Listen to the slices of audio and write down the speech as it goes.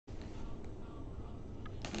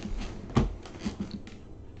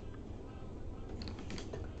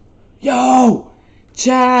Yo!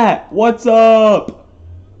 Chat! What's up?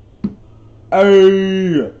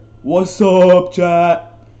 Hey! What's up,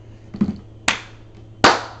 chat?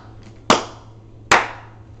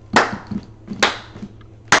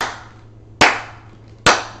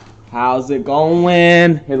 How's it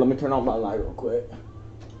going? Here, let me turn on my light real quick.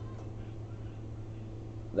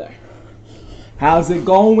 There. How's it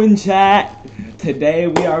going, chat? Today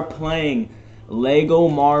we are playing Lego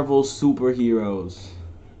Marvel Superheroes.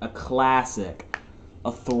 A classic.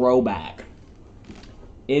 A throwback.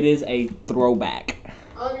 It is a throwback.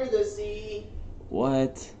 Under the sea.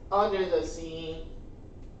 What? Under the sea.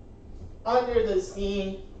 Under the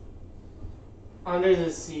sea. Under the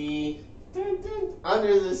sea. Dun, dun.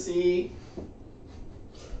 Under the sea.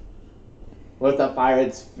 What's a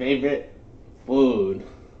pirate's favorite food?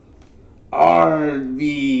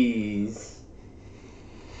 Arby's.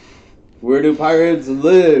 Where do pirates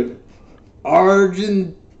live? Argentina.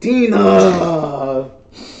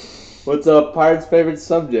 What's a pirate's favorite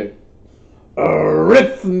subject?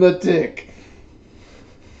 Arithmetic.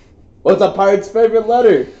 What's a pirate's favorite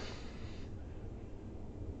letter?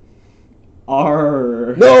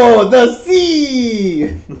 R. No, the C.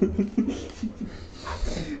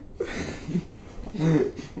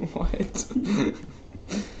 What?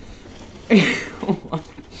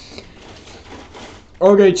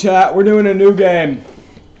 Okay, chat, we're doing a new game.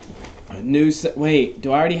 Wait,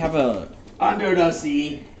 do I already have a... Under the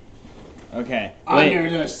sea. Okay. Wait. Under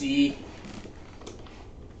the sea.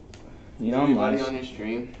 You know Everybody on your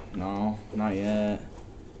stream? No, not yet.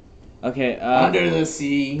 Okay, Under the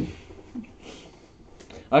sea.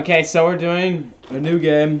 Okay, so we're doing a new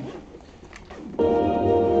game.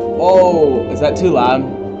 Oh, is that too loud?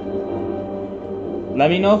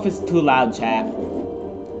 Let me know if it's too loud, chat.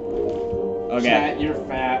 Okay. Chat, you're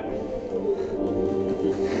fat.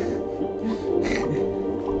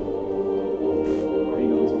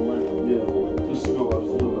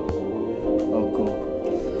 Oh, cool.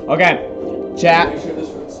 Okay, chat. Make sure this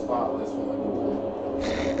one's spotless when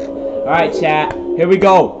Alright, chat. Here we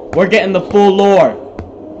go. We're getting the full lore.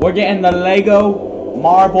 We're getting the Lego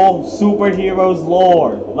Marvel Superheroes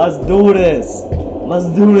lore. Let's do this. Let's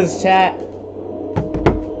do this, chat.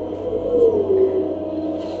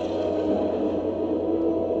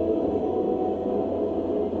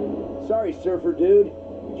 Sorry, surfer dude.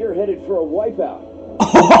 You're headed for a wipeout.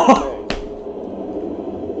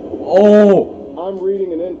 Oh. I'm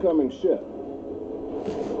reading an incoming ship.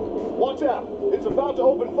 Watch out! It's about to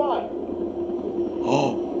open fire!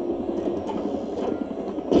 Oh.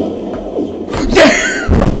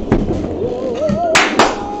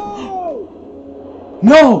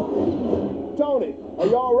 No! Tony, are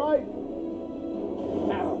you alright?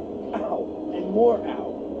 Ow, ow, and more ow.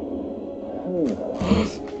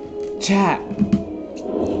 Chat.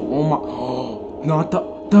 Oh my. Not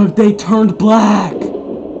they turned black.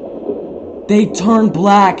 They turned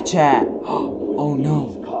black, chat. Oh no.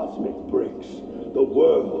 These cosmic bricks. The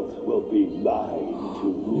world will be mine to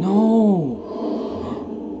rule.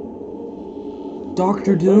 No.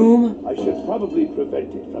 Dr. Doom? I should probably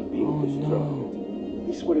prevent it from being destroyed. No.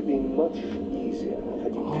 This would have been much easier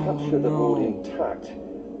had you captured the boat intact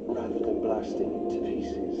rather than blasting it to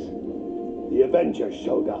pieces. The Avengers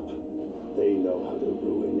showed up. They know how to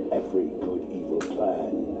ruin every good evil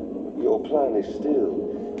plan. Your plan is still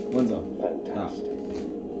fantastic.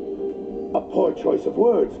 A poor choice of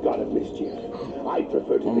words, God of Mischief. I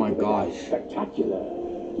prefer to think of it as spectacular.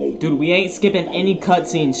 Dude, we ain't skipping any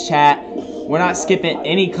cutscenes, chat. We're not skipping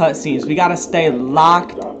any cutscenes. We gotta stay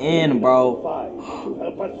locked in, bro. To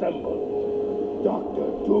help assemble Dr.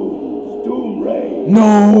 Doom's Doom Ray.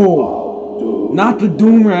 No! Not the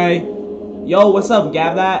Doom Ray. Yo, what's up,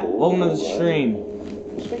 Gab that? Welcome to the stream.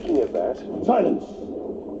 Speaking of that, silence!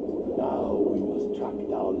 Now we must track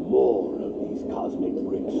down more of these cosmic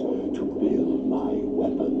bricks to build my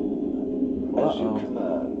weapon. As you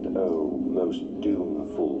command, oh most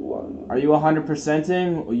doomful one. Are you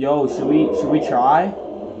 100%ing? Yo, should we try?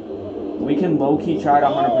 We can low-key try to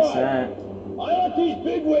 100%. I let these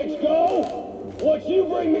bigwigs go! Once you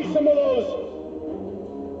bring me some of those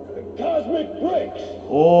cosmic bricks!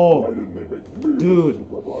 Oh, dude.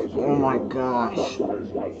 Oh my gosh.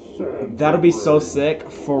 That'll be so sick.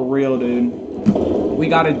 For real, dude. We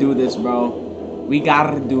gotta do this, bro. We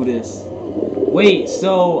gotta do this. Wait,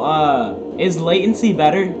 so, is latency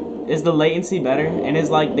better? Is the latency better? And is,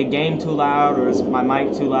 like, the game too loud? Or is my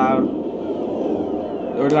mic too loud?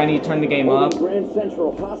 Or do I need to turn the game up? Grand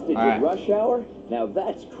Central hostage at rush hour? Now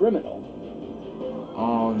that's criminal.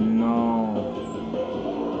 Oh, no.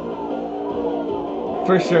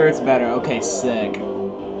 For sure it's better. Okay, sick.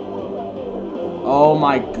 Oh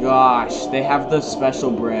my gosh, they have the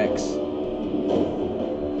special bricks.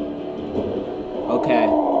 Okay.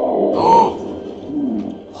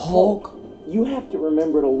 Hulk. You have to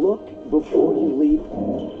remember to look before you leap.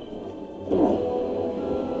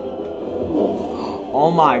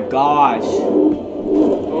 Oh my gosh.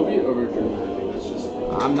 Don't be overdramatic. That's just.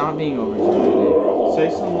 I'm not being overdramatic.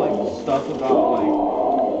 Say some like stuff about like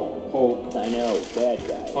Hulk. I know, bad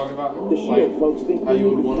guy. Talk about The shield like folks think how we you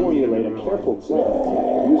need would to want formulate a to careful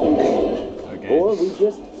plan using Okay. or we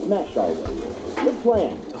just smash our way. Good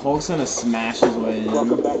plan. Hulk's gonna smash his way in.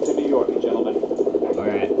 Welcome back to New York, gentlemen.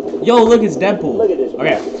 Alright. Yo, look, it's Deadpool. Look at this.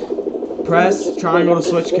 Okay. Press triangle to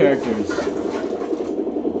switch characters.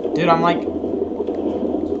 Dude, I'm like.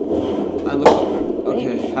 I look.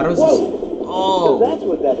 Okay, how does this. So Oh! that's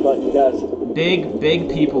what that button does. Big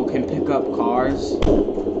people can pick up cars.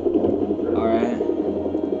 Alright.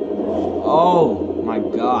 Oh my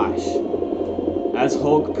gosh. As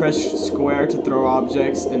Hulk, press square to throw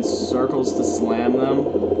objects and circles to slam them.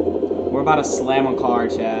 We're about to slam a car,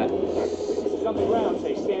 chat. On the ground,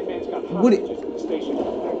 say Sandman's got What hostages in the station.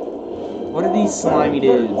 What are these slimy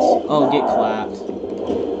dudes? Oh, get clapped.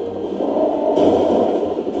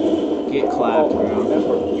 Get clapped, bro.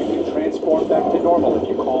 Remember, you can transform back to normal if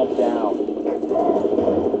you calm down.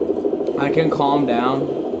 I can calm down.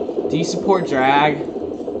 Do you support drag?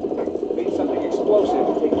 Need something explosive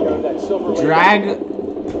to take care of that silver. Drag.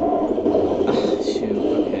 Shoot.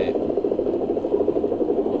 Okay.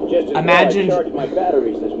 Just as Imagine- well I charged my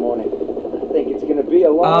batteries this morning. I think it's gonna be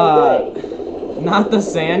a long day. Not the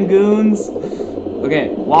sand goons. Okay.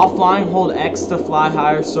 While flying, hold X to fly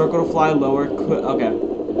higher, circle to fly lower. Okay.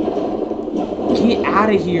 Get out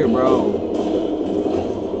of here, bro.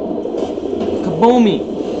 Kaboomy.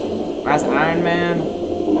 That's Iron Man.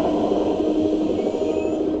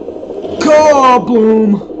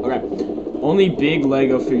 Kaboom! Okay. Only big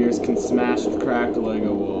Lego figures can smash cracked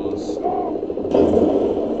Lego walls.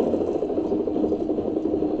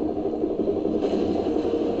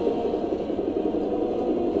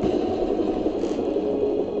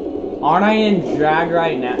 Aren't I in drag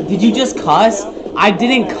right now? Did you just cuss? I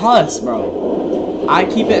didn't cuss, bro. I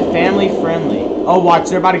keep it family friendly. Oh, watch.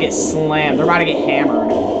 They're about to get slammed. They're about to get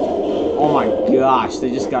hammered. Oh my gosh. They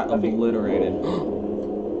just got obliterated.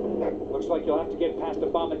 Looks like you'll have to get past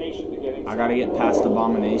Abomination to get in. I gotta get past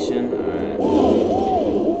Abomination. Alright.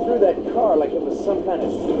 You threw that car like it was some kind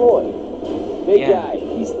of toy. Big Yeah, guy,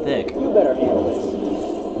 he's thick. you better handle this.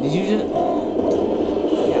 Did you just...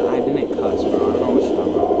 Yeah, I didn't cuss, bro. I don't know what you're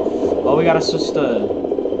talking about. Oh, we gotta switch to...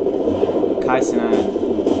 Kaisenai.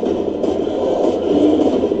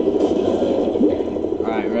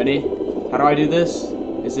 Alright, ready? How do I do this?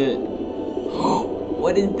 Is it...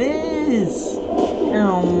 What is this?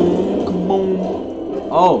 Kaboom.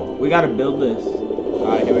 Oh, we gotta build this.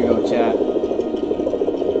 Alright, here we go, chat.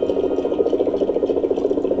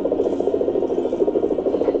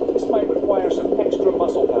 This might require some extra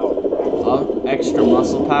muscle power. Oh, extra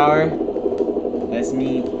muscle power? That's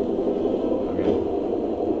me. Okay.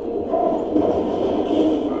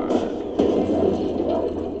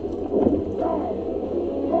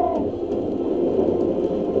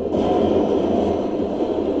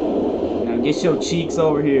 Now get your cheeks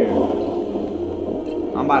over here.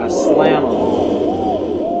 I'm about to slam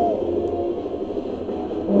them.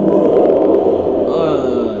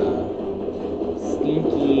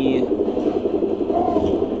 Stinky.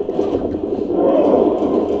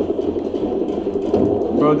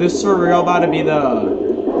 Bro, this is for real about to be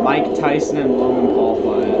the Mike Tyson and Logan Paul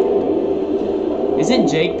fight. Is it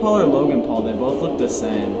Jake Paul or Logan Paul? They both look the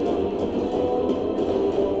same.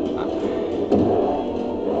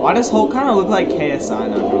 Why does Hulk kind of look like KSI,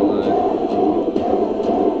 not gonna lie?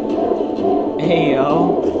 Hey,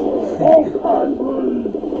 yo.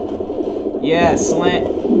 Yeah, slant.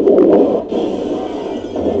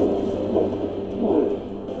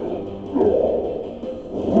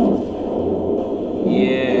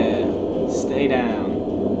 Yeah, stay down.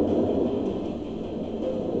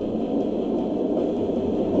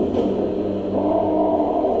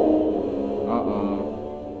 Uh-oh.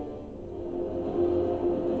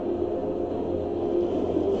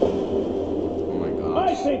 Oh my gosh.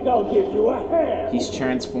 I think I'll give you a hand. He's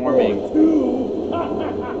transforming.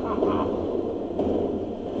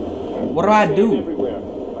 What do I do? Everywhere,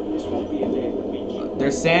 but this won't be a day at the beach.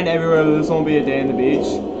 There's sand everywhere. This won't be a day in the beach.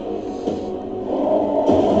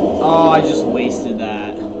 Oh, I just wasted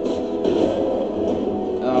that.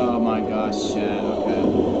 Oh my gosh, chat. Okay.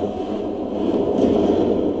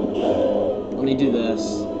 Let me do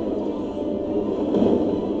this.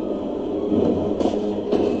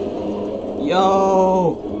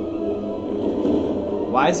 Yo!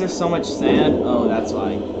 Why is there so much sand? Oh, that's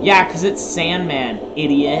why. Yeah, because it's Sandman,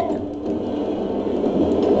 idiot.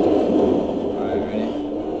 Alright, ready?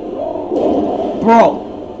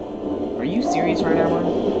 Bro! Are you serious right now, man?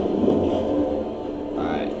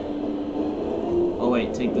 Alright. Oh,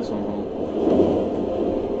 wait, take this one home.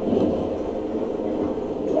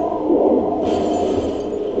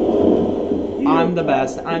 I'm the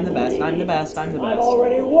best, I'm the best, I'm the best, I'm the best. I've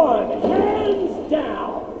already won, hands down.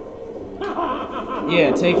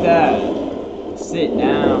 Yeah, take that. Sit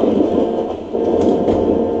down.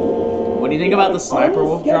 What do you think about the Sniper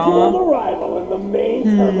Wolf drama? Arrival in the main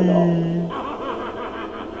terminal.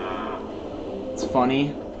 It's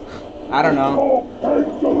funny. I don't know.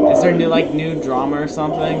 Is there new drama or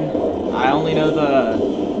something? I only know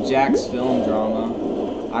the Jack's film drama.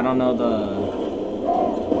 I don't know the...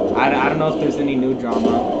 I don't know if there's any new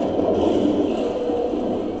drama.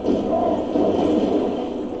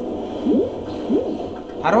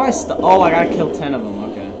 How do I oh, I gotta kill 10 of them,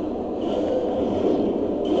 okay.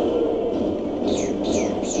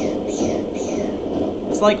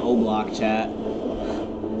 It's like O-Block chat.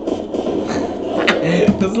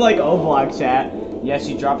 This is like O-Block chat. Yeah,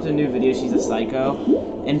 she dropped a new video, she's a psycho.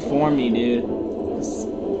 Inform me, dude.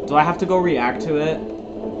 Do I have to go react to it?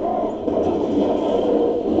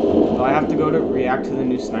 Do I have to go to react to the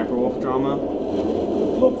new Sniper Wolf drama?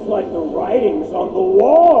 Looks like the writing's on the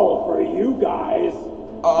wall for you guys.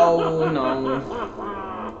 Oh no.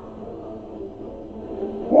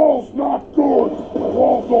 Wall's not good.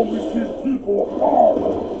 Walls only keep people apart.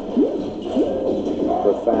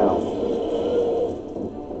 Profound.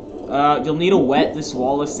 You'll need to wet this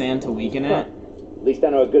wall of sand to weaken it. At least I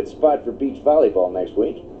know a good spot for beach volleyball next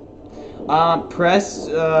week. Press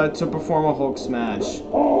to perform a Hulk smash.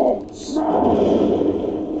 Oh,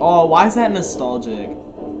 Oh, why is that nostalgic?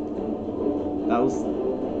 That was...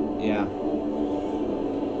 yeah.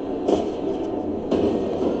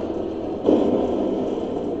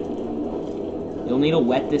 You'll need to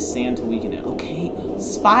wet this sand to weaken it. Okay,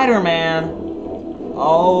 Spider-Man!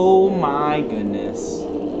 Oh my goodness.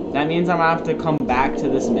 That means I'm gonna have to come back to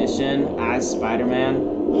this mission as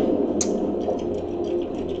Spider-Man.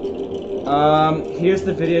 Here's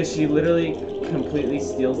the video. She literally completely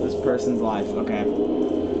steals this person's life. Okay.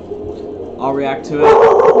 I'll react to it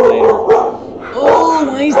later. Oh,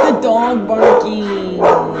 why is the dog barking?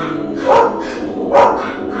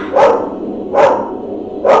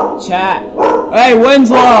 Chat. Hey,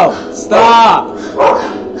 Winslow! Stop!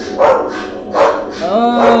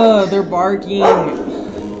 They're barking.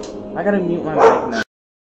 I gotta mute my mic now.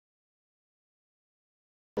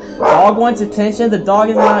 Dog wants attention? The dog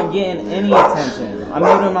is not getting any attention. I'm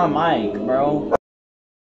muting my mic, bro.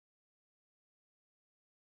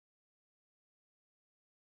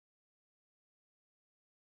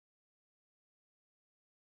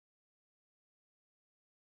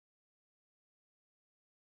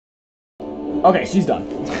 Okay, she's done.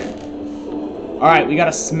 Alright, we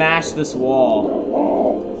gotta smash this wall.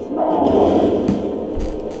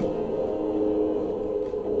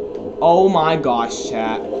 Oh my gosh,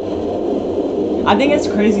 chat. I think it's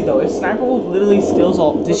crazy though. If Sniper Wolf literally steals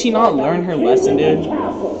all... Did she not learn her lesson, dude?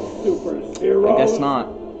 I guess not.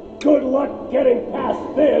 Good luck getting past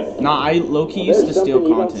this. Nah, I low-key used to steal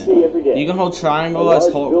content. You can hold triangle as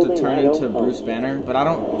Hulk to turn into Bruce Banner, but I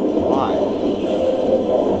don't... Why?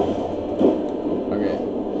 Okay.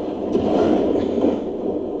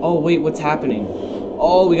 Oh, wait, what's happening?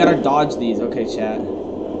 Oh, we gotta dodge these. Okay, chat.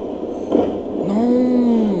 No!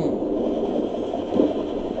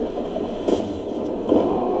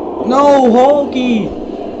 No, Hulky!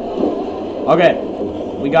 Okay,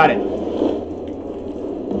 we got it.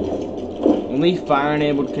 Only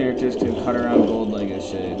fire-enabled characters can cut around gold Lego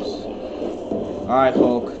shapes. Alright,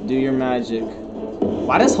 Hulk, do your magic.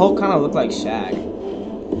 Why does Hulk kind of look like Shag?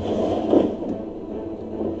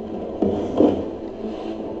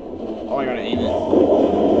 Oh, I gotta aim it.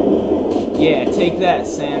 Yeah, take that,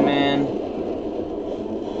 Sandman.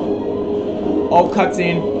 Oh,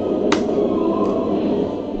 cutscene.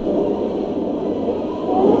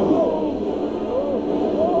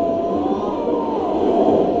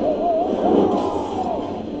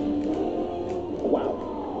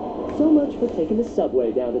 Taking the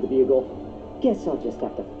subway down to the Bugle. Guess I'll just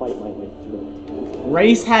have to fight my way through it.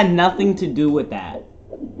 Race had nothing to do with that.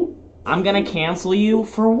 I'm gonna cancel you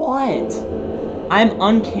for what? I'm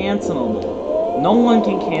uncancelable. No one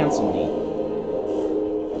can cancel me.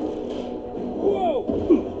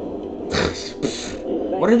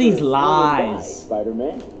 What are these lies?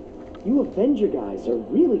 Spider-Man, you Avenger guys are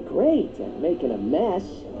really great at making a mess.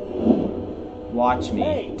 Watch me.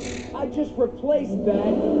 Hey, I just replaced that.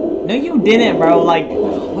 No, you didn't, bro. Like,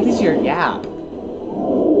 what is your gap?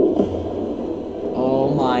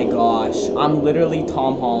 Oh my gosh. I'm literally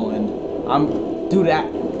Tom Holland. Dude,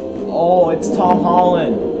 oh, it's Tom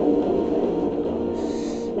Holland.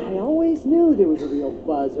 I always knew there was a real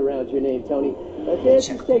buzz around your name, Tony. But this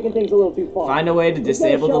is taking things a little too far. Find a way to We gotta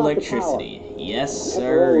disable the shut off the electricity. Yes, Pepper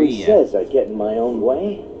sir. always Yeah. says I get in my own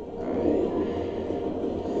way.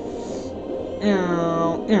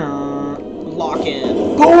 Lock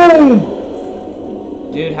in. Boom!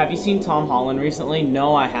 Dude, have you seen Tom Holland recently?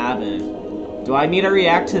 No, I haven't. Do I need to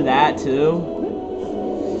react to that too?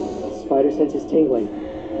 Spider sense is tingling.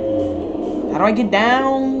 How do I get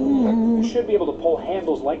down? You should be able to pull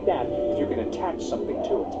handles like that if you can attach something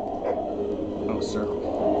to it. Oh, circle.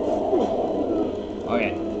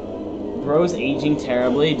 Okay. Bro's aging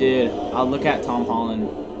terribly. Dude, I'll look at Tom Holland.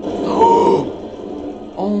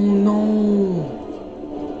 Oh no.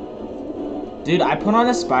 Dude, I put on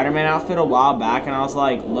a Spider-Man outfit a while back and I was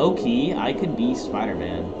like, low-key, I could be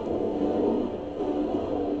Spider-Man.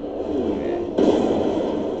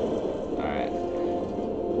 Alright.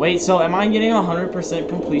 Wait, so am I getting 100%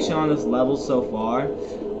 completion on this level so far?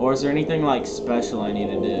 Or is there anything, like, special I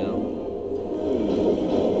need to do?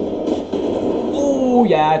 Oh,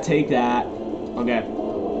 yeah, take that. Okay.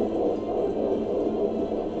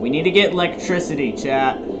 We need to get electricity,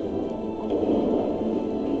 chat.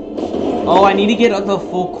 Oh, I need to get the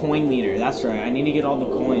full coin meter. That's right. I need to get all the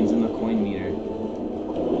coins in the coin meter.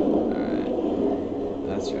 Alright.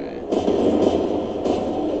 That's right.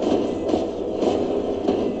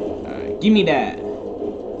 Alright. Give me that.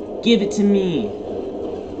 Give it to me.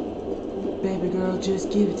 Baby girl,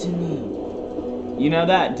 just give it to me. You know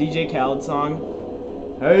that DJ Khaled song?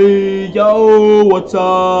 Hey, yo, what's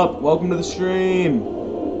up? Welcome to the stream.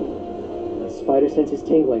 Spider sense is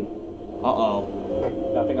tingling. Uh-oh.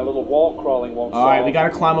 Nothing a little wall crawling won't solve. Alright, we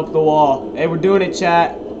gotta climb up the wall. Hey, we're doing it,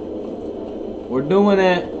 chat. We're doing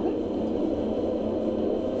it.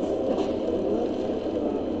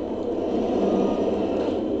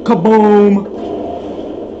 Kaboom!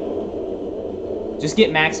 Just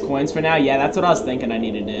get max coins for now? Yeah, that's what I was thinking I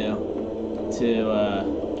need to do.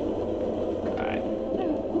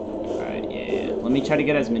 Alright, yeah. Let me try to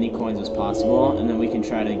get as many coins as possible, and then we can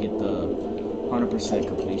try to get the 100%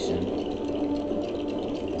 completion.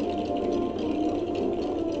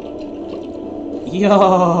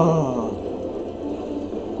 Yo!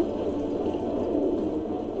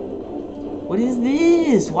 What is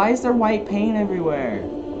this? Why is there white paint everywhere?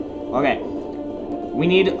 Okay. We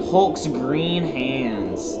need Hulk's green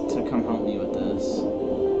hands to come help me with this.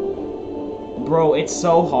 Bro, it's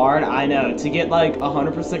so hard, I know, to get like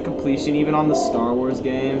 100% completion even on the Star Wars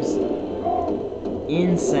games.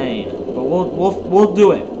 Insane. But we'll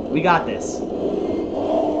do it. We got this.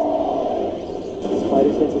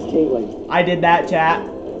 Spider sense is tingling. I did that, chat.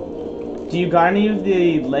 Do you got any of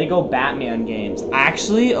the Lego Batman games?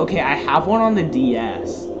 Actually, okay, I have one on the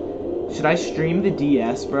DS. Should I stream the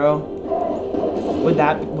DS, bro? Would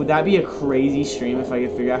that be a crazy stream if I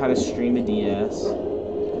could figure out how to stream the DS?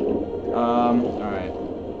 Alright.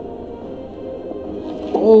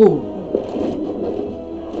 Oh!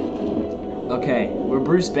 Okay, we're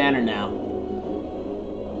Bruce Banner now.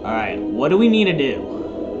 Alright, what do we need to do?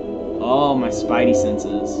 Oh, my spidey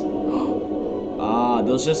senses. Ah,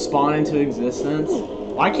 those just spawn into existence?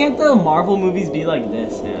 Why can't the Marvel movies be like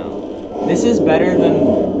this now? This is better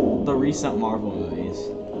than the recent Marvel movies.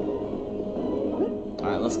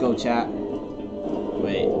 Alright, let's go, chat.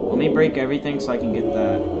 Wait, let me break everything so I can get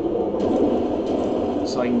that.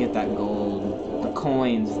 So I can get that gold. The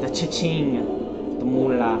coins, the cha-ching, the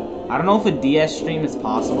moolah. I don't know if a DS stream is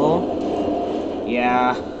possible.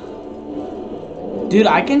 Yeah. Dude,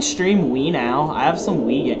 I can stream Wii now. I have some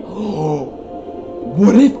Wii games.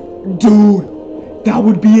 What if... Dude, that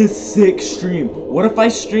would be a sick stream. What if I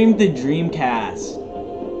streamed the Dreamcast?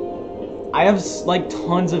 I have, like,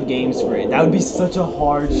 tons of games for it. That would be such a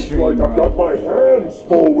hard stream, Like I've got bro. my hands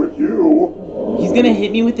full with you. He's gonna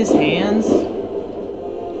hit me with his hands?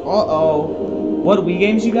 Uh-oh. What Wii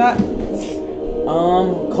games you got?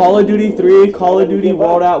 Call of Duty 3, Call of Duty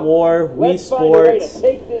World at War, Wii Let's find a way to Sports.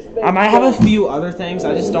 take this thing I might have a down. few other things,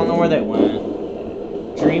 I just don't know where they went.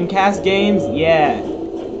 Dreamcast games? Yeah.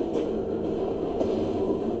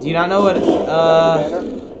 Do you not know what,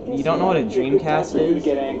 you don't know what a Dreamcast For you to is?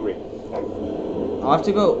 get angry. I'll have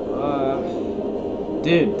to go,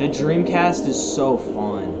 dude, the Dreamcast is so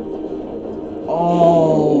fun.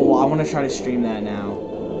 Oh, I want to try to stream that now.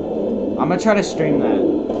 I'm gonna try to stream that.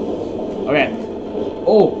 Okay.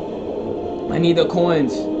 Oh, I need the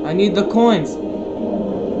coins. I need the coins.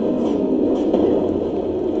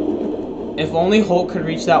 If only Hulk could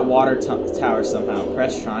reach that water tower somehow.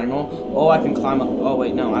 Press triangle. Oh, I can climb up. Oh,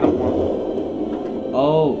 wait, no, I don't want.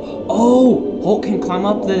 Oh, Hulk can climb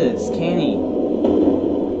up this, can he?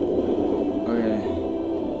 Okay.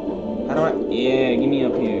 How do I? Yeah, get me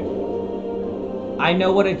up here. I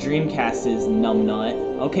know what a Dreamcast is, numbnut.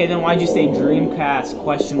 Okay, then why'd you say Dreamcast?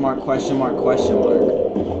 Question mark, question mark, question mark.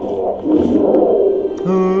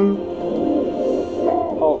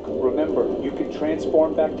 Hulk, remember, you can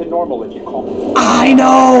transform back to normal if you call me. I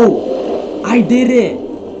know! I did it!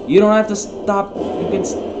 You don't have to stop. You can.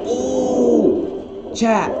 Ooh!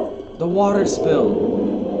 Chat! The water spill.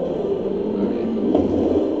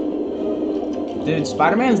 Dude,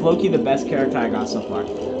 Spider-Man's low-key the best character I got so far.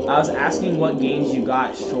 I was asking what games you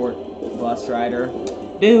got, Short Bus Rider.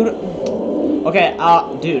 Dude. Okay,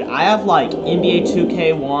 dude, I have like NBA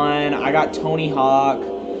 2K1, I got Tony Hawk,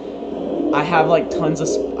 I have like tons of,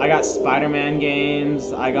 I got Spider-Man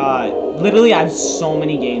games, I have so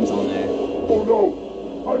many games on there. Oh no,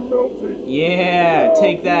 I'm melting. Yeah,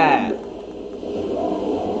 take that.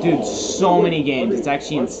 Dude, so many games, it's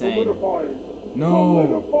actually insane. No.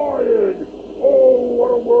 Solidifying. Oh,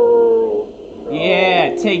 what a world.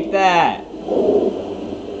 Yeah, take that.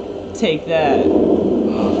 Take that.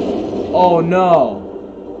 Oh no.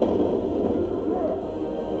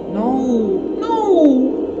 No. No.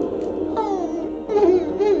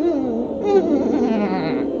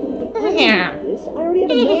 This? I already have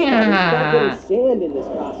enough sand in this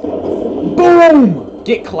costume. Boom!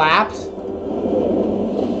 Get clapped.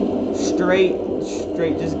 Straight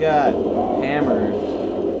just got hammered.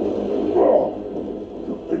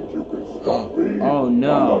 You think you can stop me? Oh I'm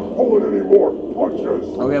no. not pulling any more punches.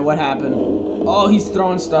 Okay, what happened? Oh, he's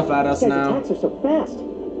throwing stuff at us These guys' now. attacks are so fast.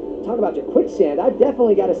 Talk about your quicksand. I've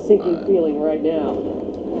definitely got a sinking feeling right now.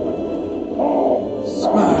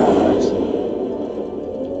 Smash!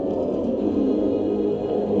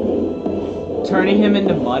 Turning him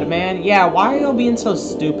into Mudman? Yeah, why are y'all being so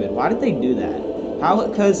stupid? Why did they do that? How?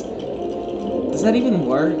 Because does that even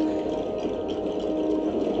work?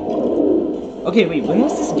 Okay, wait, when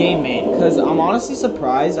was this game made? Because I'm honestly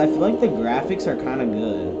surprised. I feel like the graphics are kind of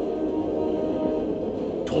good.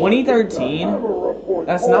 2013?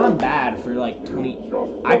 That's not bad for like 20...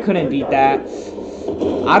 I couldn't beat that.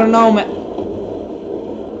 I don't know, man.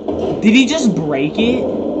 Did he just break it?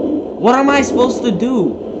 What am I supposed to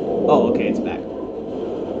do? Oh, okay, it's back.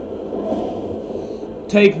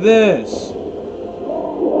 Take this.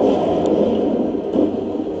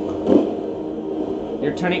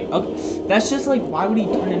 You're turning... Okay, that's just like, why would he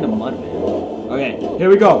turn into Mudman? Okay, here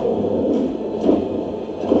we go.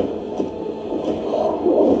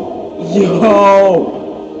 Yo!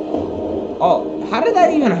 Oh, how did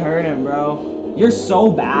that even hurt him, bro? You're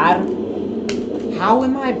so bad. How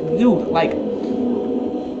am I... Dude, like...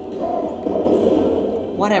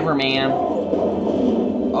 Whatever, man.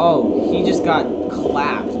 Oh, he just got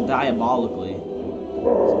clapped diabolically.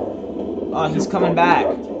 Oh, he's coming back.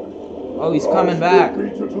 Oh, he's coming back.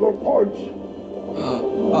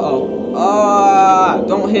 Uh-oh. Ah,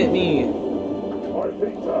 don't hit me.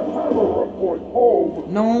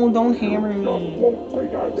 No, don't hammer me.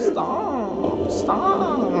 Stop.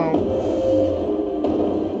 Stop.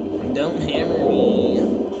 Don't hammer me.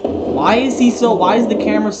 Why is the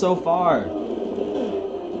camera so far?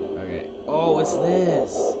 Okay. Oh, it's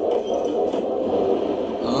this.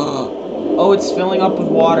 Oh, it's filling up with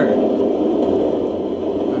water.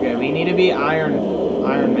 Okay, we need to be Iron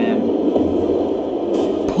Man.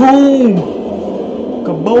 Boom!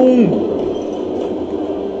 Kaboom!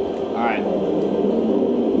 Alright.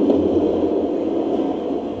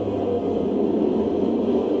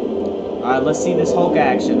 Alright, let's see this Hulk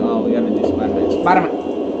action. Oh, we gotta do Spider-Man. Spider-Man!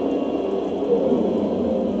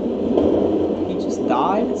 He just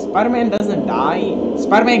died? Spider-Man doesn't die.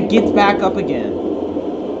 Spider-Man gets back up again.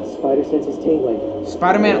 Spider sense is tingling.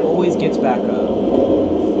 Spider-Man always gets back up.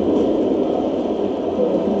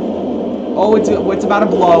 Oh, it's about to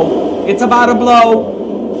blow. It's about to blow.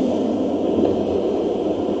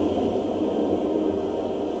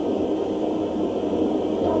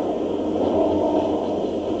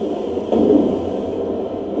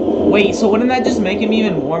 Wait, so wouldn't that just make him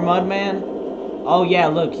even more Mudman? Oh yeah,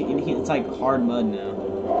 look, it's like hard mud now.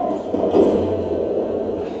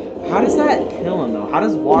 How does that kill him though? How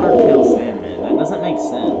does water kill Sandman? That doesn't make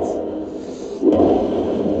sense.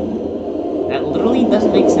 That literally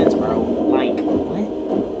doesn't make sense, bro. Like, what?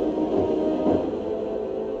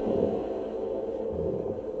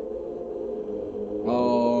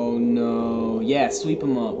 Oh no. Yeah, sweep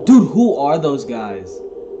him up. Dude, who are those guys?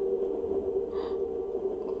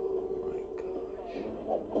 Oh my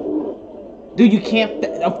gosh. Dude, you can't...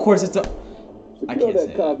 Of course it's a... I Secure can't say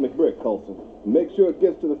that that. cosmic brick, Coulson. Make sure it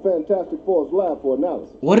gets to the Fantastic Four's lab for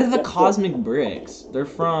analysis. What are the cosmic bricks? They're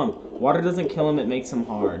from water doesn't kill him, it makes him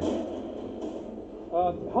hard.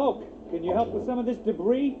 Hulk, can you help with some of this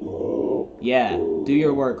debris? Yeah, do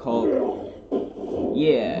your work, Hulk.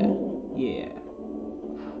 Yeah, yeah.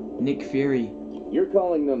 Nick Fury. You're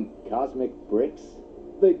calling them cosmic bricks?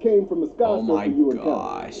 They came from the sky Oh my surfer you encountered.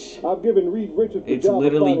 gosh. I've given Reed Richards the It's job of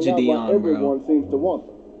literally finding out why Gideon, bro. everyone seems to want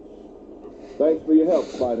them. Thanks for your help,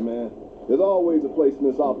 Spider-Man. There's always a place in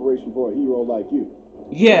this operation for a hero like you.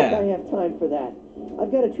 I Yeah. have time for that.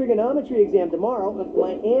 I've got a trigonometry exam tomorrow.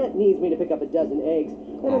 My aunt needs me to pick up a dozen eggs,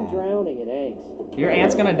 and I'm drowning in eggs. Your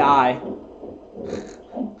aunt's gonna die.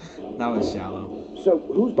 That was shallow. So,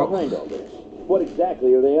 who's behind all this? What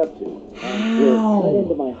exactly are they up to? How? Right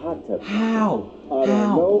into my hot tub. How? I don't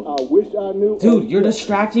How? know. I wish I knew. Dude, you're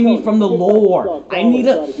distracting me from the lore. I need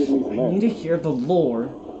to get me some to hear the lore,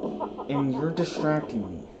 and you're distracting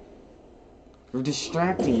me. You're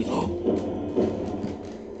distracting me.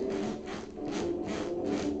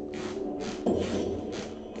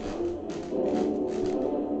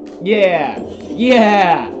 Yeah!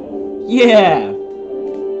 Yeah! Yeah!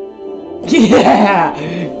 Yeah!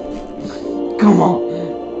 Come on!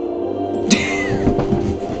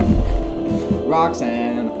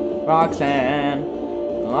 Roxanne,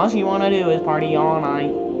 all she wanna do is party all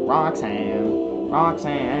night. Roxanne.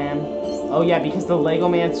 Oh yeah, because the Lego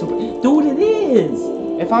Man super. Dude, it is!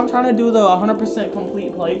 If I'm trying to do the 100%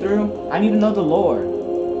 complete playthrough, I need to know the lore.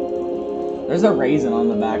 There's a raisin on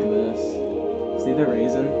the back of this. See the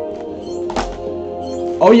raisin?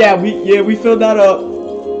 Oh yeah, we filled that up.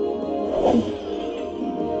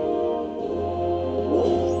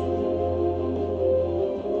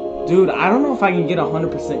 Dude, I don't know if I can get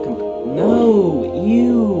 100% No,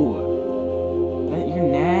 ew. You're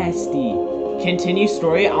nasty. Continue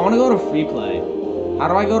story? I want to go to free play. How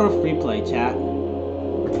do I go to free play, chat?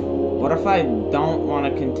 What if I don't want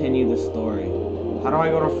to continue the story? How do I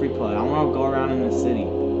go to free play? I want to go around in the city.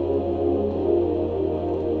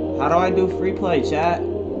 How do I do free play, chat?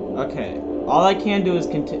 Okay. All I can do is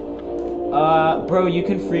continue. Bro, you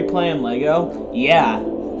can free play in Lego? Yeah.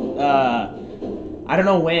 I don't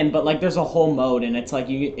know when, but like there's a whole mode and it's like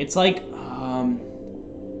it's like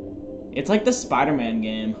the Spider-Man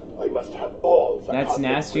game. I must have all the That's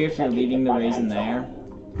cosmic nasty if bricks you're I can leaving get the my raisin hands there. on.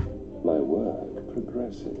 My work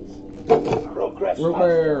progresses. Progress. Root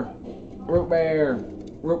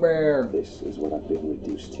bear. This is what I've been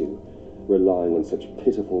reduced to, relying on such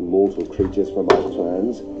pitiful mortal creatures for my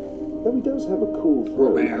plans. Though he does have a cool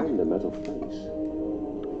throat and a metal face.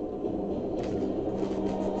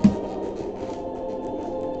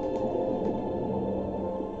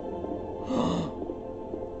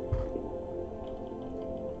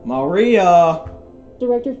 Maria!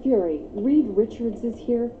 Director Fury, Reed Richards is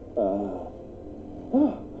here.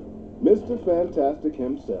 Mr. Fantastic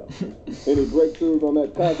himself. Any breakthroughs on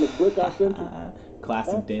that cosmic brick I sent you?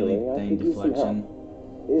 Classic daily Actually, I thing could use some deflection.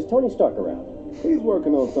 Is Tony Stark around? He's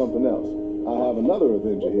working on something else. I have another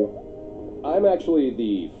Avenger here. I'm actually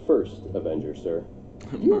the first Avenger, sir.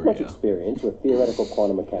 Do you have much Maria. experience with theoretical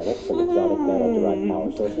quantum mechanics and exotic nano-derived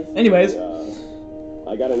power sources? Anyways.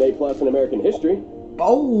 I got an A+ in American history.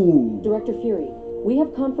 Oh! Director Fury, we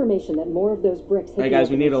have confirmation that more of those bricks hit Hey guys,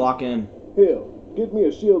 we need to lock in. Hill, get me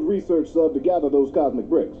a SHIELD research sub to gather those cosmic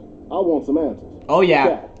bricks. I want some answers. Oh yeah,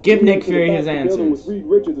 Jack, give you Nick head to the Fury back his of the building answers. with Reed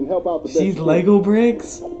Richards and help out the These best Lego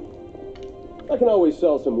bricks? I can always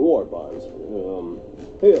sell some war bonds.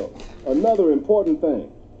 Hill, another important thing.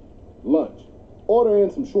 Lunch. Order in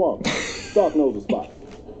some shawarma. Stark knows the spot.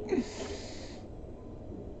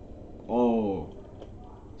 Oh.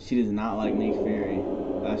 She does not like Nick Fury.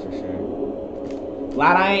 That's for sure.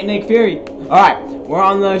 Glad I ain't Nick Fury. Alright, we're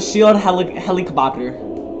on the SHIELD helicopter.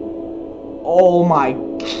 Oh my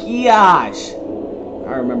gosh.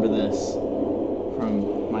 I remember this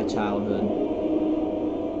from my childhood.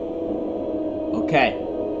 Okay.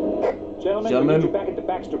 Gentlemen, we need you back at the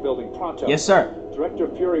Baxter building pronto. Yes, sir. Director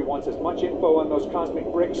Fury wants as much info on those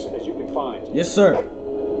cosmic bricks as you can find. Yes, sir.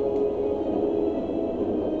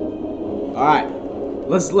 Alright.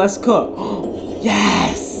 Let's cook.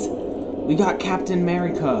 Yes! We got Captain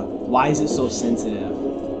America. Why is it so sensitive?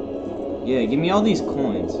 Yeah, give me all these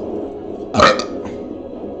coins.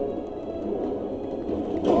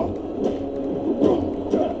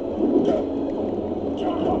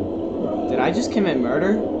 Did I just commit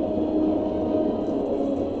murder?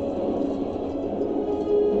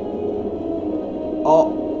 Oh.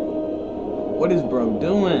 What is bro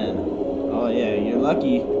doing? Oh yeah, you're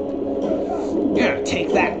lucky. Yeah,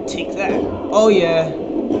 take that, take that. Oh yeah.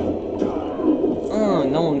 Oh,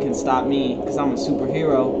 no one can can stop me, because I'm a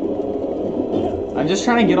superhero. I'm just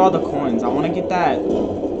trying to get all the coins. I want to get that.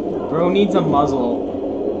 Bro needs a muzzle.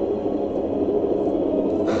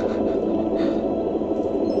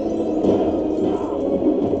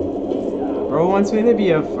 Bro wants me to be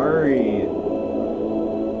a furry.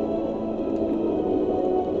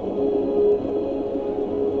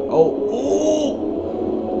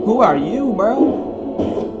 Oh, who are you, bro?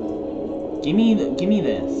 Give me this. Give me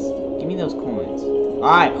those coins. All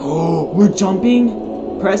right. Oh, we're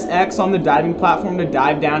jumping. Press X on the diving platform to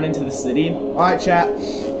dive down into the city. All right, chat.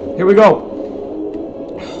 Here we go.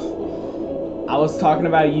 I was talking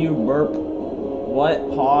about you, burp. What?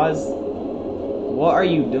 Pause. What are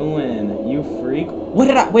you doing, you freak? What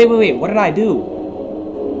did I? Wait. What did I do?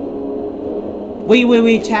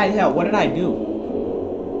 Wait, chat. Hell, what did I do?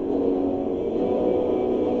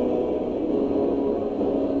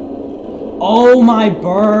 Oh my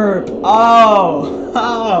burp! Oh!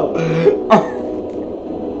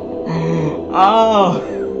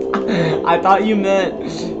 I thought you meant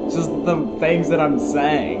just the things that I'm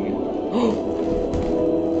saying.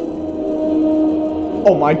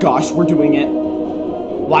 Oh my gosh, we're doing it.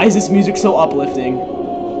 Why is this music so uplifting?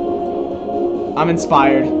 I'm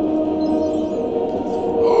inspired.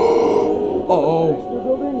 Uh-oh.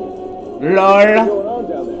 LOL.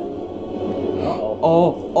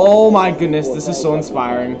 Oh my goodness, this is so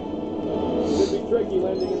inspiring. Should be tricky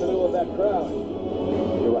landing in the middle of that crowd.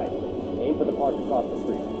 You're right. Aim for the park across the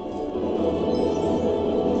street.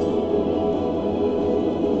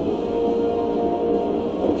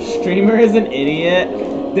 Streamer is an idiot?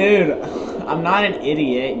 Dude, I'm not an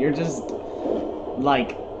idiot. You're just,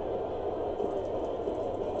 like,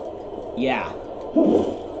 yeah.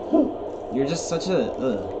 You're just such a,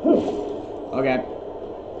 Okay.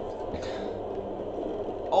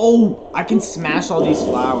 Oh, I can smash all these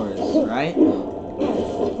flowers, right?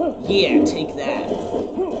 Yeah, take that.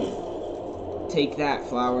 Take that,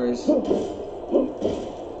 flowers.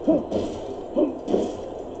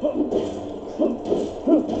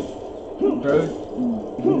 Bro,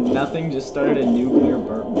 nothing just started a nuclear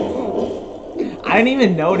burp. I didn't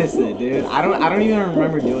even notice it, dude. I don't even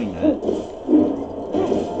remember doing that.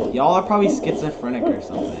 Y'all are probably schizophrenic or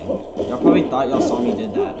something. Y'all probably thought y'all saw me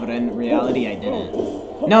did that, but in reality I didn't.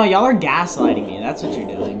 No, y'all are gaslighting me. That's what you're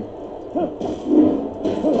doing.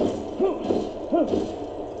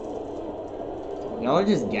 Y'all are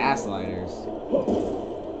just gaslighters.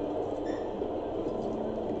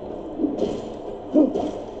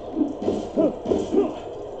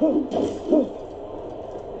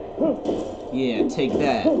 Yeah, take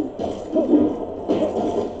that.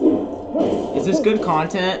 Is this good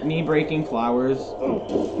content? Me breaking flowers?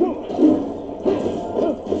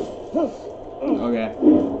 Okay.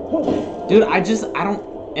 Dude, I don't...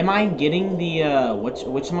 Am I getting the,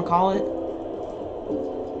 whatchamacallit?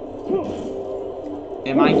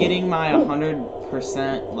 Am I getting my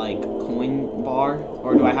 100%, like, coin bar?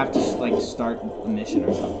 Or do I have to, like, start a mission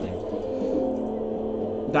or something?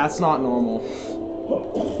 That's not normal.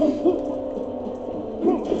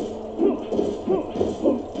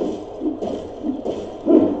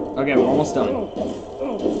 Okay, we're almost done.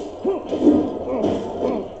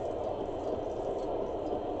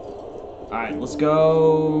 Alright, let's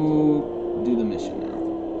go do the mission now.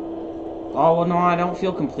 Oh, well, no, I don't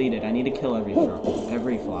feel completed. I need to kill every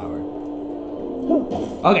flower.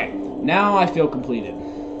 Okay, now I feel completed.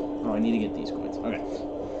 Oh, I need to get these coins. Okay.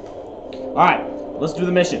 Alright, let's do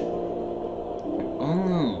the mission.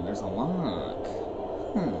 Oh, there's a lock.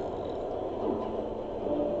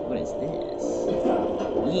 What is this?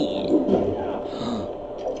 Yeah.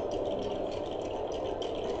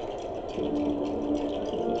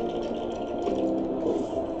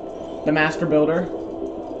 The Master Builder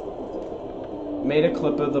made a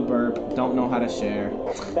clip of the burp. Don't know how to share.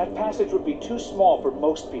 That passage would be too small for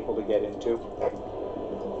most people to get into.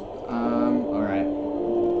 Alright.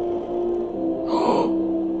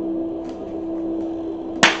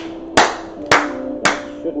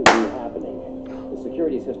 Shouldn't be happening. The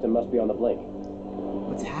security system must be on the blink.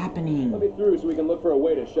 What's happening? Let me through so we can look for a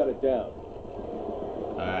way to shut it down.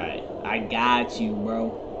 Alright, I got you,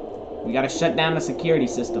 bro. We gotta shut down the security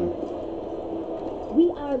system. We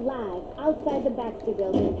are live outside the Baxter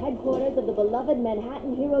Building, headquarters of the beloved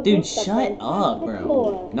Manhattan hero Dude, group. shut up,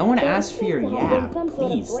 bro. No one asked for your yap.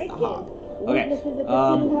 Please stop. Okay. Witnesses at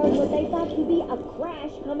the scene heard what they thought to be a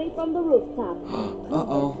crash coming from the rooftop.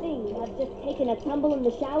 Uh-oh. Could things have just taken a tumble in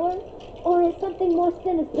the shower? Or is something more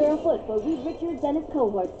sinister afoot for Reed Richards and his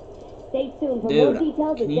cohorts? Stay tuned for more Dude,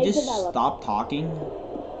 details can as you they just develop. stop talking?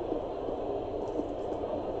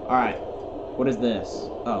 Alright. What is this?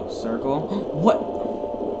 Oh, circle? What?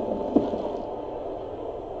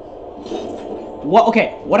 What?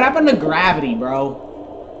 Okay, what happened to gravity,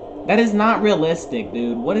 bro? That is not realistic,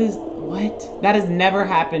 dude. What? That has never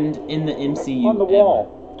happened in the MCU. On the ever.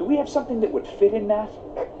 wall. Do we have something that would fit in that?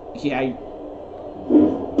 Yeah.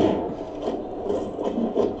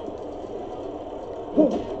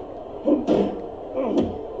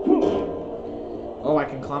 Oh, I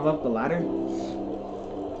can climb up the ladder?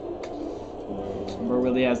 Bro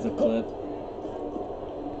really has the clip.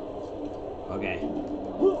 Okay.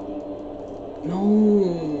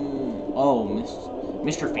 No. Oh,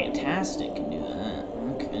 Mr. Fantastic can do that.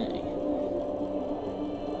 Okay.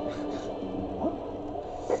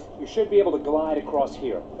 You should be able to glide across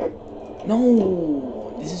here.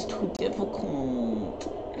 No, this is too difficult.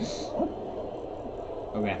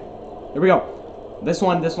 Okay, here we go. This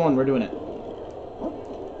one, we're doing it.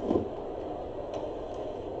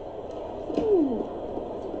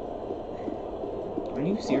 Are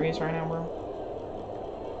you serious right now, bro?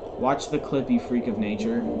 Watch the clip, you freak of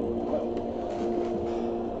nature.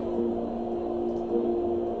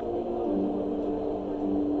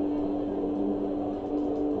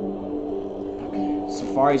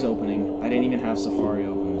 Safari's opening. I didn't even have Safari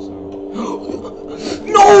open, so.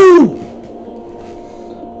 No!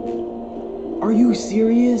 Are you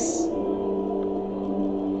serious?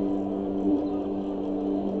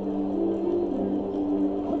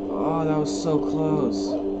 Oh, that was so close.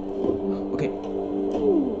 Okay.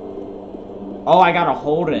 Oh, I gotta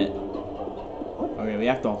hold it. Okay, we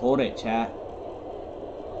have to hold it, chat.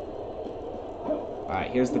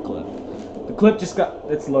 Alright, here's the clip. The clip just got.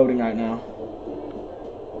 It's loading right now.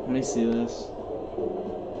 Let me see this.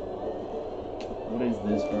 What is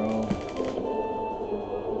this, bro?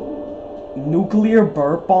 Nuclear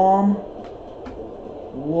burp bomb?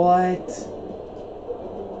 What?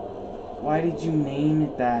 Why did you name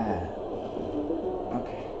it that?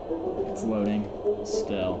 Okay. It's loading.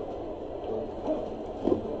 Still.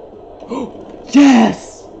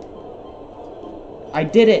 Yes! I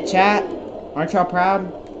did it, chat! Aren't y'all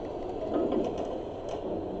proud?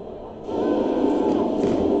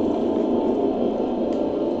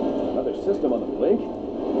 System on the blink.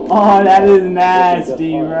 Oh, that is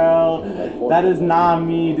nasty, bro. That is not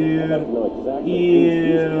me, dude.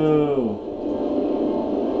 Ew.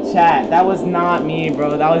 Chat, that was not me,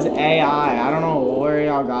 bro. That was AI. I don't know where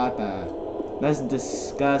y'all got that. That's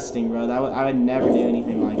disgusting, bro. I would never do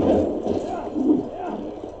anything like that.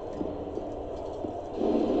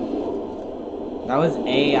 That was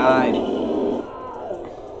AI.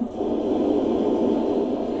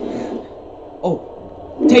 Oh,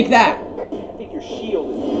 take that. Shield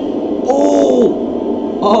is...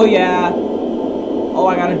 Oh! Oh, yeah. Oh,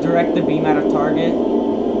 I gotta direct the beam at a target.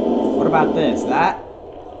 What about this? That?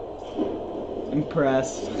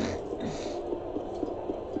 Impressed.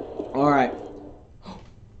 Alright.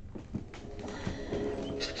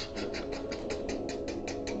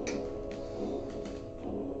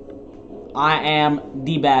 I am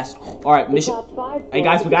the best. Alright, mission. Hey,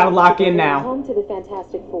 guys, we gotta lock in now. Home to the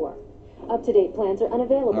Fantastic Four. Up-to-date plans are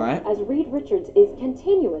unavailable, right. as Reed Richards is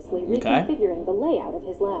continuously reconfiguring the layout of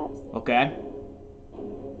his labs. Okay.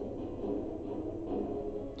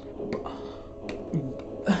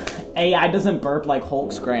 AI doesn't burp like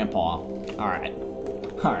Hulk's grandpa. Alright.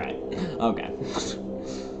 Alright. Okay.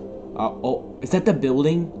 Oh, is that the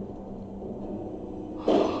building?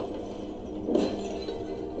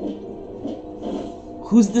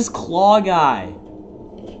 Who's this Claw guy?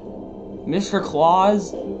 Mr.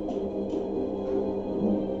 Claus?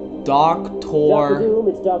 Dr. Doom,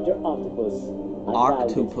 it's Dr. Octopus.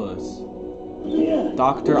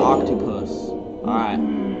 Dr. Octopus. Alright.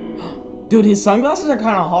 Dude, his sunglasses are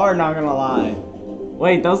kind of hard, not gonna lie.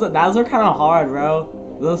 Wait, those are kind of hard,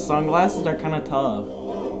 bro. Those sunglasses are kind of tough.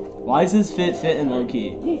 Why is his fitting low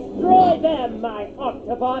key? Destroy them, my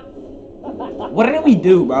Octopus! What did we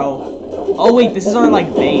do, bro? Oh wait, this is our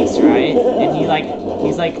like base, right? And he's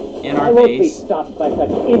like in our I won't be base. stopped by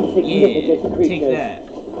such insignificant creatures. Take that.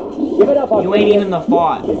 Give it up, You ain't even the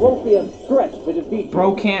thought. It won't be a stretch to defeat you.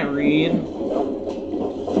 Bro can't read.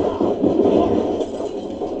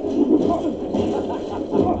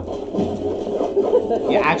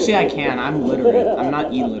 Yeah, actually I can. I'm literate. I'm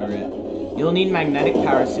not illiterate. You'll need magnetic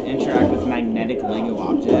powers to interact with magnetic Lego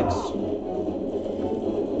objects.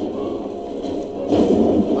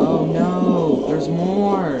 Oh no, there's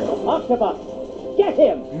more. Octopus, get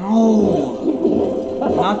him! No,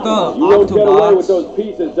 not the You won't get away with Octobots. those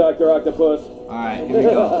pieces, Dr. Octopus. Alright, here we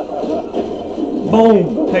go.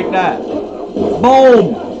 Boom! Take that.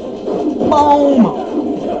 Boom! Boom!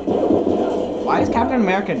 Why is Captain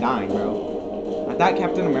America dying, bro? I thought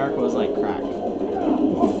Captain America was like cracked.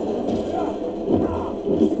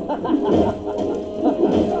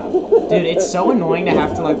 Dude, it's so annoying to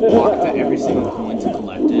have to like walk to every single coin to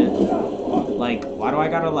collect it. Like, why do I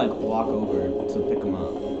gotta like walk over to pick them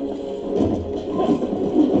up?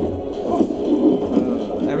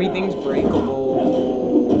 Everything's breakable.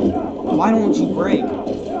 Why don't you break?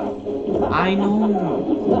 I know.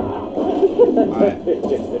 Alright.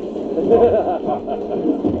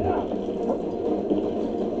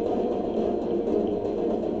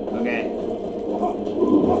 Okay.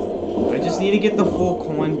 I just need to get the full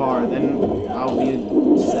coin bar, then I'll be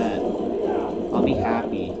set. I'll be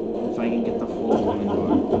happy if I can get the full coin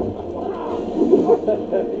bar.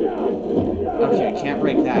 Okay, I can't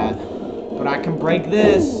break that. But I can break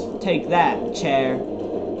this. Take that, chair.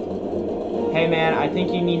 Hey man, I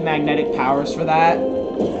think you need magnetic powers for that.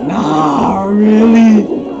 Nah, really?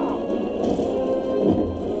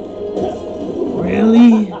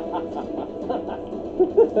 Really?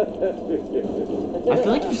 I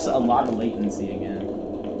feel like there's a lot of latency again.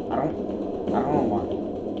 I don't know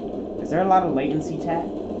why. Is there a lot of latency, chat?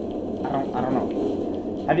 I don't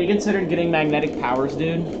know. Have you considered getting magnetic powers,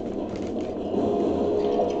 dude?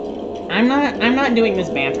 I'm not doing this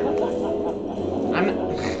banter. I'm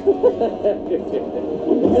not.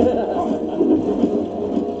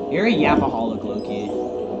 You're a yapaholic, low-key.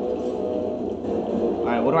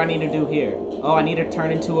 Alright, what do I need to do here? Oh, I need to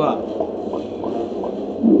turn into a...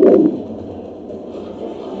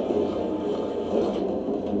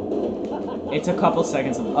 It's a couple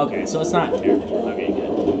seconds of... Okay, so it's not terrible. Okay, good.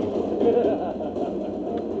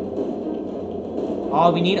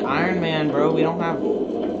 Oh, we need Iron Man, bro. We don't got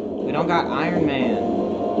Iron Man.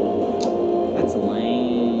 That's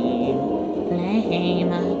lame.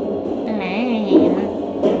 Lame.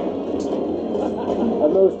 A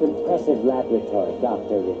most impressive laboratory,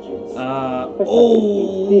 Dr. Richards.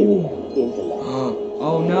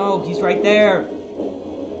 Oh no, he's right there.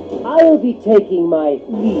 I'll be taking my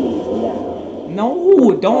leave now.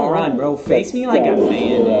 No, don't run, bro. Face me like a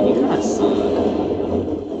man, dude. You kinda suck.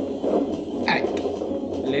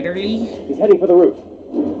 Literally. He's heading for the roof.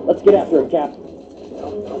 Let's get after him, Cap.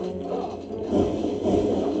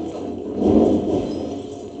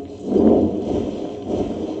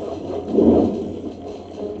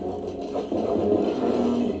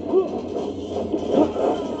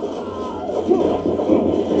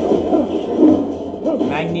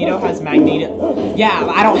 Magneto has Magneto. Yeah,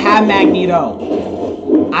 I don't have Magneto.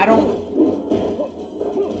 I don't.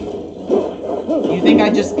 You think I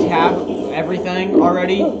just have everything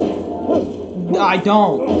already? I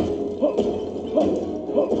don't.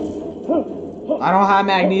 I don't have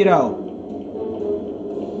Magneto.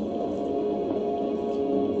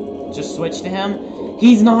 Just switch to him.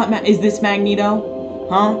 He's not. Is this Magneto?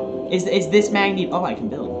 Huh? Is this Magneto? Oh, I can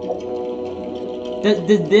build. Does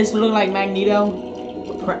this look like Magneto?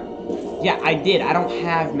 Yeah, I did. I don't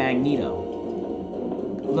have Magneto.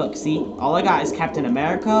 Look, see? All I got is Captain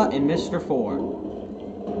America and Mr. 4.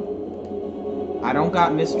 I don't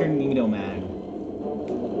got Mr. Neato Mag.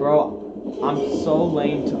 Bro, I'm so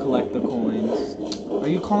lame to collect the coins. Are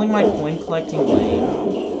you calling my coin collecting lame?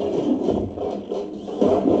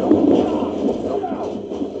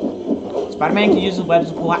 Spider-Man can use his webs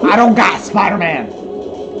to pull out. I don't got Spider-Man!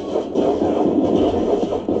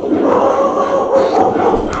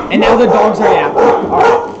 And now the dogs are yapping.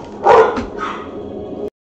 Alright.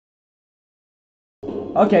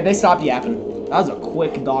 Okay, they stopped yapping. That was a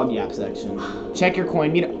quick dog yap section. Check your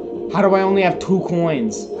coin meter. How do I only have 2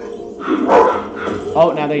 coins?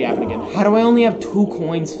 Oh, now they're yapping again. How do I only have 2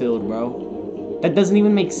 coins filled, bro? That doesn't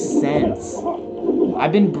even make sense.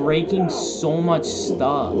 I've been breaking so much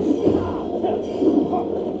stuff.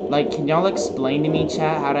 Like, can y'all explain to me,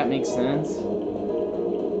 chat, how that makes sense?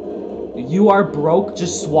 You are broke,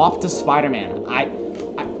 just swap to Spider-Man.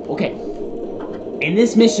 Okay. In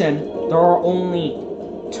this mission, there are only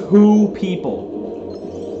 2 people.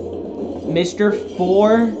 Mr.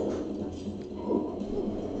 4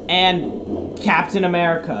 and Captain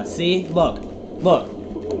America. See? Look.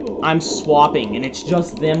 I'm swapping, and it's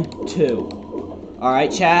just them 2.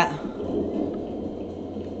 Alright, chat?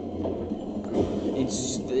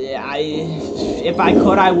 If I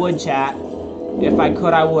could, I would, chat. If I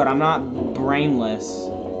could, I would. I'm not brainless.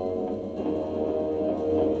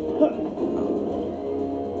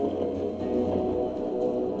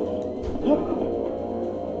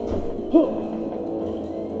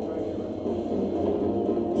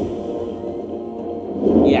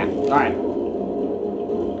 Yeah, alright.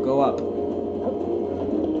 Go up.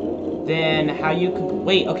 Then how you can...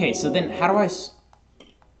 Wait, okay, so then how do I...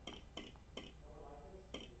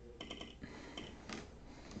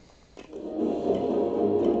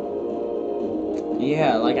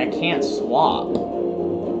 Yeah, like I can't swap.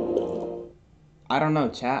 I don't know,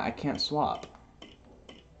 chat. I can't swap.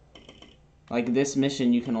 Like this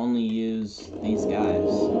mission, you can only use these guys.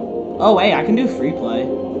 Oh, hey, I can do free play.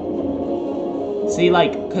 See,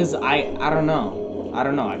 like, cause I don't know. I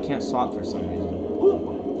don't know. I can't swap for some reason.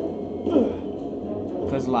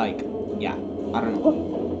 Cause like, yeah, I don't know.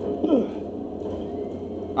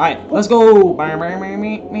 Alright, let's go!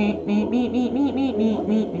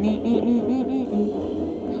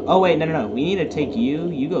 Oh wait, no. We need to take you.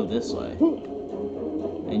 You go this way.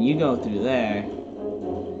 And you go through there.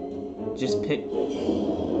 Just pick...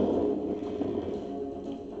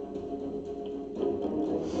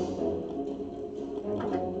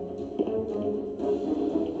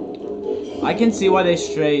 I can see why they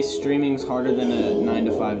say streaming's harder than a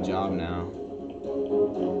 9-to-5 job now.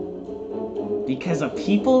 Because of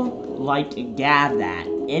people like Gav that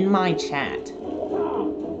in my chat.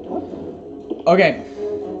 Okay.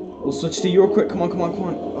 We'll switch to you real quick. Come on.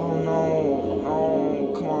 Oh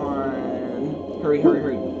no. Come on. Hurry. Go.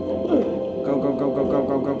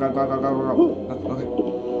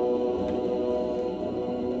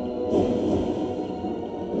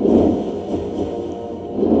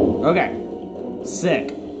 Okay. Okay.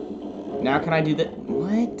 Sick. Now can I do that?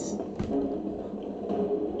 What?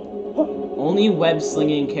 Only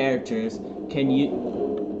web-slinging characters can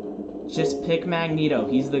you... Just pick Magneto.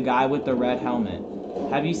 He's the guy with the red helmet.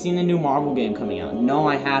 Have you seen the new Marvel game coming out? No,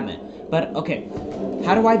 I haven't. But, okay.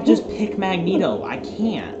 How do I just pick Magneto? I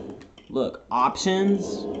can't. Look,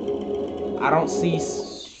 options. I don't see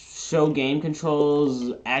show game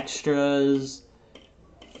controls, extras.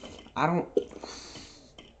 I don't...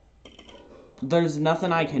 There's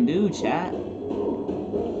nothing I can do, chat.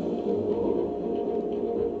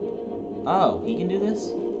 Oh, he can do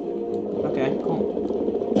this? Okay, cool.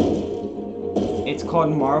 It's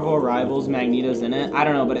called Marvel Rivals, Magneto's in it. I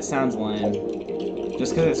don't know, but it sounds lame.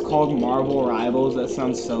 Just because it's called Marvel Rivals, that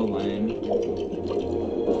sounds so lame.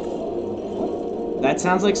 That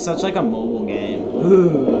sounds like such like a mobile game.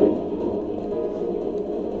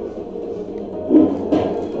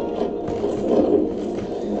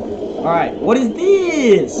 Alright, what is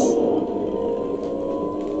this?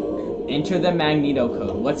 Enter the Magneto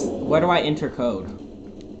code. Where do I enter code?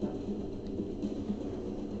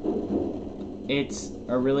 It's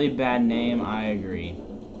a really bad name, I agree.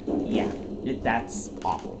 Yeah, that's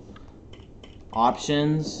awful.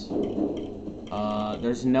 Options.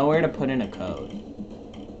 There's nowhere to put in a code.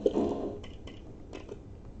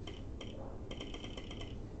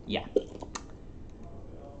 Yeah.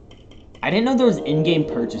 I didn't know there was in-game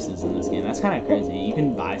purchases in this game. That's kind of crazy. You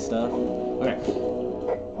can buy stuff. Okay.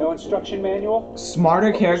 No instruction manual?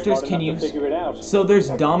 Smarter characters can use... Figure it out. So there's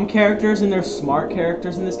dumb characters and there's smart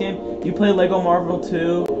characters in this game. You play Lego Marvel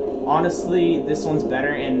 2. Honestly, this one's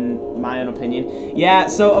better in my own opinion. Yeah,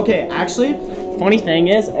 so, okay, actually, funny thing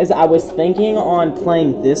is I was thinking on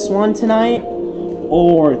playing this one tonight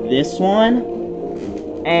or this one.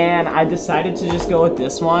 And I decided to just go with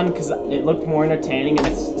this one because it looked more entertaining and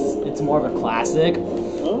it's more of a classic.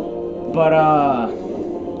 But,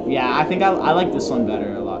 yeah, I think I like this one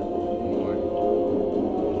better a lot more.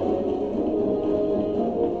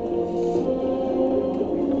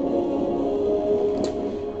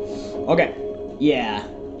 Okay. Yeah,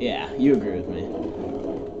 you agree with me.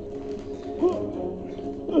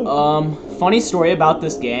 Funny story about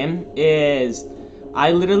this game is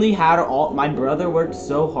I literally had my brother worked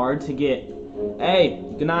so hard to get, hey,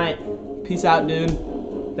 good night, peace out, dude,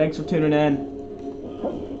 thanks for tuning in.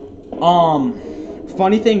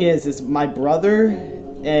 Funny thing is my brother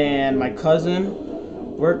and my cousin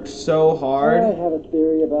worked so hard. I have a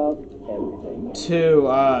theory about everything. To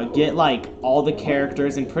get like all the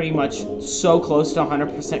characters and pretty much so close to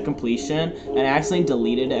 100% completion, and I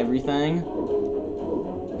accidentally deleted everything.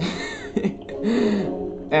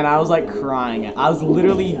 And I was like crying. I was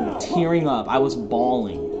literally tearing up. I was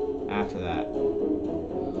bawling after that.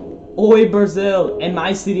 Oi, Brazil! In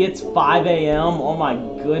my city, it's 5 a.m. Oh my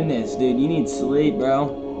goodness, dude. You need sleep, bro.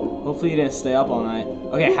 Hopefully you didn't stay up all night.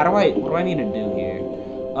 Okay, what do I need to do here?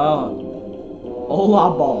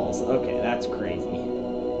 Hola balls. Okay, that's crazy.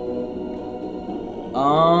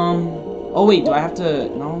 Oh wait, do I have to,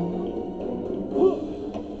 no?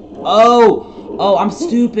 Oh, I'm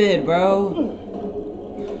stupid, bro.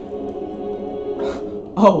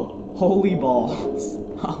 Oh, holy balls.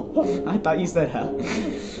 Oh, I thought you said hell.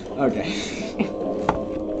 Okay.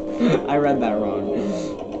 I read that wrong.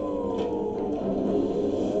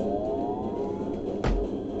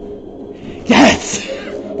 Yes!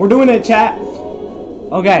 We're doing it, chat.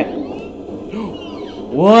 Okay.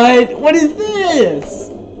 What? What is this?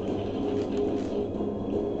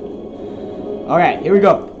 Alright, here we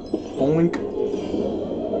go. Boink.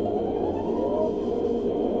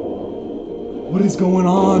 What is going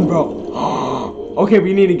on, bro? Okay,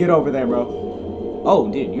 we need to get over there, bro. Oh,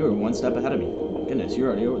 dude, you were one step ahead of me. Goodness, you're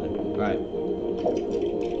already over there.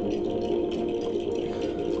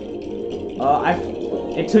 Alright.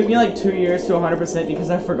 It took me like 2 years to 100% because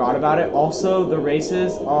I forgot about it. Also, the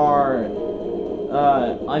races are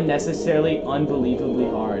unnecessarily, unbelievably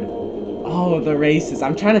hard. Oh, the races.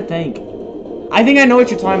 I'm trying to think. I think I know what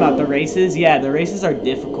you're talking about. The races? Yeah, the races are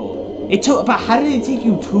difficult. It took, but how did it take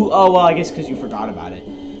you oh, well, I guess because you forgot about it.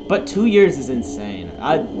 But 2 years is insane.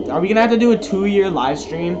 Are we going to have to do a 2-year live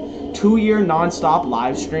stream? 2-year non-stop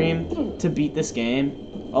live stream to beat this game?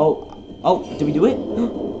 Oh, did we do it?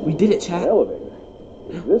 We did it, chat. Elevator.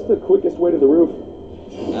 Is this the quickest way to the roof?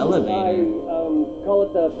 Elevator. Call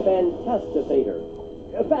it the Fantastivator.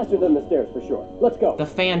 Faster than the stairs, for sure. Let's go. The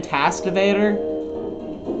Fantastivator?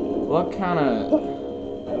 What kind of...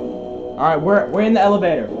 Alright, we're in the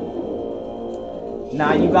elevator.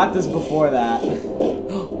 Nah, you got this before that.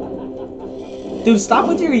 Dude, stop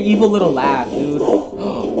with your evil little laugh, dude.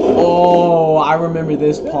 Oh, I remember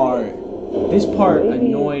this part. This part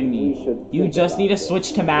annoyed me. You just need to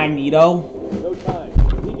switch to Magneto. No time.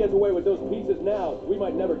 If he gets away with those pieces now, we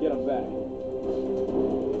might never get him back.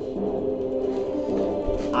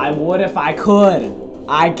 I would if I could.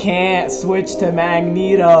 I can't switch to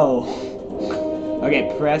Magneto. Okay,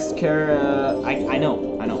 press I know.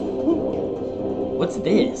 What's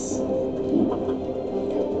this?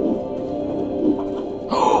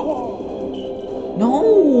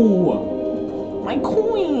 No! My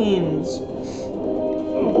coins!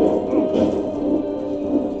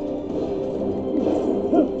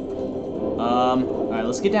 Alright,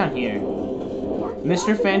 let's get down here.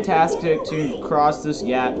 Mr. Fantastic, to cross this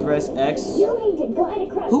gap, press X.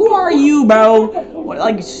 Who are you, bro? What,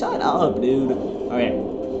 like, shut up, dude. Okay.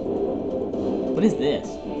 What is this?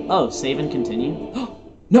 Oh, save and continue?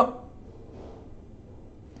 No!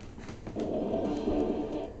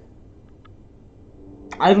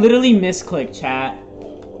 I literally misclicked, chat.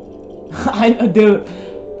 Dude.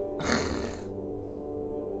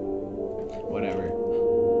 Whatever.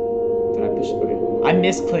 Did I push? Okay. I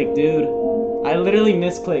misclicked, dude. I literally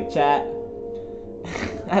misclicked, chat.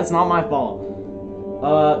 That's not my fault.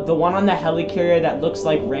 The one on the helicarrier that looks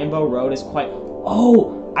like Rainbow Road is quite...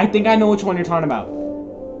 Oh! I think I know which one you're talking about.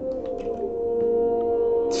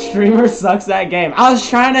 Streamer sucks at game. I was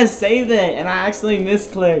trying to save it, and I actually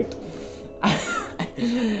misclicked.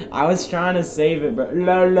 I was trying to save it, but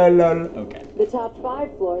okay. The top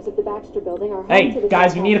 5 floors of the Baxter Building are home Hey, to the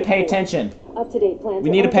guys, we need to pay Fantastic attention. Four. Up-to-date plans We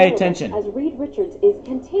need to are pay available attention. As Reed Richards is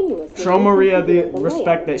continuously Show Maria the reconfiguring respect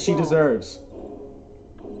layout that of she the ground. deserves.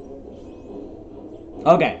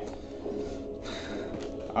 Okay.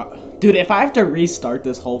 Dude, if I have to restart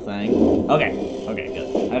this whole thing... Okay,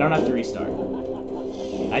 good. I don't have to restart.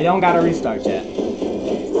 I don't gotta restart, chat.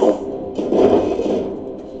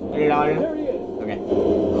 There he is. Okay.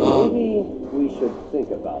 Maybe we should think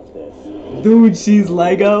about this. Dude, she's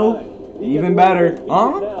Lego. Even better.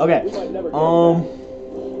 Huh? Okay.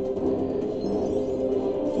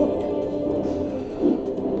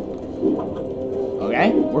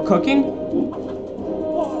 Okay, we're cooking.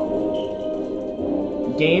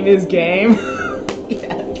 Game is game.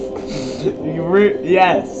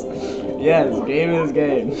 Yes. Yes, game is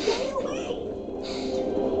game.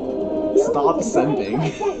 Stop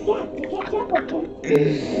simping.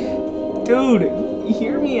 Dude,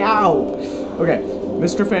 hear me out. Okay,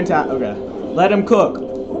 Mr. Fantastic. Okay, let him cook.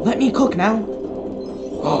 Let me cook now.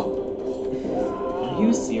 Are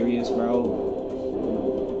you serious, bro?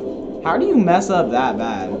 How do you mess up that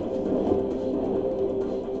bad?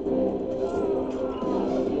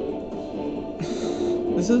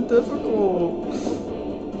 This is difficult.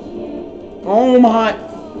 Oh my.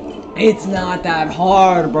 It's not that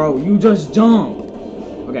hard, bro. You just jump.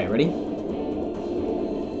 Okay, ready?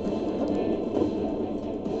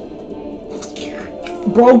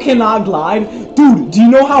 Bro cannot glide. Dude, do you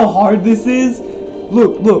know how hard this is?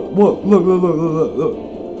 Look.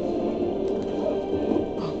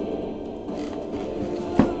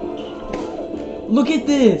 Look at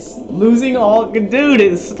this. Losing all...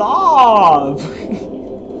 Dude, stop.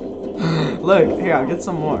 Look, here, I'll get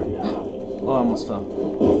some more. Oh, I almost fell.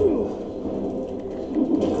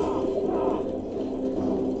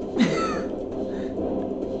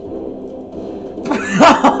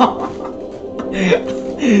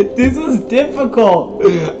 This is difficult.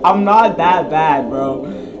 I'm not that bad, bro.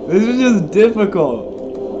 This is just difficult.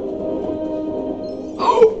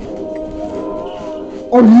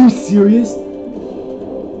 Are you serious?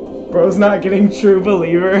 Bro's not getting true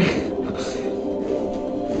believer.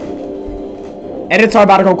 Edits are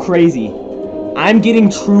about to go crazy. I'm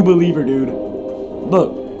getting True Believer, dude.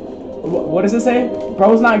 Look. What does it say?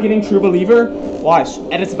 Bro's not getting True Believer? Watch.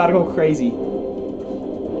 Edits about to go crazy.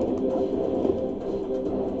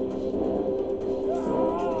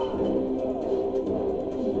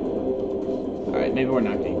 Alright, maybe we're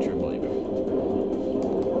not getting True Believer.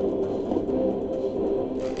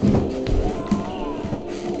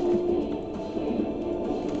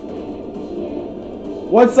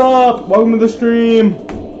 What's up? Welcome to the stream.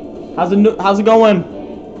 How's it going?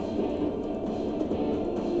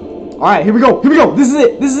 All right, here we go. Here we go. This is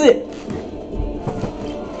it. This is it.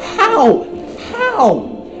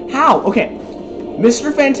 How? Okay.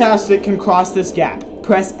 Mr. Fantastic can cross this gap.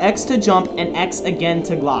 Press X to jump and X again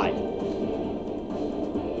to glide.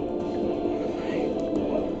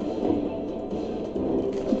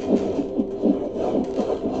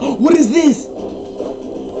 What is this?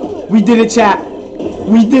 We did it, chat.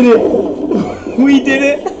 We did it. We did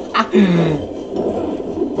it.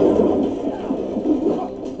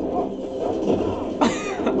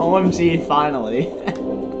 OMG, finally.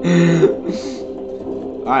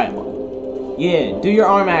 Alright. Yeah, do your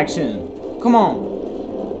arm action. Come on.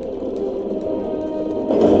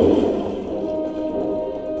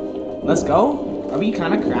 Let's go. Are we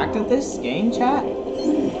kind of cracked at this game, chat?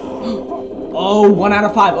 Oh, 1 out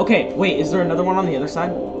of 5. Okay, wait, is there another one on the other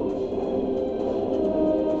side?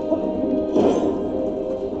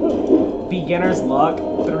 Beginner's luck.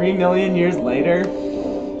 3 million years later.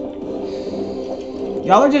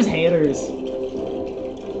 Y'all are just haters.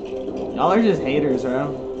 Y'all are just haters,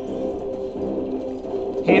 bro.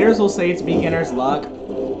 Haters will say it's beginner's luck.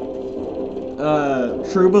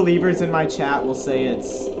 True believers in my chat will say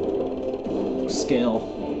it's skill.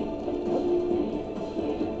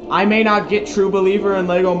 I may not get True Believer in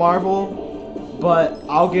Lego Marvel, but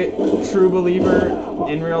I'll get True Believer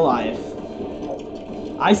in real life.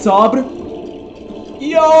 I subbed.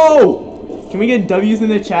 Yo! Can we get W's in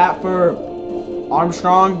the chat for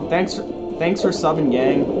Armstrong? Thanks for subbing,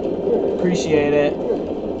 gang. Appreciate it.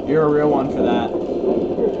 You're a real one for that.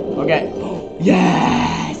 Okay.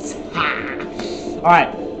 Yes!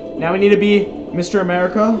 Alright. Now we need to be Mr.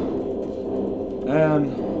 America.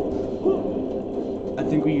 And I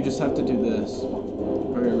think we just have to do this.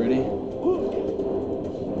 Okay, ready?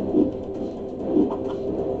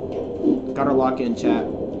 Gotta lock in, chat.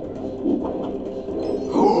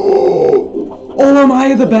 Oh, am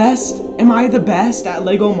I the best? Am I the best at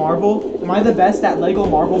Lego Marvel? Am I the best at Lego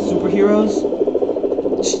Marvel superheroes?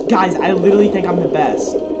 Guys, I literally think I'm the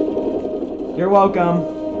best. You're welcome.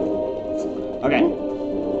 Okay.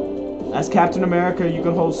 As Captain America, you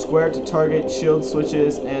can hold square to target shield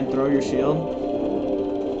switches and throw your shield.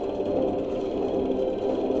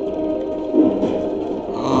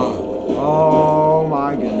 Oh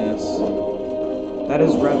my goodness. That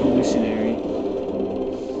is revolutionary.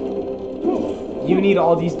 You need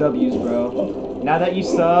all these W's, bro. Now that you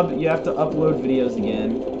sub, you have to upload videos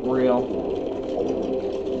again. Real.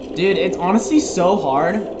 Dude, it's honestly so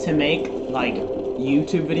hard to make, like,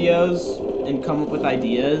 YouTube videos and come up with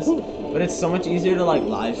ideas. But it's so much easier to, like,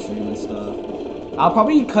 live stream and stuff. I'll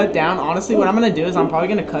probably cut down, honestly, what I'm going to do is I'm probably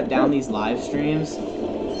going to cut down these live streams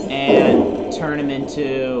and turn them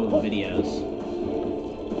into videos.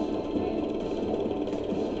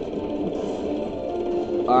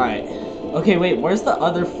 Alright. Okay, wait, where's the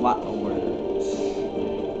other flowers?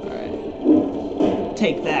 Alright.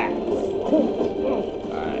 Take that.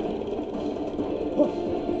 Alright.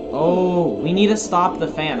 Oh, we need to stop the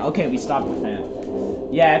fan. Okay, we stopped the fan.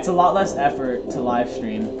 Yeah, it's a lot less effort to live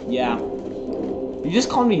stream. Yeah. You just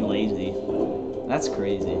called me lazy. That's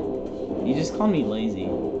crazy. You just called me lazy.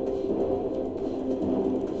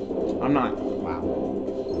 I'm not. Wow.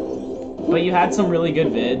 But you had some really good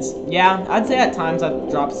vids. Yeah, I'd say at times I've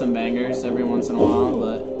dropped some bangers every once in a while,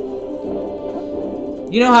 but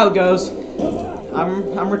you know how it goes.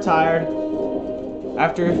 I'm retired.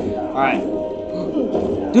 After. Alright.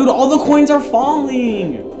 Dude, all the coins are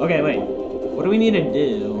falling! Okay, wait. What do we need to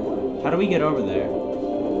do? How do we get over there?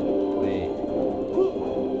 Wait.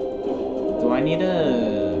 Do I need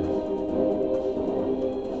to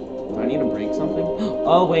break something?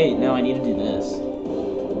 Oh, wait. No, I need to do this.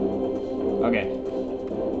 Okay.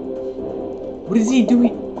 What is he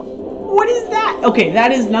doing? What is that? Okay,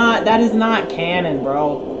 that is not canon,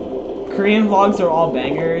 bro. Korean vlogs are all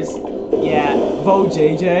bangers. Yeah, vote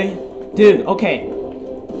JJ. Dude, okay.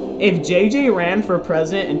 If JJ ran for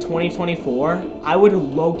president in 2024, I would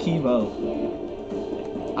low-key vote.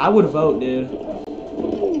 I would vote, dude.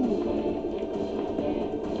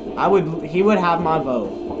 He would have my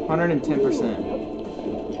vote. 110%.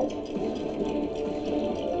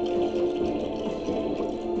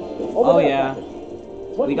 Oh yeah.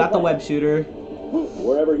 We got the web shooter.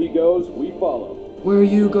 Wherever he goes, we follow. Where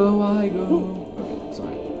you go, I go. Okay,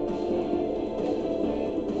 sorry.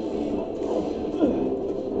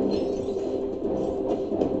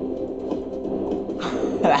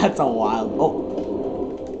 That's a wild. Oh.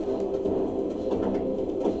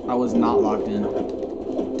 I was not locked in.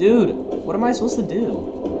 Dude, what am I supposed to do?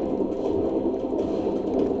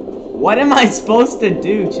 What am I supposed to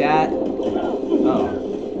do, chat? Oh.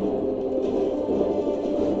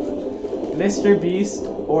 Mr. Beast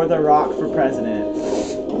or The Rock for president?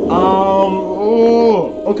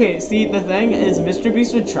 Oh. Okay, see, the thing is, Mr.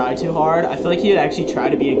 Beast would try too hard. I feel like he would actually try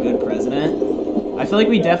to be a good president. I feel like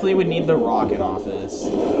we definitely would need The Rock in office.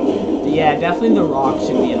 Yeah, definitely The Rock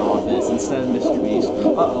should be in office instead of Mr. Beast.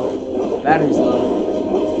 Uh-oh. Battery's low.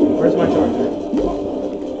 Where's my charger?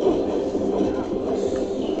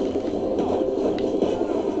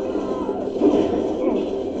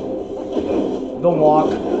 The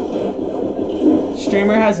walk.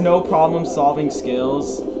 Streamer has no problem solving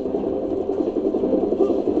skills.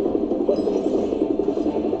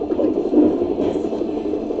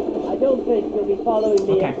 I don't think you'll be following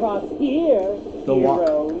me Okay. across here. The walk.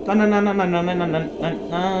 hero.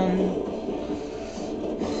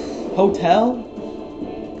 Hotel?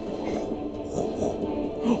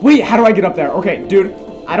 Wait, how do I get up there? Okay, dude,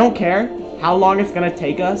 I don't care how long it's gonna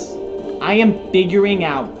take us. I am figuring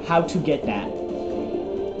out how to get that.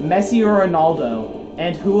 Messi or Ronaldo,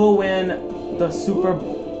 and who will win the Super?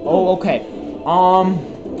 Oh, okay.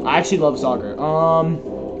 I actually love soccer.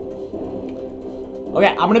 Okay,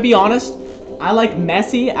 I'm gonna be honest. I like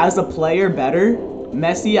Messi as a player better.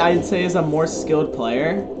 Messi, I'd say, is a more skilled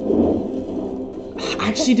player.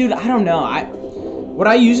 Actually, dude, I don't know. What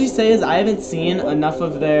I usually say is I haven't seen enough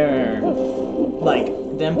of their, like,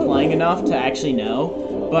 them playing enough to actually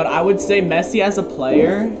know. But I would say Messi as a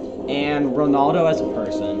player and Ronaldo as a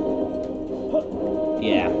person.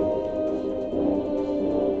 Yeah.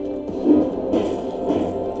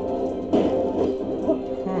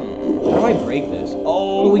 How do I break this?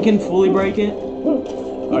 Oh, we can fully break it?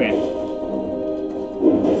 Okay.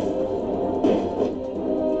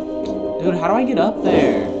 Dude, how do I get up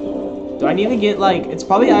there? Do I need to get, like, I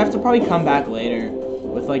have to probably come back later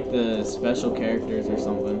with, like, the special characters or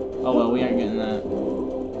something. Oh, well, we aren't getting that.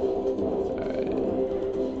 Alright.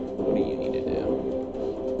 What do you need to do?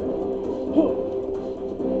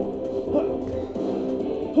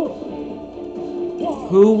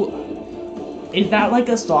 Who... Is that, like,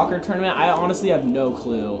 a soccer tournament? I honestly have no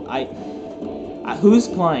clue. Who's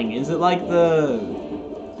playing? Is it, like, the...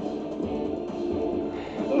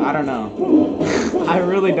 I don't know. I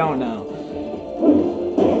really don't know.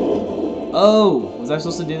 Oh, was I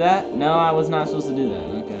supposed to do that? No, I was not supposed to do that.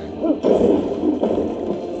 Okay.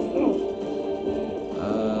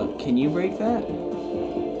 Can you break that?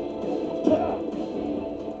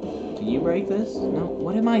 Can you break this? No.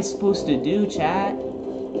 What am I supposed to do, chat?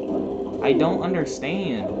 I don't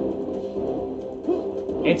understand.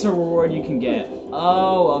 It's a reward you can get.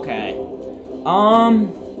 Oh, okay.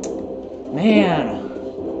 Man.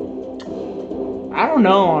 I don't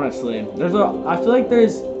know, honestly. I feel like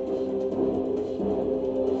there's...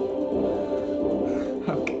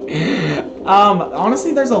 Okay.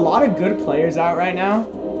 Honestly, there's a lot of good players out right now.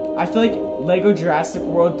 I feel like Lego Jurassic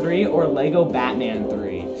World 3 or Lego Batman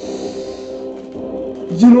 3.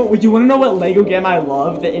 You want to know what Lego game I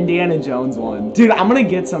love? The Indiana Jones one. Dude, I'm gonna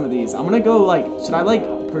get some of these. I'm gonna go, like, should I, like,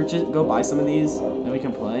 go buy some of these and we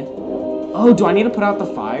can play? Oh, do I need to put out the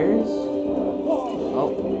fires?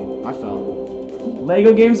 Oh, I fell.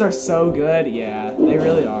 Lego games are so good. Yeah, they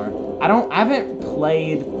really are. I haven't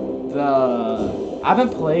played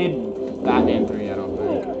Batman 3, I don't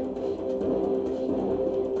think.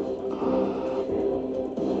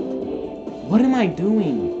 What am I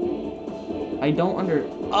doing? I don't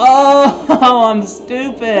Oh, I'm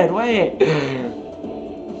stupid. Wait.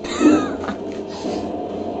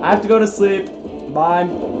 I have to go to sleep. Bye.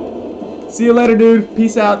 See you later, dude.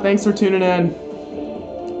 Peace out. Thanks for tuning in.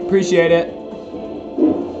 Appreciate it.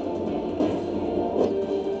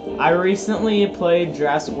 I recently played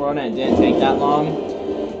Jurassic World and it didn't take that long.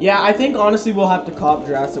 Yeah, I think honestly we'll have to cop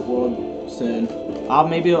Jurassic World soon.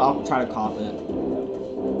 Maybe I'll try to cop it.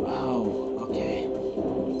 Oh, okay.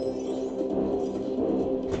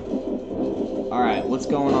 Alright, what's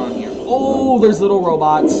going on here? Oh, there's little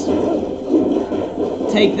robots.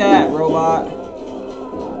 Take that, robot.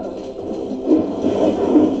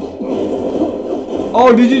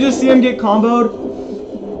 Oh, did you just see him get comboed?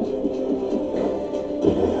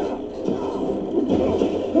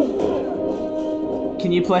 Can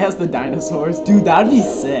Can you play as the dinosaurs? Dude, that'd be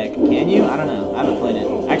sick. Can you? I don't know. I haven't played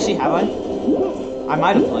it. Actually, have I? I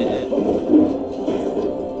might have played it.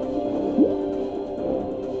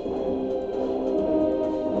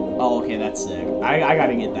 Oh, okay, that's sick. I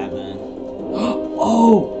gotta get that then.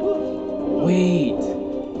 Oh! Wait.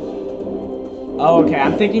 Oh, okay,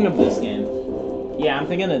 I'm thinking of this game. Yeah, I'm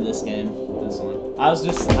thinking of this game. This one. I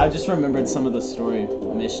just remembered some of the story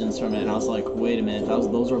missions from it, and I was like, wait a minute,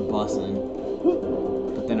 those were bussin'.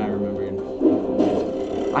 But then I remembered.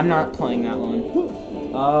 I'm not playing that one.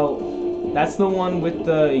 Oh, that's the one with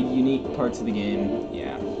the unique parts of the game.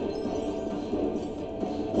 Yeah.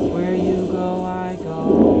 Where you go, I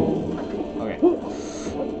go. Okay.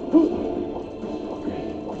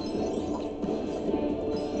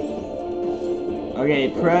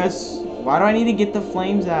 Okay, press. Why do I need to get the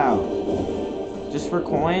flames out? Just for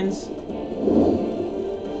coins?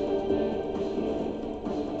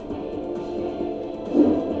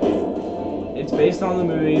 It's based on the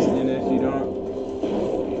movies, and if you don't...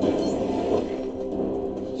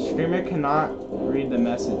 Streamer cannot read the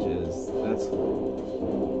messages.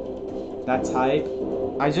 That's hype.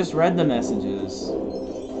 I just read the messages.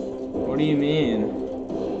 What do you mean?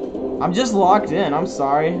 I'm just locked in, I'm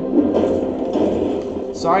sorry.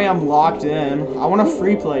 Sorry, I'm locked in. I want a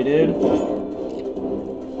free play, dude.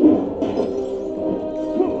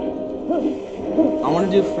 I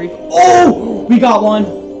want to do free. Oh! We got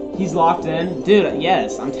one! He's locked in. Dude,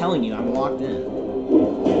 yes, I'm telling you, I'm locked in.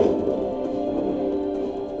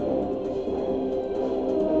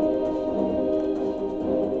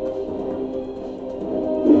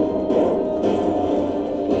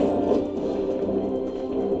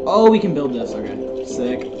 Oh, we can build this. Okay,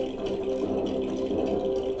 sick.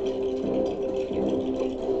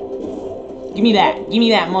 Give me that. Give me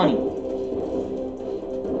that money.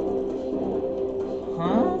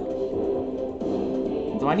 Huh?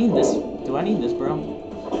 Do I need this? Do I need this, bro?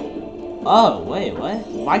 Oh, wait, what?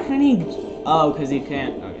 Why couldn't he? Oh, because he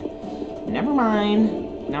can't. Okay. Never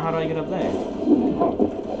mind. Now how do I get up there?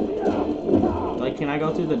 Like, can I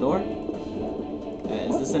go through the door?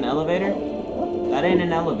 Is this an elevator? That ain't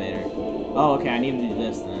an elevator. Oh, okay, I need to do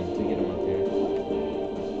this then to get him up here.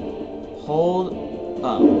 Hold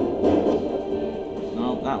up.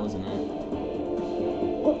 No, that wasn't it.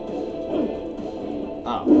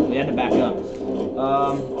 Oh, we had to back up.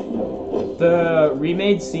 The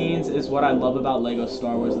remade scenes is what I love about LEGO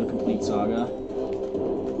Star Wars: The Complete Saga.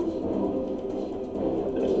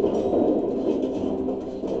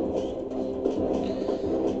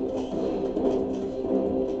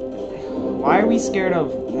 Why are we scared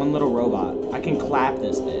of one little robot? I can clap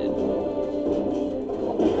this dude.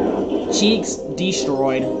 Cheeks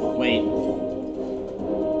destroyed. Wait.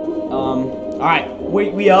 Alright.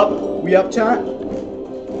 Wait, we up? We up, chat?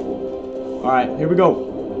 Alright, here we go.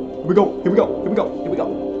 Here we go. Here we go. Here we go. Here we go.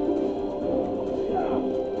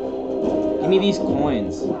 Give me these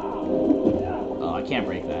coins. Oh, I can't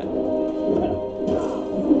break that.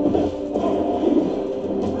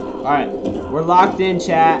 Alright. We're locked in,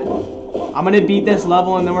 chat. I'm gonna beat this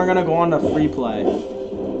level and then we're gonna go on to free play.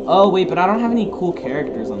 Oh wait, but I don't have any cool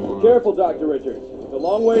characters unlocked. Careful, Dr. Richards. It's a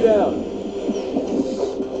long way down.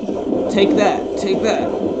 Take that. Take that.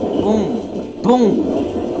 Boom. Boom.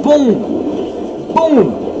 Boom. Boom.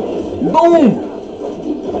 Boom.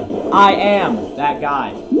 I am that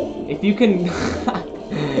guy. If you can...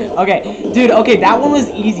 Okay, dude, okay, that one was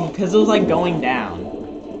easy because it was like going down.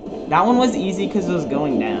 That one was easy because it was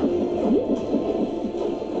going down.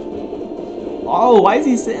 Oh, why is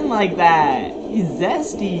he sitting like that? He's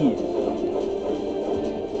zesty.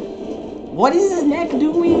 What is his neck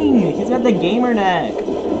doing? He's got the gamer neck.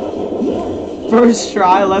 First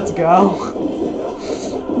try, let's go.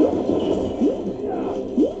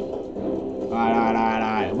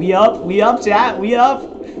 Alright. We up, chat, we up.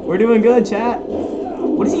 We're doing good, chat.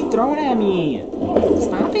 What is he throwing at me?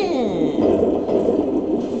 Stop it.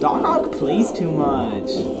 Dog plays too much.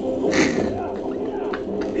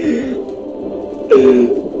 Dude.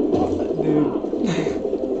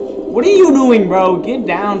 What are you doing, bro? Get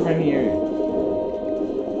down from here.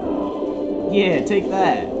 Yeah, take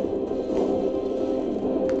that.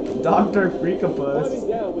 Dr. Freakopus.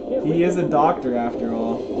 He is a doctor after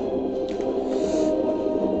all.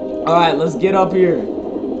 Alright, let's get up here.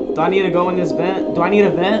 Do I need to go in this vent? Do I need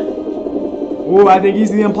a vent? Ooh, I think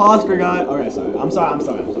he's the imposter guy. Alright, sorry. I'm sorry about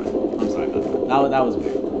that. That was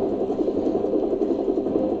weird.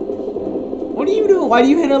 What are you doing? Why do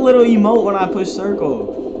you hit a little emote when I push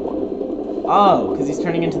circle? Oh, because he's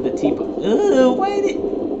turning into the teapot. Ugh, what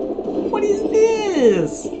is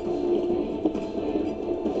this?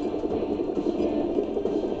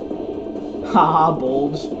 Haha,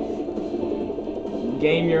 bulge.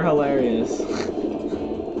 Game, you're hilarious.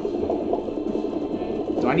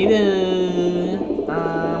 Do I need to...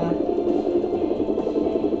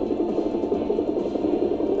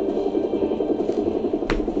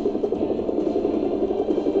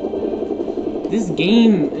 This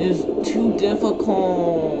game is too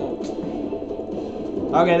difficult.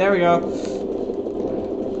 Okay, there we go.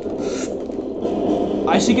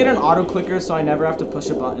 I should get an auto clicker so I never have to push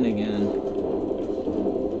a button again.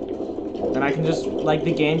 Then I can just, like,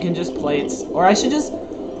 the game can just play its... Or I should just...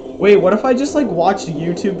 Wait, what if I just, like, watched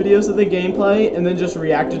YouTube videos of the gameplay and then just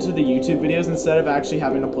reacted to the YouTube videos instead of actually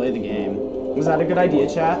having to play the game? Was that a good idea,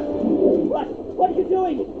 chat? What? What are you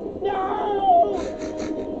doing? No!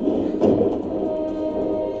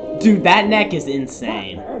 Dude, that neck is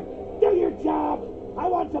insane. Do your job! I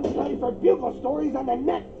want some play for bugle stories on the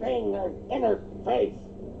net thing, or interface.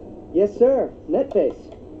 Yes, sir. Netface.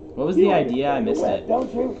 What was the idea? I missed it.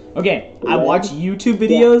 Don't you? Okay, I watch YouTube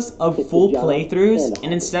videos of full playthroughs,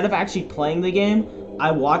 and instead of actually playing the game,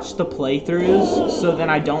 I watch the playthroughs, so then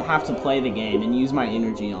I don't have to play the game and use my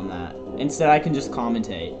energy on that. Instead, I can just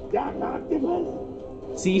commentate.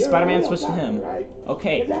 See, Spider-Man switched to him.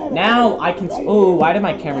 Okay, now I can... Oh, why did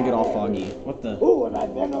my camera get all foggy? What the... Ooh, have I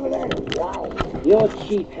been over there? Wow. Your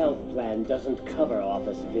cheap health plan doesn't cover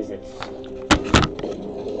office visits.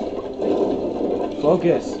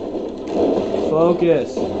 Focus.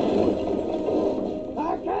 Focus.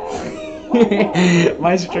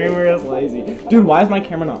 My streamer is lazy. Dude, why is my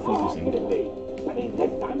camera not focusing?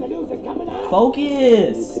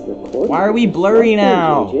 Focus! Why are we blurry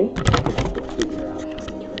now?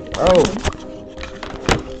 Oh.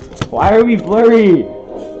 Why are we blurry?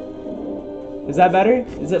 Is that better?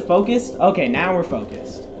 Is it focused? Okay, now we're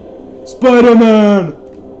focused. Spider-Man!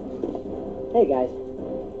 Hey, guys.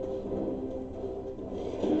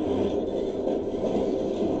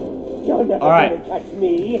 Alright,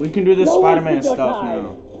 we can do this Spider-Man stuff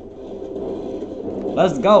now.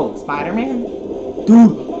 Let's go, Spider-Man.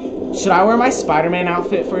 Dude, should I wear my Spider-Man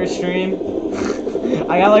outfit for a stream?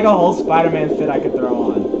 I got like a whole Spider-Man fit I could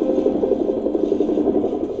throw on.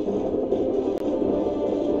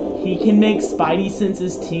 He can make Spidey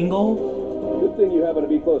senses tingle. Good thing you happen to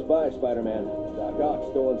be close by, Spider-Man. Doc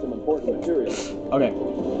Ock's stolen some important material. Okay.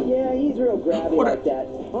 Yeah, he's real grabby like that.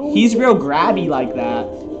 He's real grabby like that.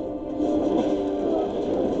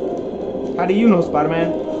 How do you know,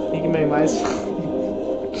 Spider-Man? He can make my...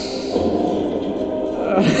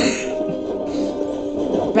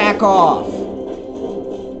 Back off!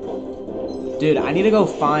 Dude, I need to go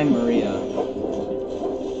find Maria.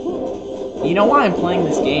 You know why I'm playing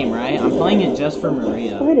this game, right? I'm playing it just for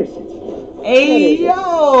Maria. Spider sense. Hey,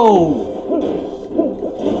 yo!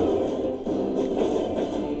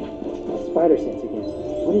 Spider sense again.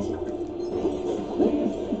 What is it?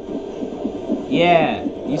 Yeah.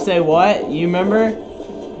 You say what? You remember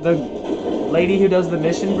the lady who does the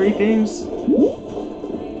mission briefings?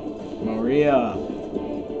 Maria.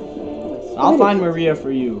 I'll find Maria for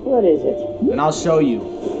you. What is it? And I'll show you.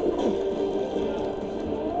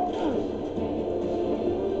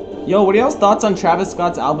 Yo, what are y'all's thoughts on Travis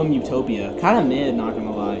Scott's album Utopia? Kind of mid, not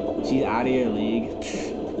gonna lie. She's out of your league.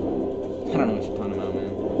 I don't know what you're talking about, man.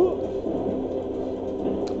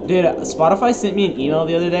 Dude, Spotify sent me an email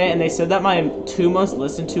the other day, and they said that my 2 most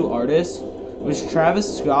listened to artists was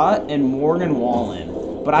Travis Scott and Morgan Wallen.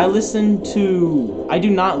 But I do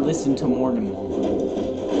not listen to Morgan Wallen.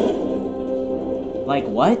 Like,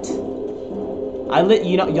 what?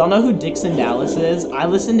 Y'all know who Dixon Dallas is? I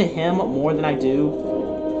listen to him more than I do.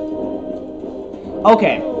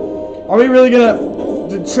 Okay. Are we really gonna...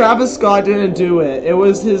 Travis Scott didn't do it. It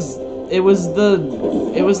was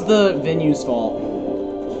the venue's fault.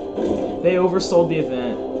 They oversold the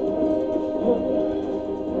event.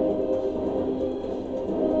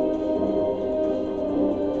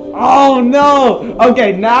 Oh no!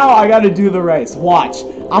 Okay, now I gotta do the race. Watch.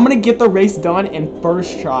 I'm gonna get the race done in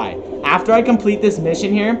first try. After I complete this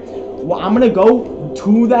mission here, well, I'm gonna go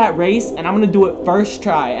to that race and I'm gonna do it first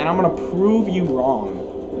try and I'm gonna prove you wrong.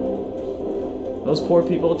 Those poor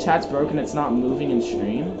people, chat's broken, it's not moving in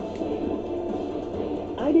stream.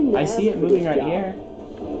 I see it moving right here.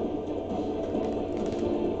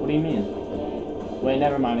 What do you mean? Wait,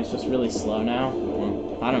 never mind, it's just really slow now.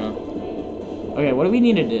 Well, I don't know. Okay, what do we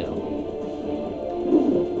need to do?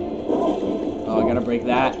 Oh, I gotta break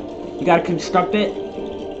that. You gotta construct it.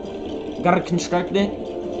 You gotta construct it.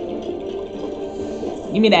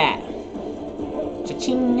 Give me that.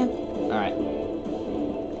 Cha-ching. Alright.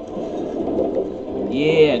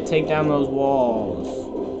 Yeah, take down those walls.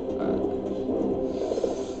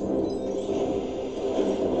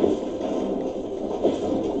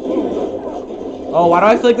 Oh, why do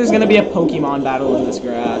I feel like there's gonna be a Pokemon battle in this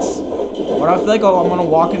grass? Why do I feel like, oh, I'm gonna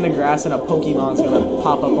walk in the grass and a Pokemon's gonna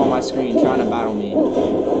pop up on my screen trying to battle me?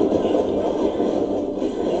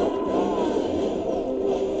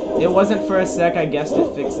 It wasn't for a sec, I guessed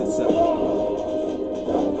it fixed itself.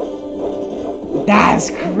 That's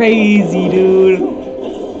crazy, dude.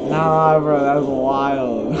 Nah, bro, that was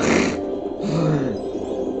wild.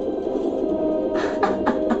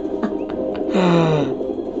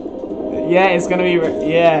 Yeah, it's gonna be,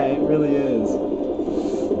 yeah, it really is.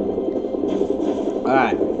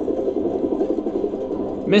 Alright.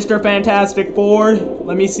 Mr. Fantastic Four,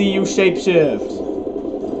 let me see you shapeshift.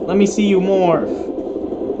 Let me see you morph.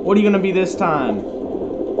 What are you gonna be this time?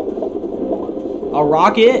 A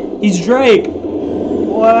rocket? He's Drake!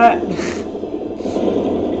 What?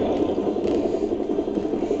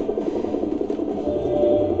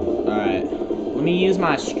 Alright. Let me use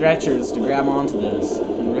my stretchers to grab onto this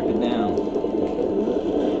and rip it down.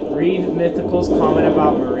 Read Mythical's comment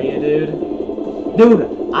about Maria, dude.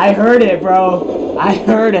 Dude, I heard it, bro. I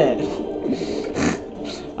heard it.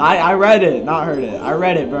 I read it, not heard it. I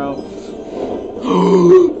read it, bro.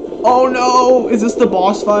 Oh no! Is this the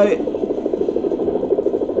boss fight?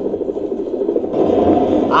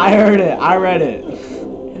 I heard it. I read it.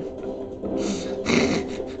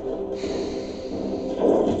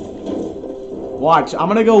 Watch, I'm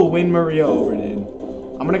gonna go win Maria over, dude.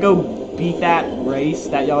 I'm gonna go beat that race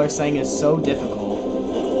that y'all are saying is so difficult.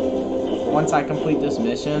 Once I complete this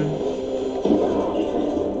mission,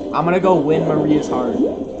 I'm gonna go win Maria's heart.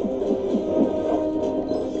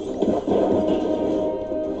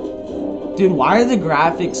 Dude, why are the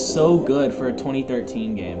graphics so good for a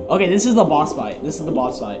 2013 game? Okay, this is the boss fight. This is the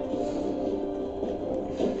boss fight.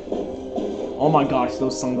 Oh my gosh,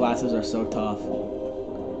 those sunglasses are so tough.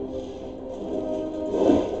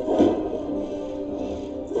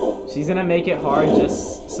 She's gonna make it hard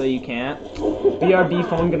just so you can't. BRB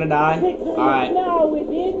phone gonna die? Alright.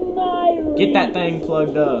 Get that thing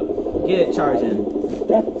plugged up. Get it charging.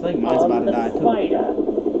 I feel like mine's about to die too.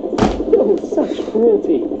 Oh, such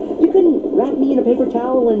cruelty. You couldn't wrap me in a paper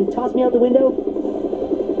towel and toss me out the window?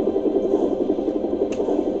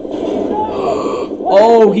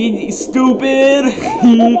 Oh, he's stupid!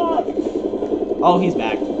 Oh, he's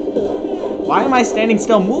back. Why am I standing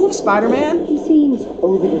still? Move, Spider-Man! He seems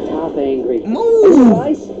over the top angry. Move!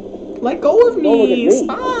 Nice. Let go of me!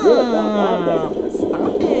 Stop!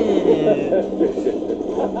 Stop it!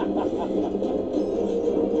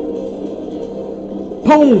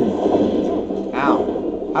 Boom!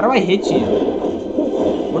 Ow. How do I hit you?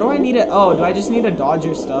 What do I need to... Oh, do I just need to dodge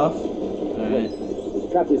your stuff? Alright.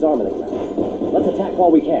 Trapped his arm in the ground. Let's attack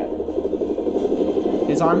while we can.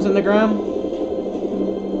 His arm's in the ground?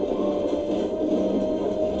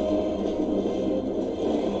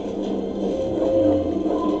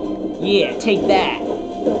 Yeah, take that.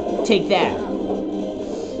 Take that.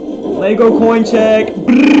 Lego coin check.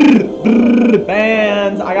 Brrr, brrr,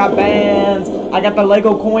 bands. I got bands. I got the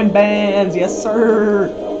Lego coin bands. Yes, sir.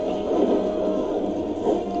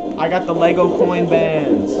 I got the Lego coin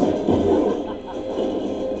bands.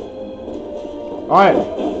 Alright.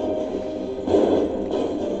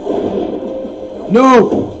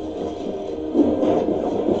 No!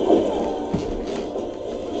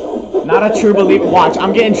 Not a true believer. Watch,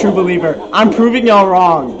 I'm getting true believer. I'm proving y'all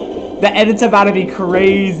wrong. The edit's about to be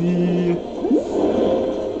crazy.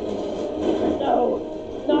 No,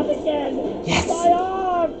 not again. Yes. My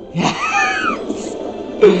arm. Yes.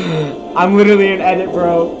 I'm literally an edit,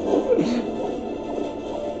 bro.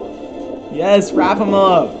 Yes, wrap him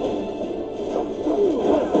up.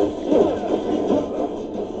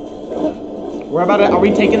 We're about to, are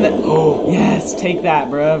we taking the, oh, yes, take that,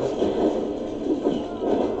 bruv.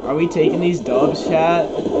 Are we taking these dubs, chat?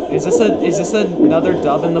 Is this another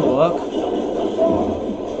dub in the book?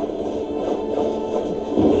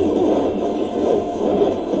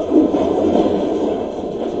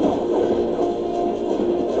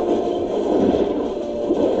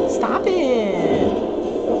 Stop it!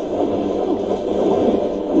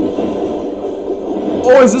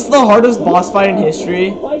 Oh, is this the hardest boss fight in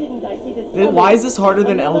history? Why didn't I see this? Why is this harder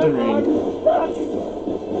than Elden Ring?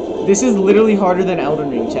 This is literally harder than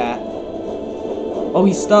Elden Ring, chat. Oh,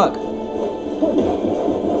 he's stuck.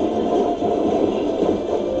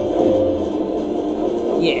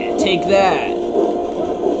 Yeah, take that.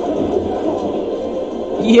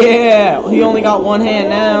 Yeah, he only got one hand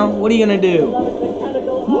now. What are you gonna do?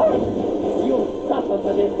 You'll suffer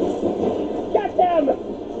for this. Get them!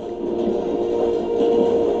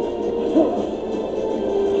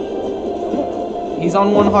 He's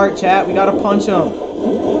on one heart, chat. We gotta punch him.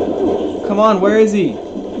 Come on, where is he?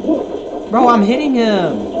 Bro, I'm hitting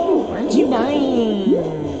him. Aren't you dying?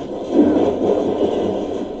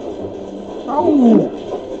 Oh.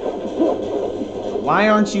 Why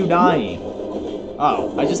aren't you dying?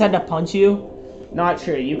 Oh, I just had to punch you? Not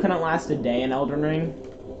true. You couldn't last a day in Elden Ring?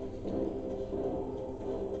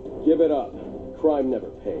 Give it up. Crime never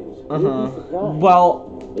pays.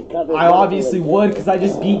 Well, I obviously would because I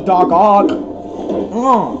just beat Doc Ock.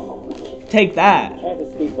 Take that. Can't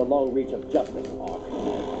escape the long reach of justice, Hawk.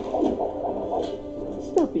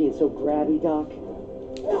 Stop being so grabby, Doc.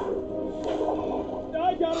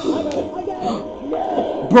 I got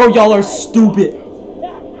it! Bro, y'all are stupid.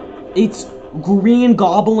 It's Green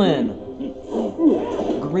Goblin.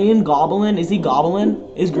 Green Goblin? Is he Goblin?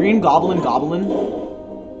 Is Green Goblin Goblin?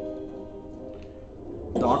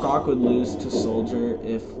 Doc Ock would lose to Soldier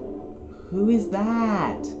if... Who is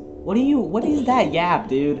that? What is that yap,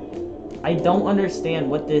 dude? I don't understand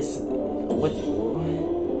what this...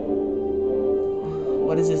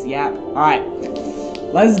 What is this yap? Alright.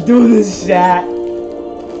 Let's do this, chat.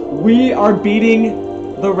 We are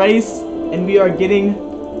beating the race, and we are getting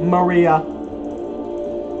Maria.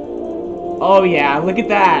 Oh yeah, look at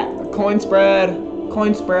that. Coin spread.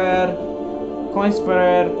 Coin spread. Coin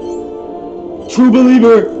spread. True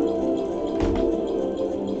believer.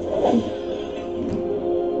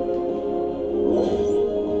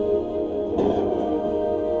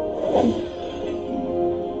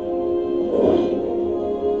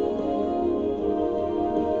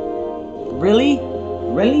 Really?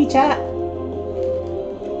 Really, chat?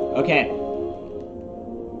 Okay.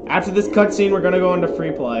 After this cutscene, we're gonna go into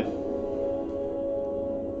free play.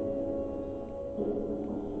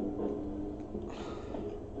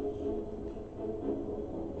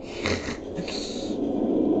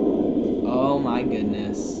 Oh my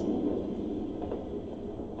goodness.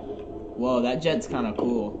 Whoa, that jet's kind of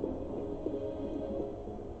cool.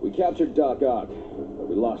 We captured Doc Ock, but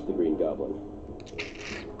we lost the Green Goblin.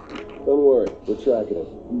 Don't worry, we're tracking him.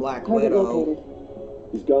 Black Target Widow. located.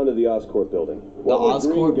 He's gone to the Oscorp building. The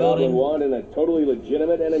Oscorp building? Want in a totally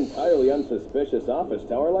legitimate and entirely unsuspicious office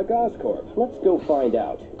tower like Oscorp. Let's go find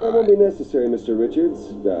out. That won't be necessary, Mr. Richards.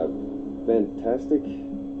 Fantastic.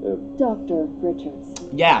 Dr. Richards.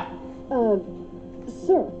 Yeah.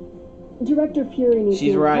 Sir. Director Fury needs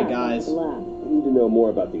She's you right, back guys. at the lab. We need to know more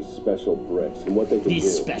about these special bricks and what they can These do.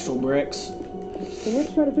 special bricks. So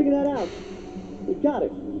let's try to figure that out. We've got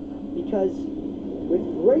it. Because with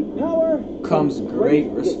great power Comes great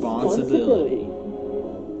responsibility.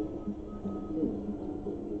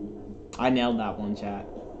 I nailed that one, chat.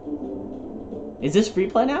 Is this free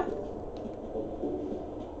play now?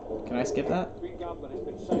 Can I skip that?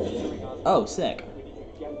 Oh, sick.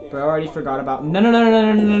 But I already forgot about. No,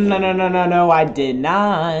 I did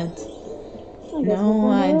not. No,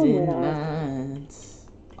 I did not.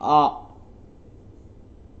 Oh.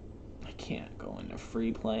 I can't go into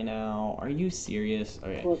free play now. Are you serious?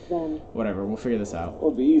 Okay. Whatever, we'll figure this out.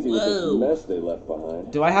 Won't be easy with this mess they left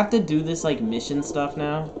behind. Do I have to do this, like, mission stuff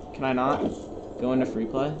now? Can I not go into free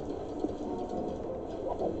play?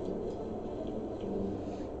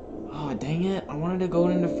 Oh, dang it. I wanted to go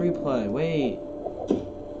into free play. Wait.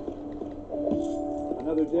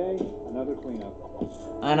 Another day, another cleanup.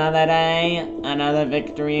 Another day, another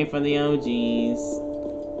victory for the OGs.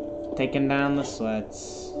 Taking down the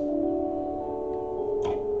sweats.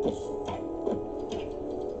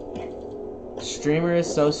 Streamer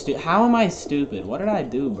is so stupid. How am I stupid? What did I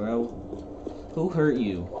do, bro? Who hurt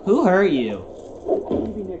you? Who hurt you?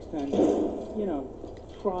 Maybe next time, you know,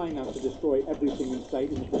 try not to destroy everything in sight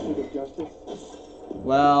in the pursuit of justice.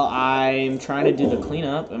 Well, I'm trying to do the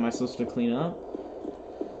cleanup. Am I supposed to clean up?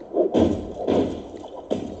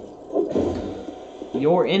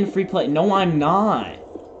 You're in free play. No, I'm not.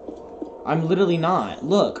 I'm literally not.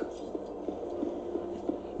 Look.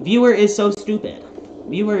 Viewer is so stupid.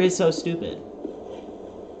 Viewer is so stupid.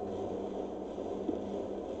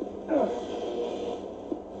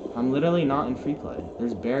 I'm literally not in free play.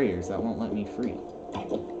 There's barriers that won't let me free.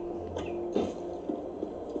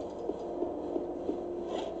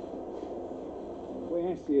 The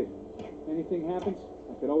way I see it, anything happens,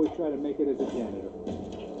 I could always try to make it as a janitor.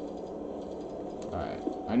 Alright,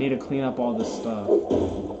 I need to clean up all this stuff.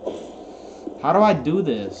 How do I do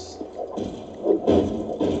this?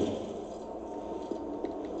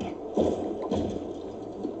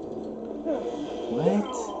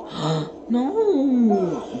 What?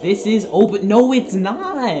 No! This is open. No, it's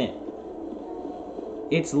not!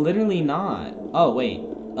 It's literally not. Oh, wait.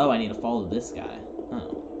 Oh, I need to follow this guy.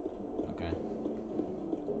 Oh. Okay.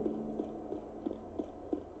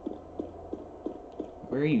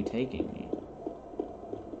 Where are you taking me?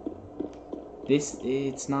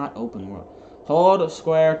 It's not open world. Hold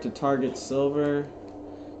square to target silver.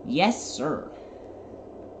 Yes, sir.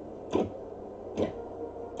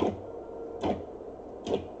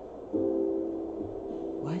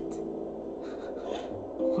 What?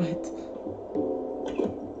 What?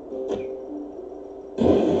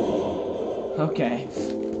 Okay.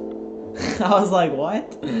 I was like,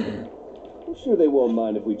 what? I'm sure they won't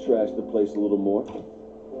mind if we trash the place a little more.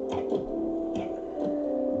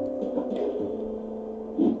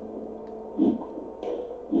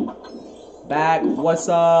 Back, what's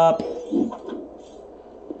up?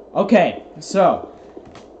 Okay, so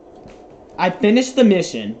I finished the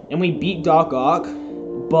mission and we beat Doc Ock,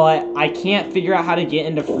 but I can't figure out how to get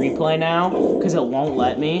into free play now because it won't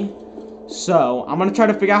let me. So I'm gonna try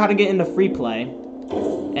to figure out how to get into free play,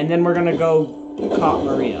 and then we're gonna go caught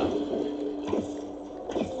Maria.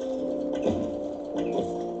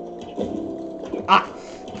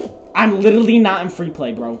 I'm literally not in free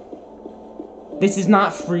play, bro. This is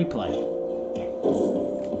not free play.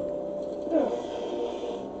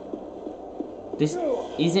 This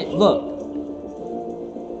isn't, look.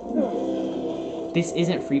 This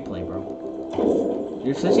isn't free play, bro.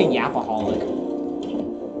 You're such a yapaholic.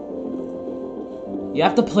 You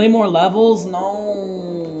have to play more levels?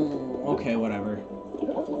 No. Okay, whatever.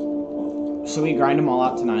 Should we grind them all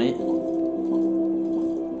out tonight?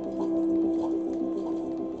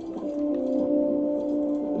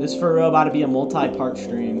 This for real about to be a multi-part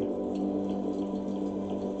stream.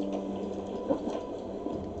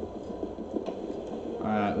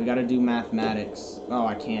 Alright, we gotta do mathematics. Oh,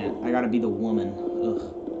 I can't. I gotta be the woman. Ugh.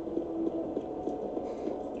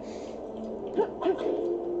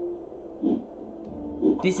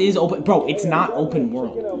 This is open. Bro, it's not open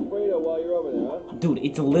world. Dude,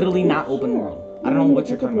 it's literally not open world. I don't know what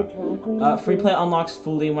you're talking about. Free play unlocks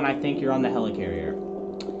fully when I think you're on the helicarrier.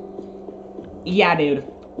 Yeah, dude.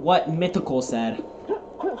 What Mythical said.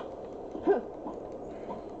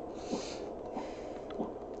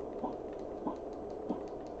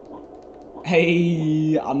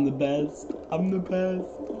 Hey, I'm the best. I'm the best.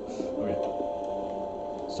 Okay.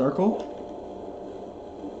 Circle?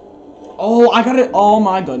 Oh, I got it. Oh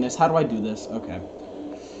my goodness. How do I do this? Okay.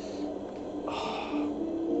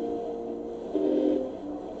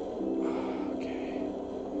 Okay.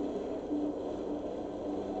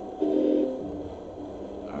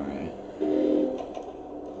 Alright.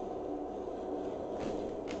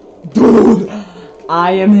 Dude!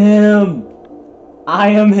 I am him! I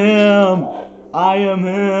am him! I am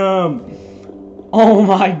him! Oh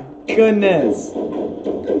my goodness!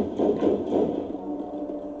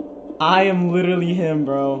 I am literally him,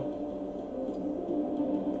 bro.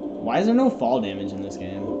 Why is there no fall damage in this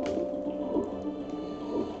game?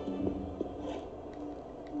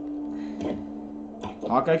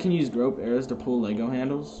 Hawkeye can use rope arrows to pull Lego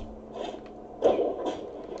handles.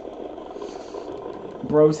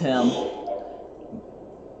 Bro's him.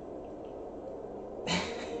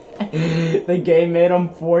 The game made him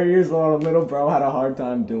 4 years old. Little bro had a hard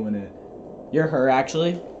time doing it. You're her,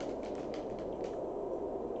 actually.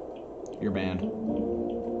 You're banned.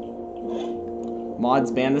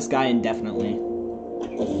 Mods ban this guy indefinitely.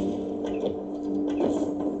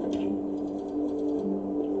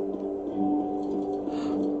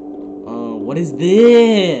 Oh, what is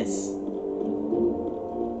this?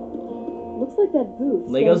 Looks like that booth.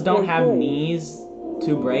 Legos don't have knees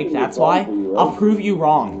to break, that's why? I'll prove you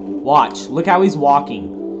wrong. Watch, look how he's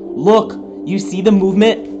walking. Look, you see the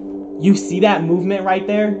movement? You see that movement right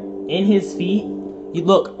there? In his feet? You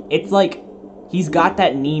look, it's like, he's got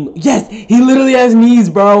that knee. Yes, he literally has knees,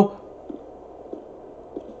 bro.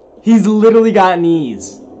 He's literally got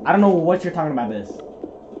knees. I don't know what you're talking about this.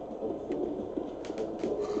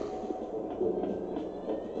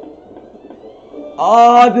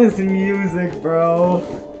 Oh, this music, bro.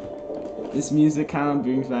 This music kind of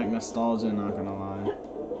brings back nostalgia, not gonna lie.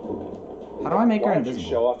 How do I make her invisible?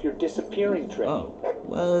 Show off your disappearing trick. Oh.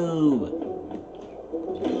 Whoa.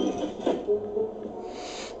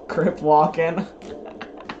 Crip walking.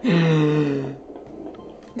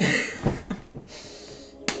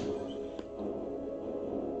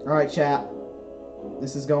 Alright, chat.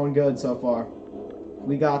 This is going good so far.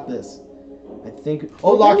 We got this. I think.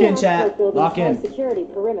 Oh, lock in, chat. Lock in. Security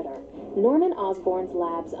perimeter. Norman Osborn's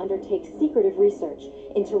labs undertake secretive research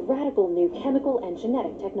into radical new chemical and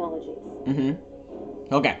genetic technologies.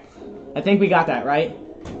 Mm-hmm. Okay. I think we got that, right?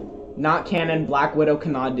 Not canon. Black Widow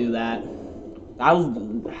cannot do that. I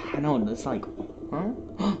know, it's like, huh?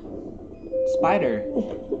 Spider.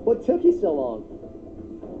 What took you so long?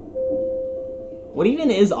 What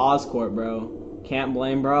even is Oscorp, bro? Can't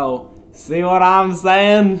blame bro. See what I'm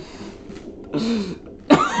saying?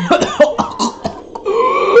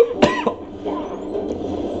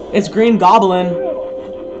 It's Green Goblin.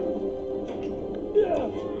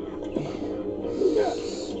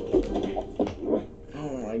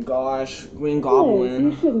 Oh my gosh, Green You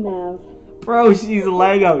Goblin. shouldn't have. Bro, she's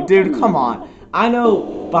Lego. Dude, come on. I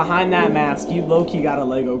know behind that mask, you low-key got a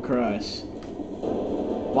Lego crush.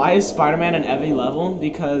 Why is Spider-Man an heavy level?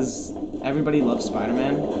 Because everybody loves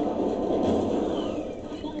Spider-Man.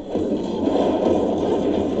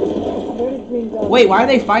 Wait, why are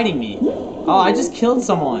they fighting me? Oh, I just killed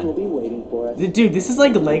someone. Will be waiting for us. Dude, this is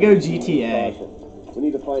like Lego GTA. We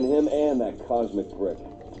need to find him and that cosmic brick.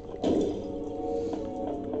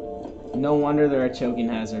 No wonder they're a choking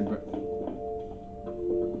hazard.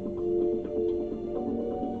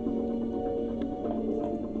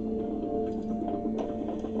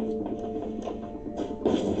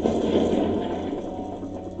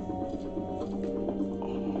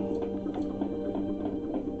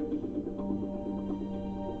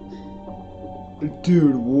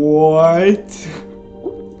 Dude, what?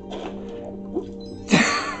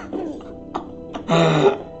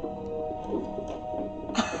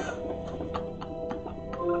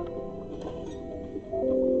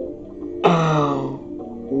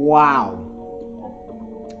 Wow.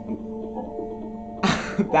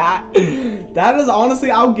 that is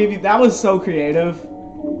honestly, I'll give you, that was so creative.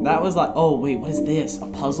 That was like, oh wait, what is this? A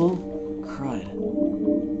puzzle? Crud.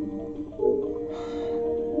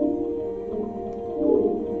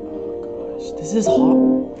 Oh gosh, this is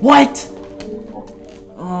hard. What?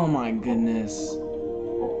 Oh my goodness.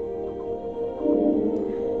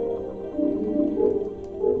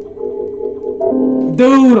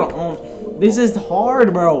 Dude, oh, this is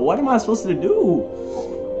hard, bro. What am I supposed to do?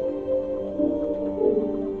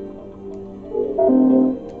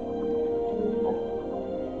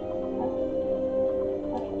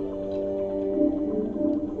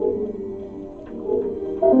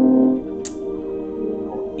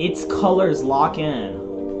 Its colors lock in.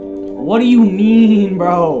 What do you mean,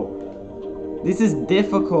 bro? This is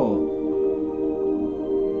difficult.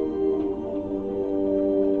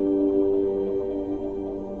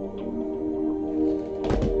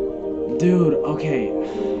 Dude, okay.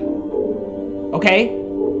 Okay.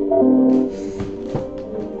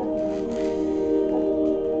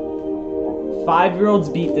 Five-year-olds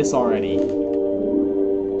beat this already.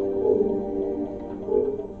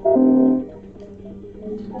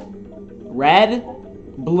 Red,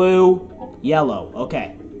 blue, yellow.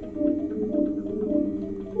 Okay.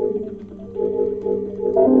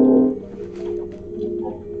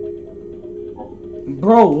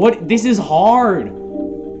 Bro, what? This is hard.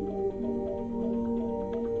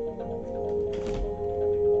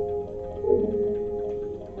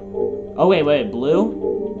 Oh, wait.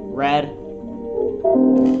 Blue, red.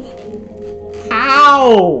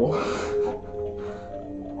 How?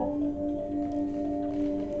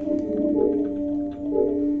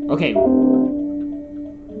 Okay.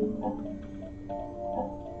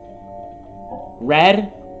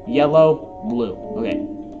 Red, yellow, blue. Okay.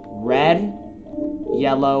 Red,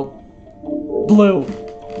 yellow, blue.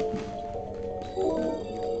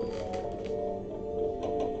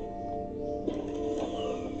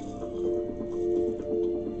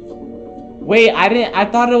 Wait, I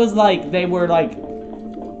thought it was like, they were like,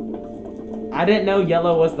 I didn't know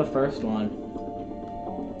yellow was the first one.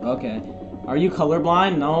 Okay. Are you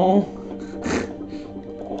colorblind? No.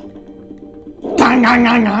 Gang, gang,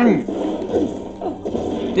 gang, gang.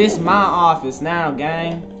 This my office now,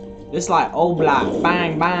 gang. This like Oblak,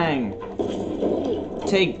 bang, bang.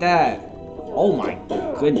 Take that. Oh my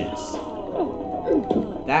goodness.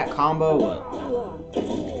 That combo was...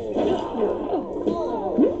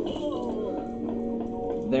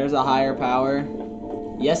 There's a higher power.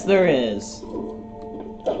 Yes, there is.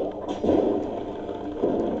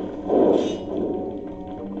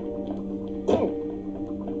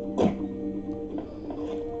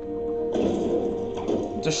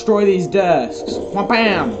 Destroy these desks.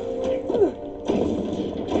 Wham-bam!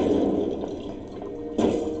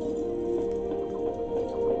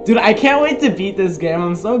 Dude, I can't wait to beat this game.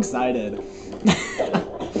 I'm so excited.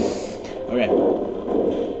 Okay.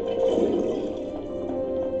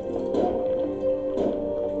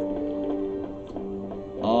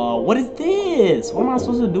 What is this? What am I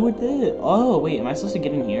supposed to do with this? Oh, wait, am I supposed to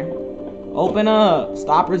get in here? Open up.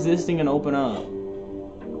 Stop resisting and open up.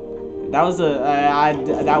 That was a,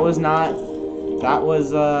 that was not, that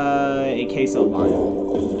was a queso line.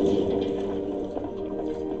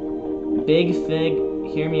 Big Fig,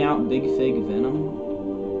 hear me out, Big Fig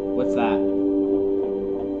Venom? What's that?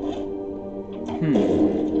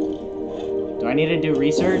 Do I need to do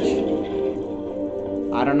research?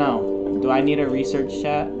 I don't know. Do I need a research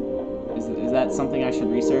chat? Is that something I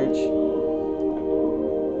should research?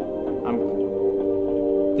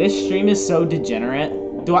 This stream is so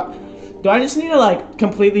degenerate. Do I just need to like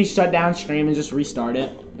completely shut down stream and just restart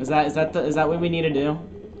it? Is that what we need to do?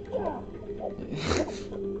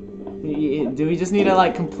 Do we just need to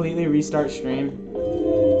like completely restart stream?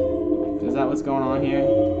 Is that what's going on here?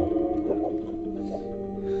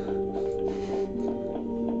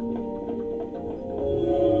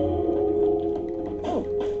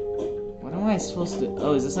 What am I supposed to?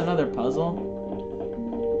 Oh, is this another puzzle?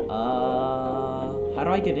 How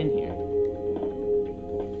do I get in here?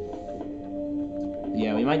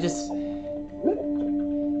 Yeah, we might just...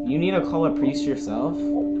 You need to call a priest yourself?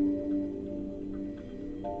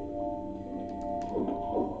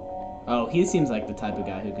 Oh, he seems like the type of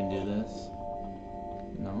guy who can do this.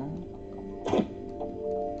 No?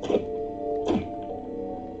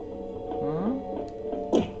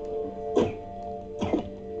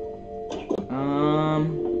 Huh?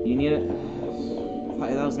 You need it.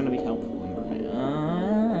 That was gonna be helpful.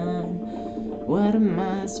 What am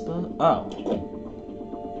I supposed? Oh.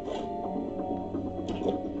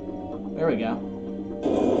 There we go.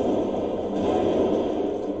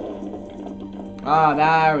 Ah,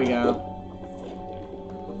 there we go.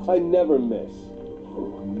 I never miss.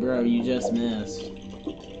 Bro, you just missed.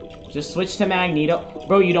 Just switch to Magneto.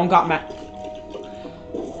 Bro, you don't got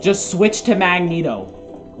Just switch to Magneto.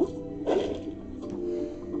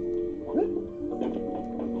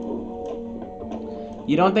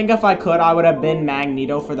 You don't think if I could, I would have been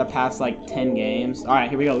Magneto for the past, like, 10 games? Alright,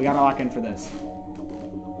 here we go. We gotta lock in for this.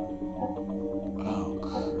 Oh,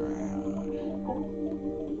 crap.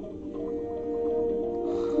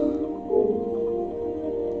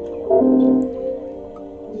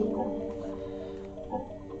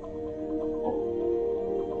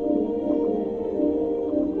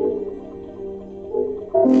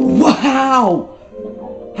 Wow!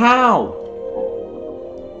 How?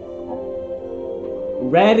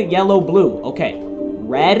 Red, yellow, blue. Okay.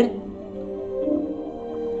 Red.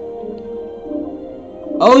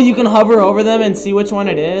 Oh, you can hover over them and see which one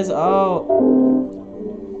it is? Oh.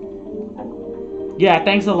 Yeah,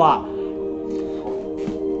 thanks a lot.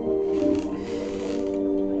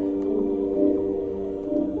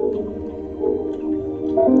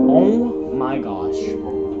 Oh my gosh.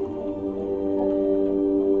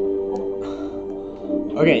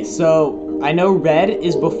 Okay, so I know red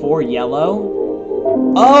is before yellow.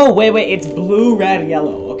 Oh, wait, it's blue, red,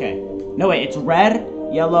 yellow. Okay. No, wait, it's red,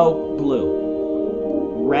 yellow,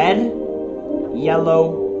 blue. Red,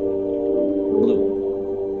 yellow, blue.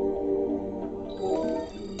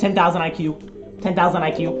 10,000 IQ. 10,000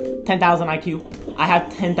 IQ. 10,000 IQ. I have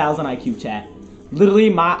 10,000 IQ, chat. Literally,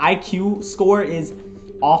 my IQ score is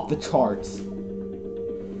off the charts.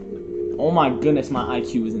 Oh my goodness, my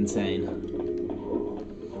IQ is insane.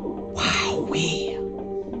 Wow-wee.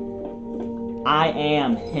 I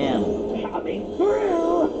am him.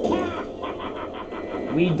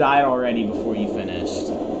 We died already before you finished.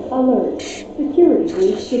 Alert. Security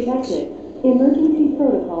breach detected. Emergency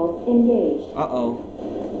protocols engaged. Uh-oh.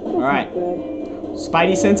 Alright.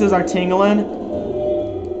 Spidey senses are tingling.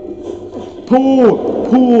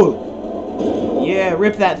 Pull! Yeah,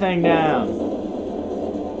 rip that thing down.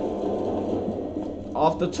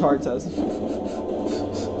 Off the charts as...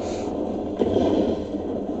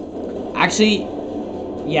 Actually,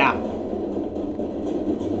 yeah.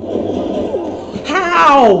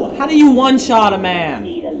 How? How do you one-shot a man?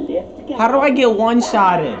 How do I get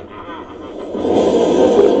one-shotted?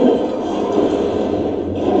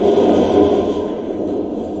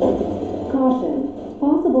 Caution.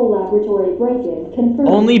 Possible laboratory break-in confirmed.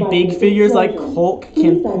 Only big figures like Hulk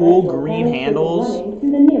can pull green handles. To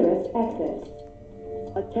the nearest exit.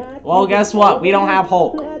 Well, guess what? We don't have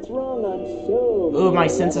Hulk. That's wrong on so Ooh, my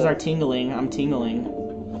senses are tingling. I'm tingling.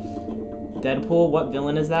 Deadpool, what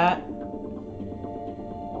villain is that?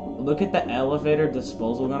 Look at the elevator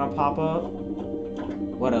disposal gonna pop up.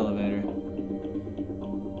 What elevator?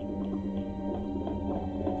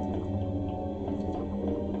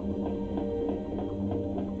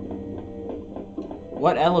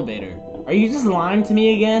 What elevator? Are you just lying to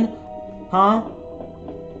me again? Huh?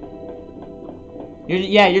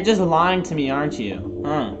 You're just lying to me, aren't you?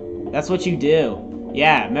 Huh? That's what you do.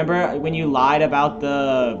 Yeah, remember when you lied about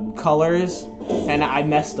the colors and I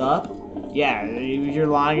messed up? Yeah, you're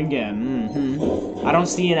lying again. Mm-hmm. I don't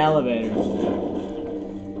see an elevator.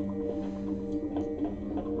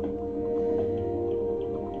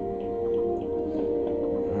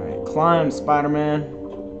 Alright, climb, Spider-Man.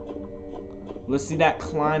 Let's see that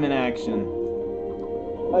climb in action.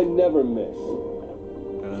 I never miss.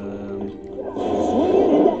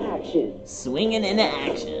 Swinging into action. Swinging into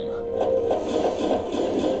action.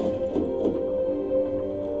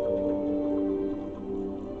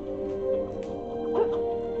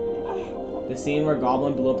 The scene where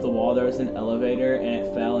Goblin blew up the wall, there was an elevator and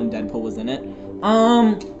it fell and Deadpool was in it.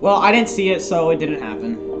 Well, I didn't see it, so it didn't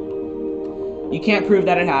happen. You can't prove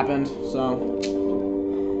that it happened, so.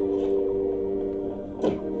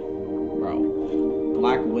 Bro.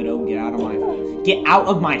 Black Widow, get out of my face. Get out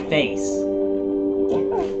of my face!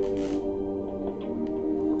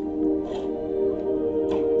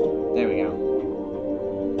 There we go.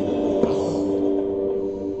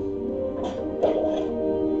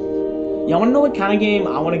 Yeah, I wanna know what kind of game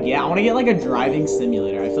I wanna get. I wanna get like a driving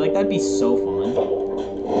simulator. I feel like that'd be so fun.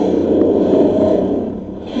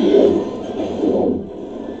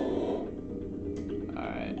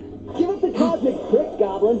 Give up the cosmic prick,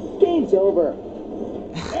 Goblin. Game's over.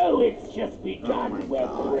 Oh, it's just begun,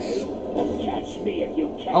 Wesley. Catch me if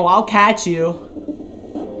you can. Oh, I'll catch you.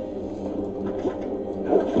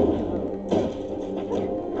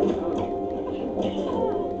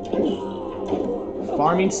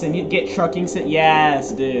 Farming simulator, get trucking sim.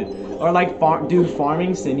 Yes, dude. Or like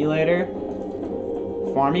farming simulator.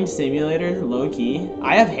 Farming simulator, low key.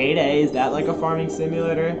 I have Heyday. Is that like a farming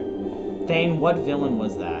simulator? Thane, what villain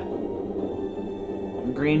was that?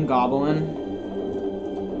 Green Goblin.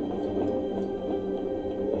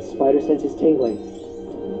 Spider sense is tingling.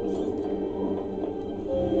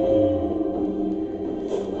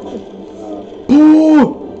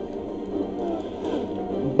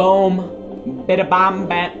 Boom. Bida bomb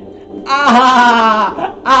bat.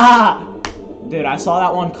 Ah! Ah! Dude, I saw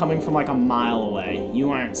that one coming from like a mile away.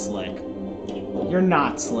 You aren't slick. You're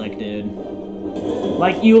not slick, dude.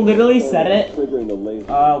 Like, you literally said it.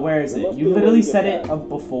 Where is it? You literally said it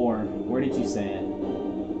before. Where did you say it?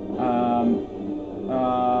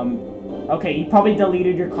 Okay, you probably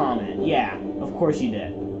deleted your comment. Yeah, of course you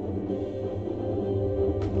did.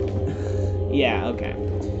 Yeah, okay.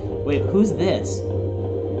 Wait, who's this?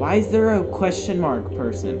 Why is there a question mark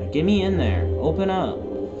person? Get me in there. Open up.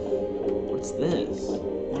 What's this?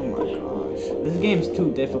 Oh my gosh. This game's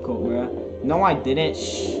too difficult, bruh. No, I didn't.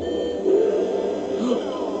 Shh.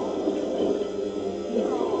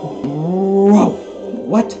 Bro.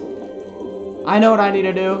 What? I know what I need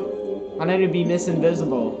to do. I need to be Miss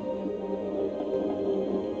Invisible.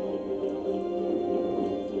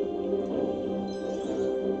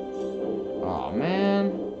 Oh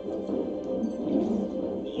man.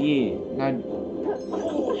 Yeah. Now.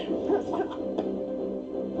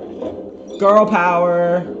 Girl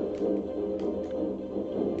power.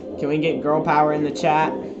 Can we get girl power in the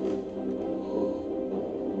chat?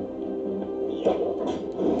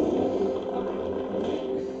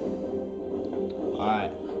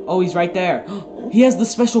 Alright. Oh, he's right there. He has the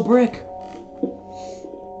special brick.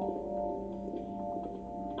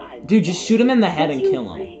 Dude, just shoot him in the head and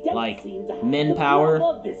kill him. Like, min power.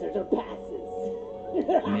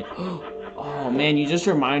 Oh man, you just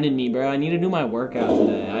reminded me, bro. I need to do my workout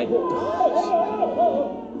today.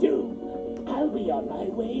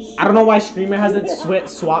 I don't know why Screamer hasn't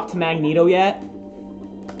swapped to Magneto yet.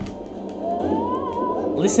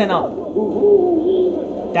 Listen up.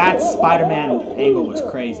 That Spider-Man angle was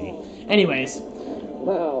crazy. Anyways.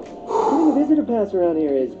 Wow. Getting a visitor pass around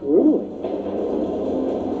here is grueling.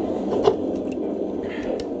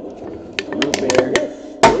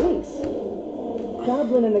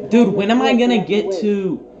 Dude, when am I gonna get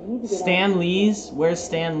to Stan Lee's? Where's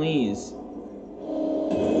Stan Lee's?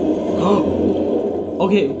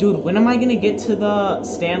 Okay, dude, when am I gonna get to the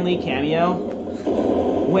Stan Lee cameo?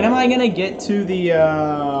 When am I gonna get to the,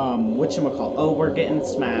 whatchamacallit? Oh, we're getting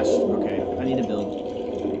smashed. Okay, I need to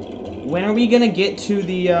build. When are we gonna get to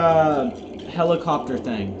the, helicopter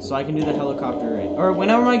thing? So I can do the helicopter raid. Or when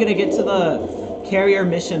am I gonna get to the carrier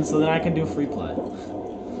mission so then I can do free play?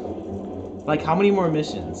 Like, how many more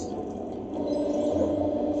missions?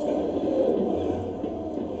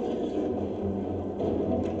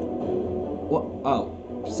 What? Oh,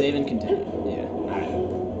 save and continue. Yeah,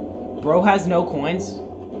 alright. Bro has no coins?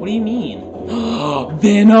 What do you mean?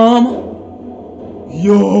 Venom?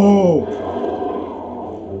 Yo!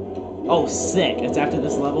 Oh, sick. It's after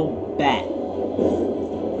this level? Bet.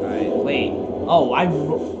 Alright, wait. Oh,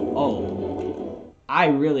 I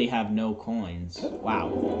really have no coins. Wow,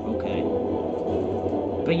 okay.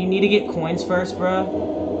 But you need to get coins first, bro?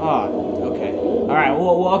 Oh, okay. Alright,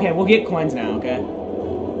 okay, we'll get coins now, okay?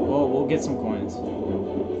 We'll get some coins.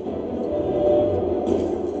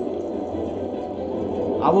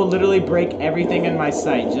 I will literally break everything in my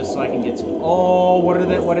sight just so I can get some. Oh,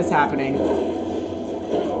 what is happening?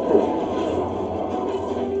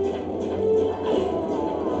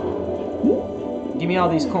 me all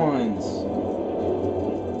these coins.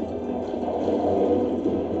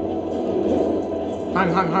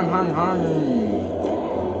 Hung, hung, hung, hung, hung.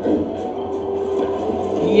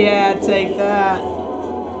 Yeah, take that.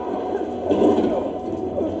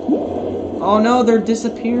 Oh no, they're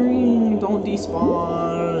disappearing. Don't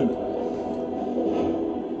despawn.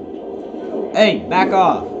 Hey, back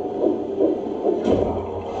off.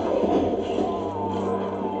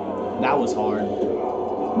 That was hard.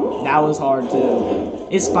 That was hard too.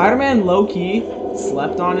 Is Spider-Man low-key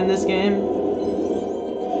slept on in this game?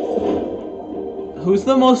 Who's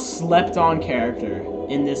the most slept on character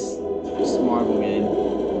in this Marvel game?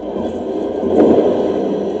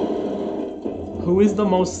 Who is the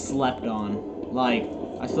most slept on? Like,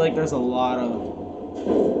 I feel like there's a lot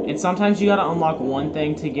of... And sometimes you gotta unlock one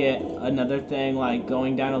thing to get another thing, like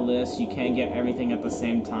going down a list, you can't get everything at the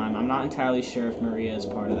same time. I'm not entirely sure if Maria is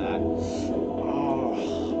part of that.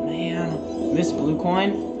 Oh, man. This blue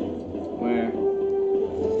coin? Where?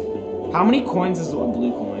 How many coins is a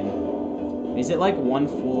blue coin? Is it like one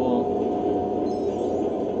full...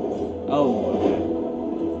 Oh,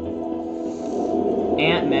 okay.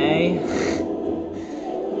 Aunt May?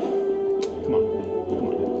 Come on. Come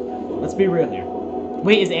on. Let's be real here.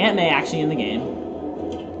 Wait, is Aunt May actually in the game?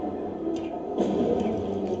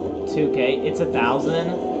 2K. It's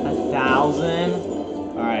 1,000. 1,000.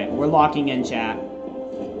 Alright, we're locking in, chat.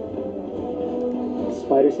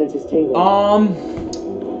 Spider sense is tingling.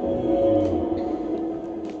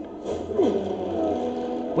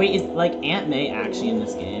 Wait, is like Aunt May actually in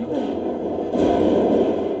this game?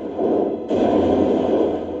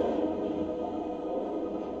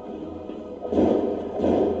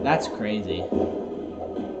 That's crazy.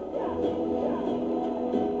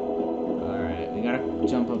 Alright, we gotta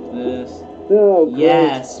jump up this. Oh, great.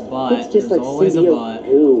 Yes, but it's just there's like always a CDO but.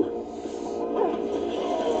 goo.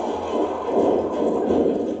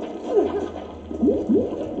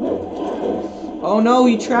 Oh no,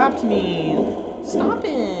 he trapped me! Stop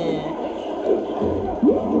it!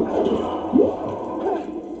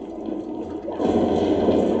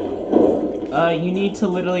 You need to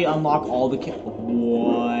literally unlock all the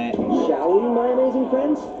what? Shall we, my amazing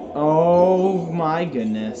friends? Oh my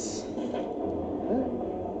goodness.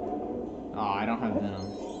 Oh, I don't have venom.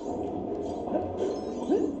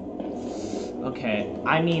 Okay,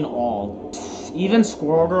 I mean all. Even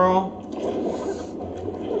Squirrel Girl.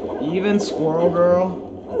 Even Squirrel Girl.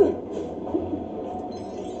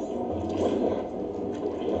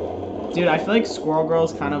 Dude, I feel like Squirrel Girl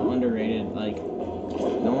is kind of underrated. Like,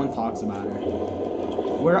 no one talks about her.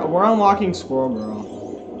 We're unlocking Squirrel Girl.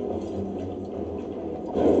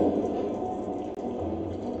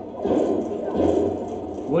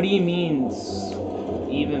 What do you mean,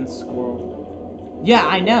 even Squirrel? Yeah,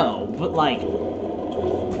 I know, but like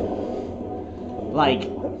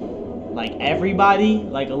everybody,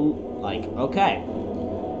 like okay,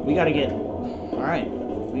 we gotta get. All right,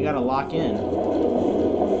 we gotta lock in.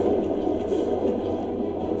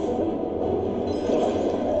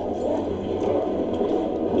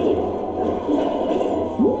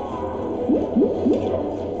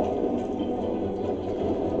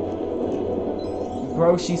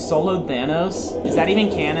 Bro, she soloed Thanos? Is that even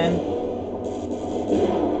canon?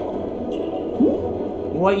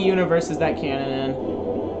 What universe is that canon in?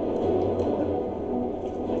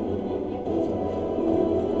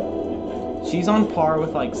 She's on par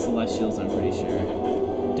with, like, Celestials, I'm pretty sure.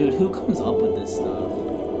 Dude, who comes up with this stuff?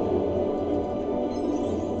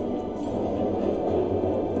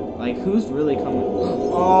 Like, who's really coming?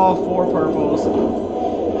 Oh, 4 purples.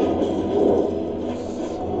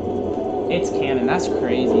 It's canon. That's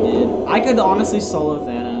crazy, dude. I could honestly solo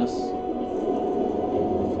Thanos.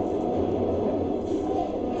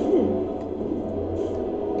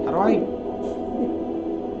 How do I...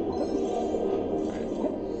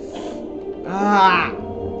 Ah!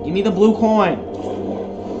 Give me the blue coin.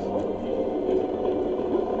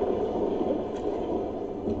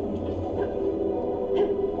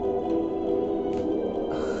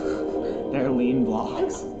 They're lean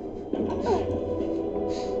blocks.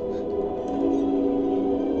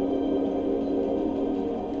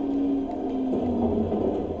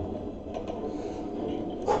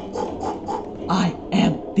 I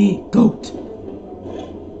am the GOAT.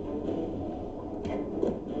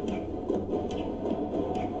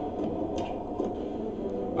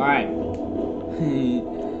 Alright.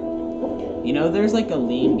 You know, there's like a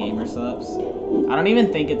lean gamer subs. I don't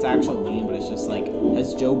even think it's actual lean, but it's just like,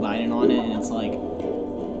 has Joe Biden on it, and it's like,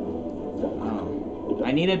 oh,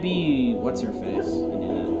 I need to be, what's her face? I knew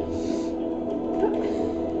that.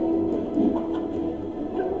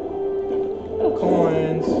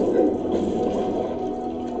 Coins.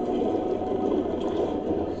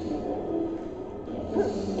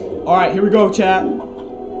 Alright, here we go, chat.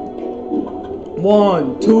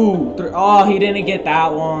 1, 2, 3. Oh, he didn't get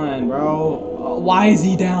that one, bro. Why is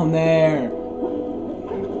he down there?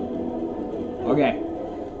 Okay.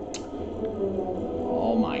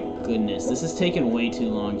 Oh my goodness. This is taking way too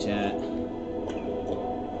long, chat.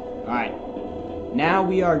 Alright. Now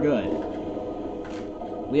we are good.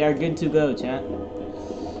 We are good to go, chat.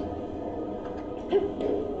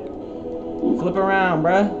 Flip around,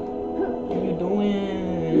 bruh. What are you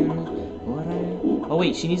doing? What are you... Oh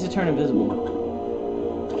wait, she needs to turn invisible.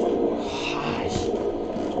 Gosh.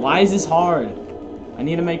 Why is this hard? I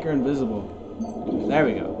need to make her invisible. There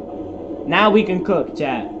we go. Now we can cook,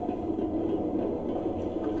 chat.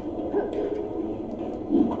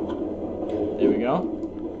 There we go.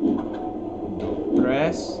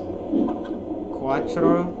 3, 4, 5.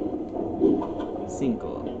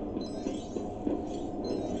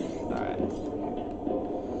 Alright.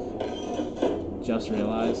 Just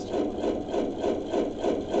realized.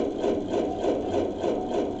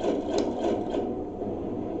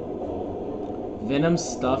 Venom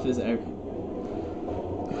stuff is every...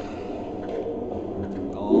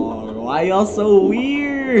 Oh, why y'all so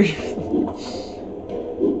weird?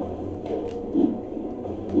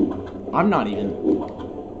 I'm not even...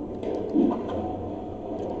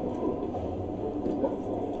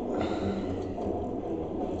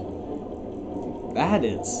 That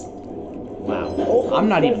is... Wow. I'm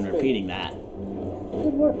not even repeating that.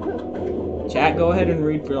 Chat, go ahead and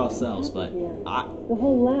read for yourselves, but... The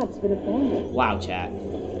whole lab's been abandoned. Wow, chat.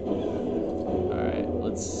 Alright,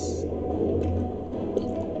 let's...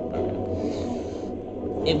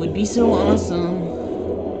 Okay. It would be so awesome.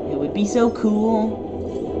 It would be so cool.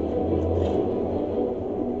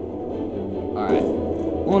 Alright.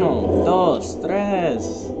 1, 2, 3.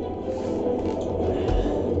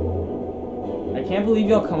 I can't believe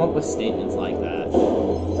y'all come up with statements like that.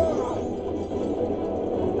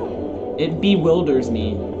 It bewilders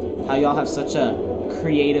me how y'all have such a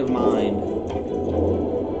creative mind.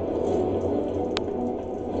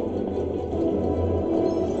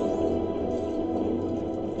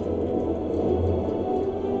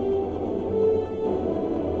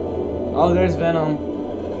 Oh, there's Venom.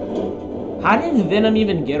 How did Venom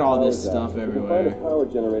even get all this stuff everywhere? If we find a power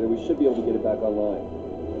generator, we should be able to get it back online.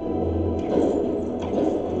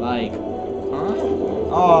 Like, huh?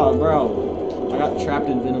 Oh, bro. I got trapped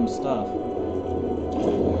in Venom stuff.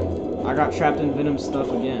 I got trapped in Venom stuff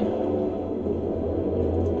again.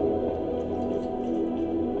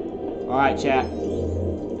 Alright, chat.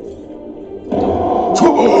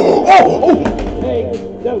 Hey,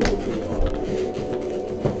 no.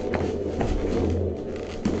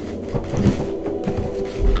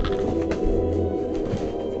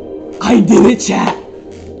 I did it, chat!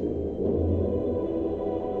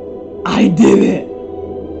 I did it!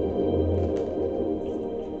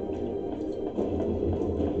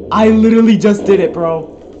 I literally just did it, bro.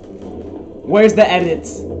 Where's the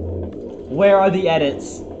edits? Where are the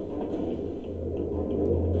edits?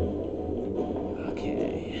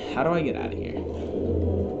 Okay, how do I get out of here?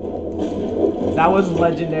 That was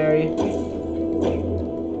legendary.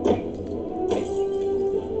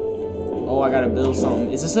 Oh, I gotta build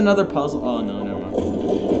something. Is this another puzzle? Oh, no, never mind.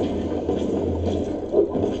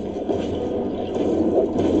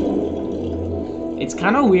 It's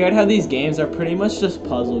kind of weird how these games are pretty much just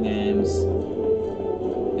puzzle games.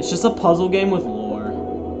 It's just a puzzle game with lore.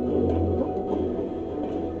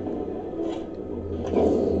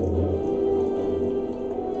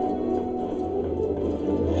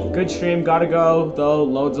 Good stream, gotta go, though,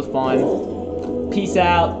 loads of fun. Peace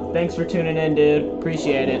out. Thanks for tuning in, dude.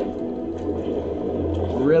 Appreciate it.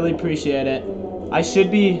 Really appreciate it. I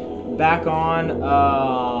should be back on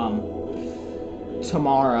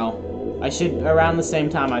tomorrow. I should, around the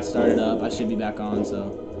same time I started up, I should be back on,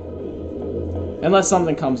 so. Unless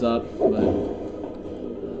something comes up, but.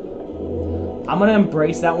 I'm gonna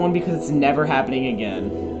embrace that one because it's never happening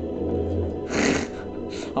again.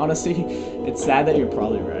 Honestly, it's sad that you're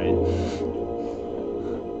probably right.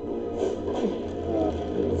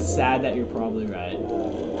 It's sad that you're probably right.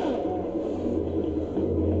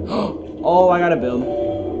 Oh, I gotta build.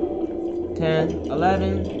 10,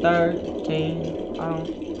 11, 13, I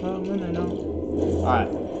don't know. Alright,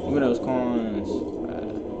 give me those coins.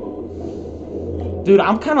 Dude,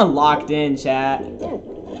 I'm kind of locked in, chat.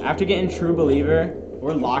 After getting True Believer,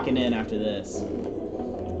 we're locking in after this.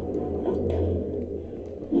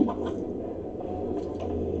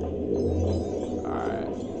 Alright.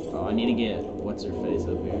 Oh, I need to get what's-her-face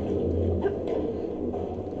up here.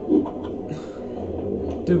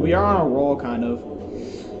 Dude, we are on a roll, kind of.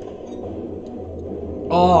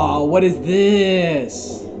 Oh, what is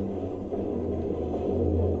this?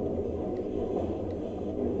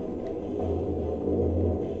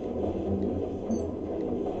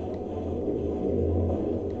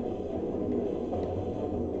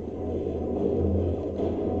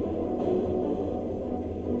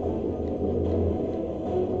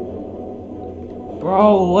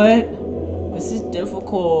 Bro, what? This is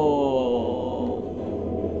difficult.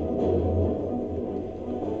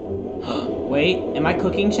 Wait, am I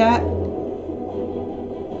cooking, chat?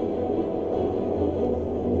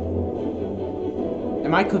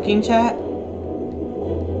 Am I cooking, chat?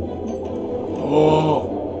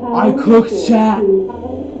 Oh, I cooked, chat.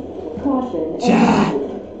 Chat,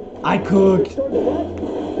 I cooked.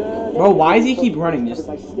 Bro, why does he keep running? Just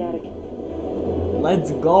let's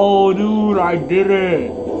go, dude. I did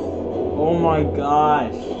it. Oh my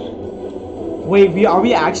gosh. Wait, are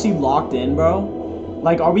we actually locked in, bro?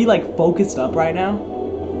 Like, are we like focused up right now?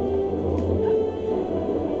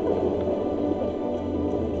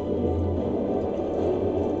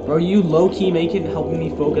 Bro, you low-key helping me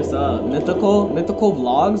focus up. Mythical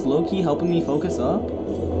vlogs, low-key helping me focus up.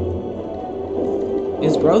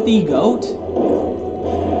 Is bro the GOAT?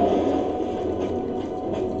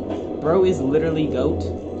 Bro is literally GOAT.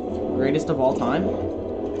 Greatest of all time.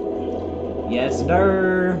 Yes,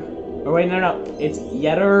 sir. Oh wait, no, it's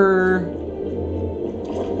yetter.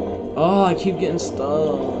 Oh, I keep getting stuck.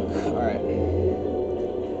 Alright.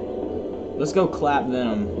 Let's go clap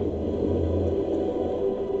them.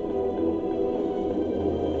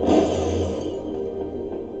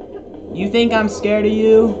 You think I'm scared of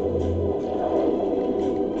you?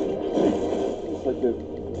 It's like they're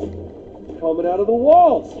coming out of the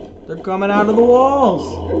walls. They're coming out of the walls.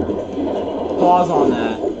 Pause on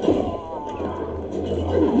that.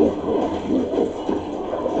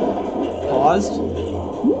 Paused.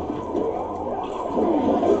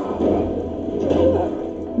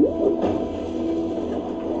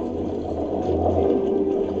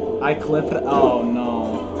 I clipped it. Oh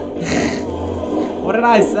no. What did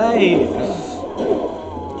I say?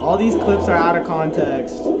 All these clips are out of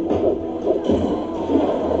context.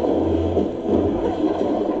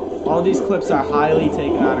 All these clips are highly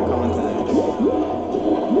taken out of context.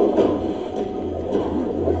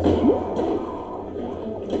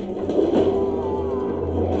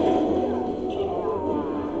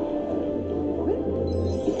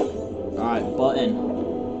 Alright, button.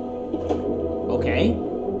 Okay.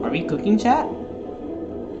 Are we cooking, chat?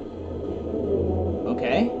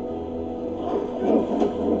 Okay.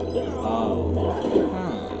 Oh.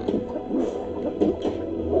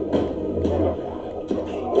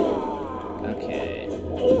 Okay.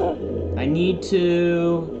 I need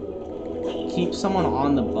to keep someone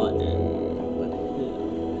on the button. But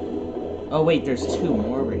who? Oh wait, there's two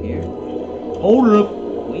more over here. Hold up.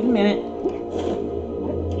 Wait a minute.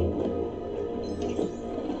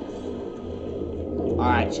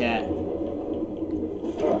 Alright, chat.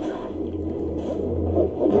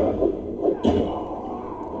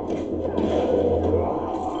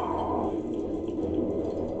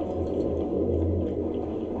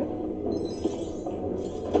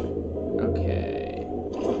 Okay.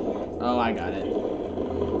 Oh, I got it.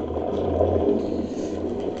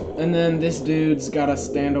 And then this dude's gotta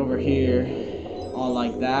stand over here. All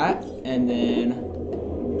like that. And then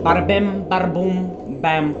bada bim, bada boom,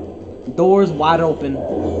 bam. Doors wide open.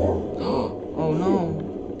 Oh no.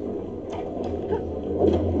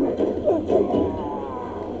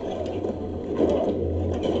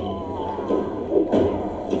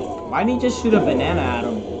 Why didn't he just shoot a banana at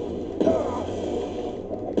him?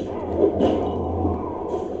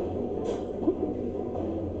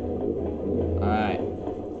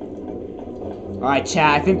 Alright,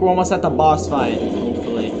 chat, I think we're almost at the boss fight,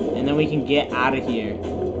 hopefully. And then we can get out of here.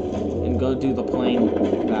 And go do the plane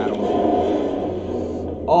battle.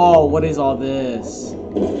 Oh, what is all this?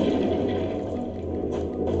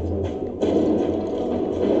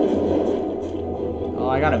 Oh,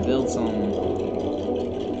 I gotta build something.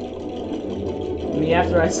 Me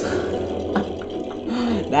after I saw...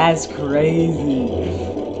 That's crazy.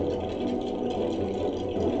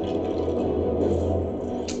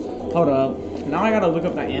 Hold up. Now I gotta look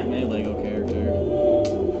up the Aunt May Lego character.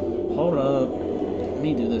 Hold up. Let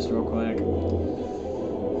me do this real quick.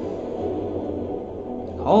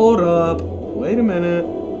 Hold up. Wait a minute.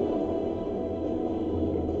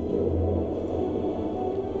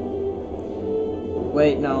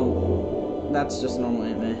 Wait, no. That's just normal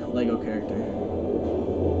Aunt May Lego character.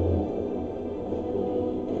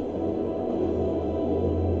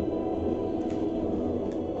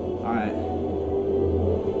 Alright.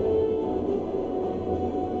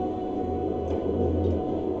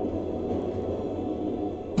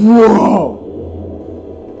 Bro!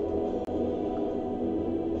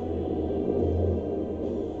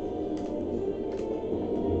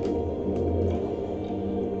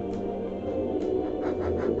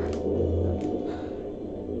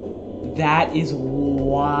 That is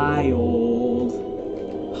wild.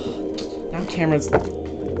 Now camera's...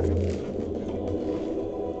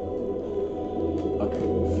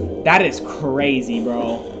 Okay. That is crazy,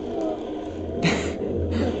 bro.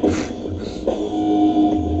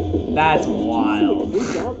 That's wild.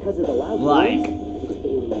 Like...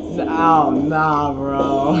 Oh, nah,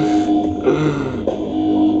 bro.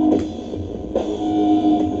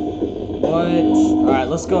 What? Alright,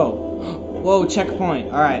 let's go. Whoa, checkpoint.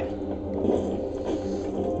 Alright.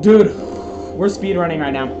 Dude, we're speedrunning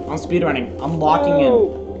right now. I'm speedrunning. I'm locking in.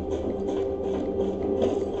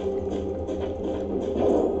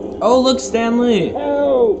 Oh, look, Stanley.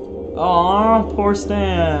 Help! Aw, poor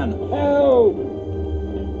Stan. Help!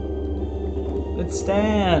 It's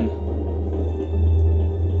Stan.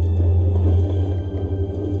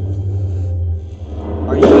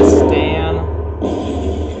 Are you a Stan?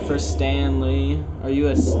 For Stanley? Are you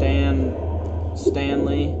a Stanley?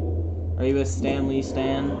 Are you a Stanley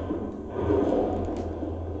Stan?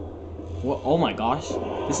 What? Oh my gosh,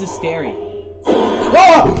 this is scary.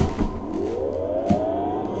 Oh!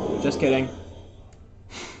 Just kidding.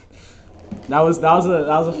 That was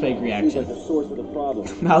a fake reaction. The source of the problem.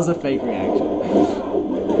 That was a fake reaction.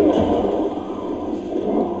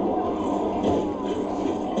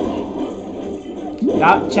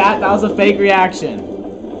 Chat, that was a fake reaction.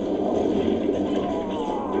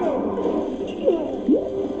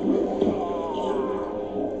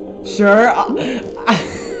 Sure.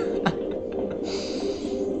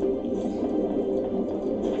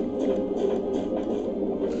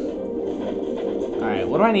 Alright,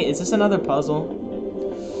 what do I need? Is this another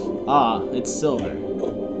puzzle? Ah, it's silver.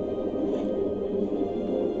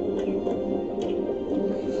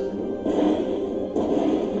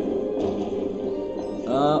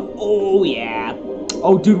 Oh yeah.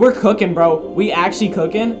 Oh, dude, we're cooking, bro. We actually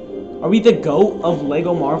cooking? Are we the GOAT of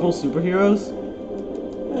Lego Marvel superheroes?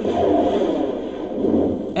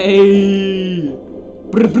 Hey!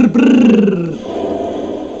 Brr, brr, brr.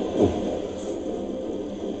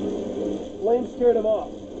 Flame scared him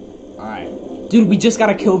off. Alright. Dude, we just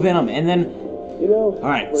gotta kill Venom, and then... You know,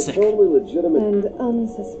 alright, sick. totally legitimate. And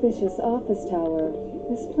unsuspicious office tower.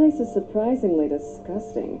 This place is surprisingly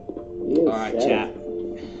disgusting. Alright, chat.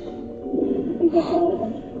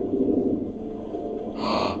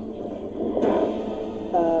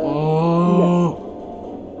 Oh!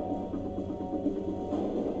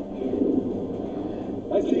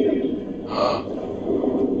 I see him.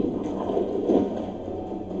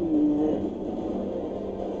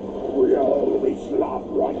 We always love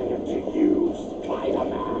running into you,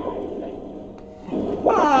 Spider-Man.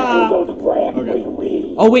 Ah!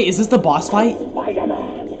 Okay. Oh wait, is this the boss fight?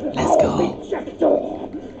 Spider-Man. Let's go.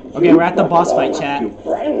 Okay, we're at the boss fight, chat.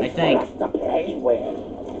 I think.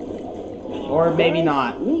 Or maybe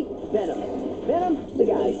not. Meet Venom. Venom, the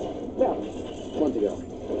guys. Well, months ago.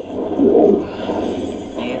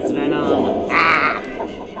 It's Venom. Ah!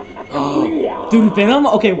 Oh, dude, Venom?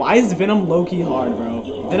 Okay, why is Venom low-key hard, bro?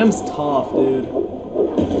 Venom's tough, dude.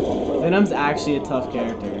 Venom's actually a tough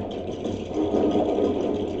character.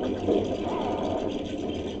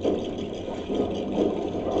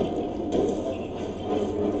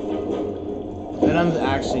 Venom's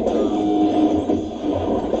actually tough.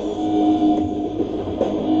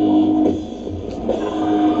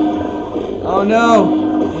 Oh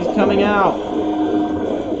no! He's coming out!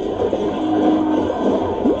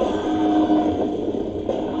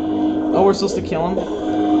 Oh, we're supposed to kill him?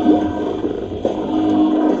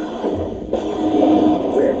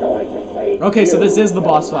 Okay, so this is the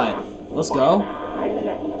boss fight. Let's go.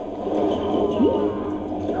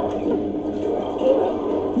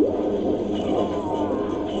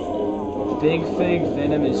 Big Fig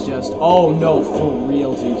Venom is just... Oh no, for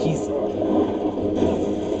real, dude. He's...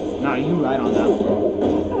 Nah, you right on that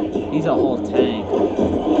one. He's a whole tank.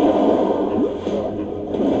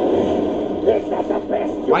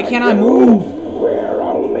 Why can't I move?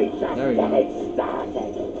 There we go.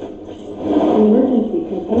 Emergency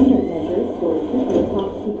containment measures for super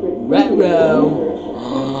top secret. Retro!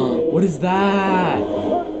 What is that?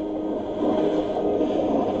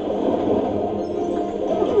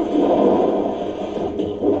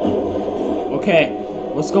 Okay,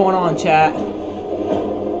 what's going on, chat?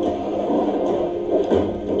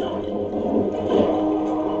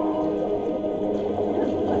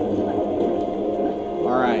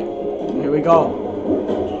 Alright, here we go.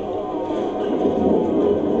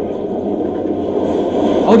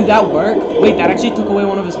 Oh, did that work? Wait, that actually took away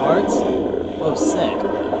one of his hearts? Oh, sick.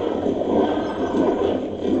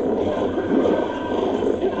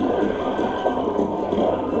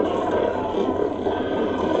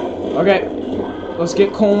 Okay, let's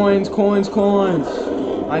get coins, coins, coins.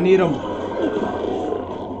 I need them.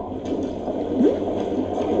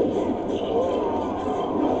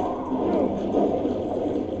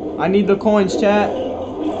 I need the coins, chat.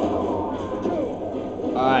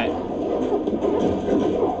 Alright.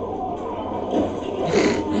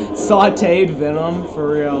 Sauteed Venom,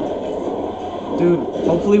 for real. Dude,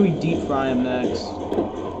 hopefully we deep fry him next.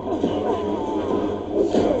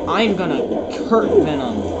 I'm gonna hurt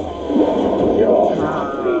Venom.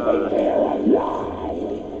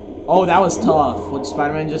 Oh, that was tough, what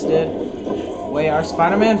Spider-Man just did. Wait, are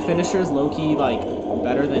Spider-Man finishers low-key, like,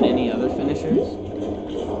 better than any other finishers?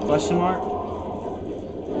 Question mark?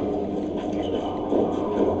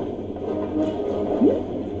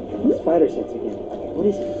 Spider sense again. What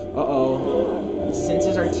is it? Uh-oh.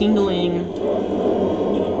 Senses are tingling.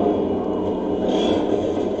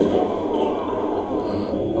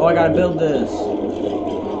 Oh, I gotta build this.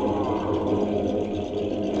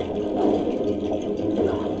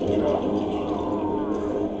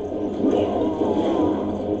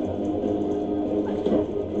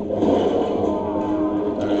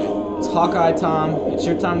 Alright. It's Hawkeye time. It's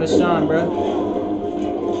your time to shine, bro.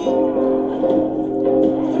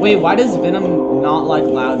 Wait, why does Venom not like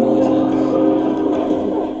loud noises?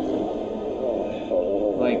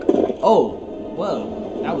 Like, oh,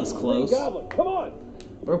 whoa, that was close. Goblin, come on!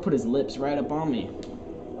 Bro put his lips right up on me.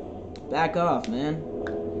 Back off, man.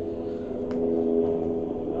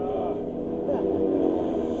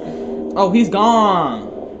 Oh, he's gone.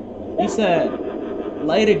 He said,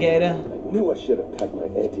 later, Gator. I knew I should have packed my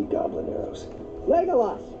anti-goblin arrows.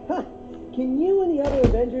 Legolas! Huh. Can you and the other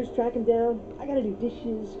Avengers track him down? I gotta do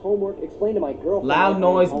dishes, homework, explain to my girlfriend. Loud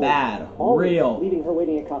noise bad. Real. Leaving her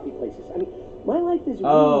waiting at coffee places. I mean, my life is really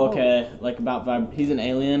Oh, hard. okay. Like about vibe. He's an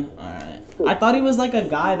alien? Alright. I thought he was like a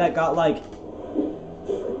guy that got like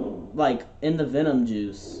in the Venom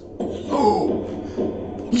juice.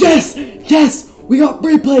 Yes! Yes! We got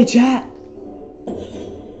free play, chat!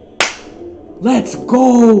 Let's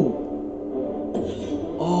go!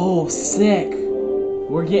 Oh, sick.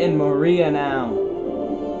 We're getting Maria now.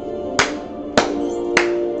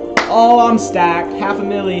 Oh, I'm stacked. Half a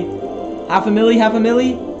milli. Half a milli, half a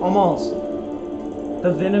milli? Almost.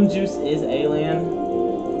 The Venom juice is alien.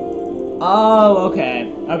 Oh,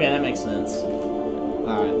 okay. Okay, that makes sense.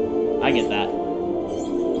 Alright. I get that.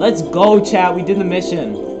 Let's go, chat. We did the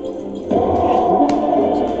mission.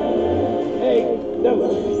 Hey,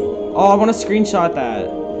 no. Oh, I want to screenshot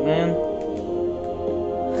that, man.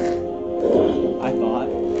 I thought.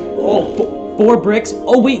 Oh, 4 bricks.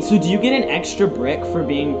 Oh, wait, so do you get an extra brick for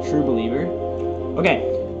being true believer? Okay,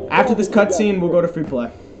 after this cutscene, we'll go to free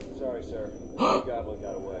play. Sorry, sir. The goblin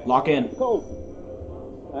got away. Lock in.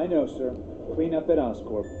 I know, sir. Clean up at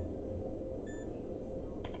Oscorp.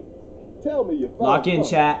 Tell me you found Lock in,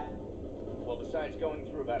 chat. Well, besides going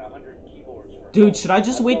through about 100 keyboards for Dude, should I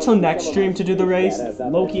just wait till next stream to do the race?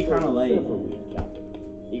 Low-key kind of late.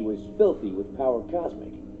 He was filthy with power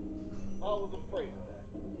cosmic. all of them praise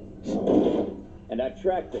that. And I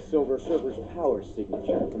tracked the Silver Surfer's power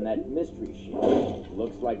signature from that mystery ship.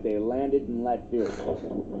 Looks like they landed in Latveria.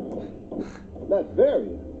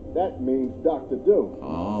 Latveria? That means Dr. Doom.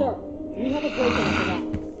 Oh. Sir, we have a break-in for that.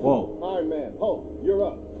 Whoa. Iron Man, Hulk, you're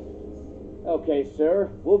up. Okay, sir.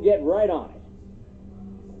 We'll get right on it.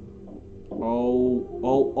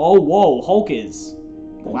 Whoa. Hulk is.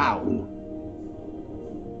 Wow.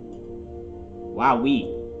 Wowee.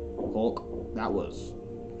 Hulk. That was.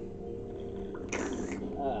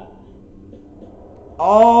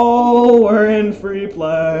 Oh, we're in free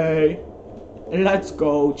play. Let's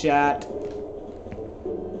go, chat.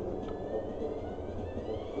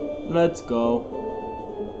 Let's go.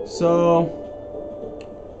 So.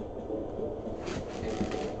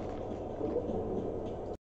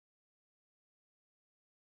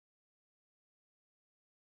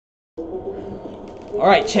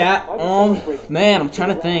 Alright, chat. Man, I'm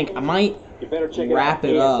trying to think. I might wrap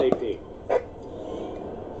it up.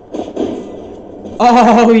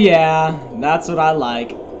 Oh, yeah. That's what I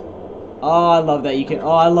like. Oh, I love that you can.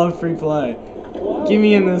 Oh, I love free play. Give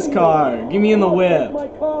me in this car. Give me in the whip.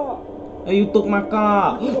 Hey, you took my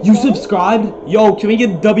car. You subscribed? Yo, can we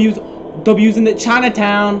get W's in the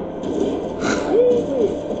Chinatown?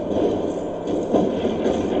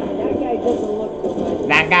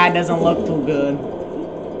 That guy doesn't look too good.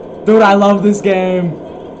 Dude, I love this game.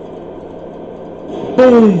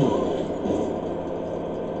 Boom.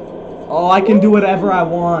 Oh, I can do whatever I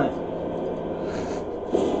want.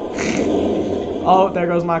 Oh, there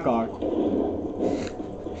goes my car.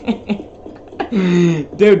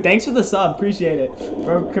 Dude, thanks for the sub. Appreciate it.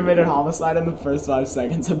 Bro committed homicide in the first 5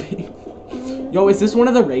 seconds of being... Yo, is this one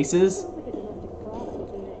of the races?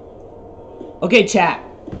 Okay, chat.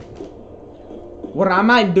 What I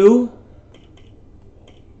might do...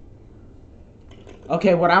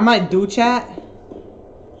 Okay, what I might do, chat.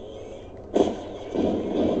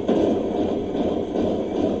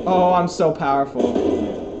 Oh, I'm so powerful.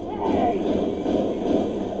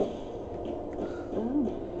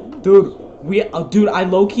 Dude, dude, I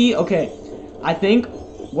low-key, okay. I think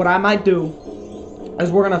what I might do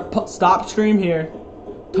is we're gonna stop stream here.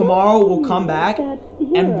 Tomorrow we'll come back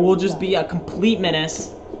and we'll just be a complete menace.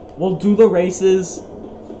 We'll do the races.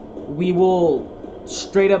 We will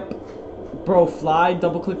straight up, bro, fly,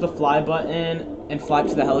 double click the fly button and fly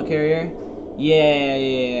to the helicarrier. Yeah,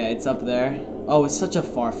 it's up there. Oh, it's such a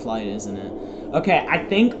far flight, isn't it? Okay, I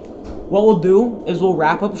think what we'll do is we'll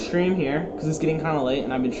wrap up stream here because it's getting kind of late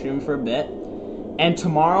and I've been streaming for a bit. And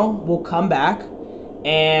tomorrow we'll come back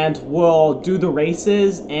and we'll do the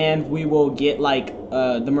races and we will get like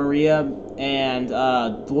the Maria and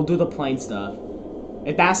we'll do the plane stuff.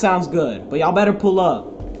 If that sounds good, but y'all better pull up.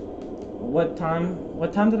 What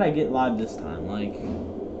time did I get live this time? Like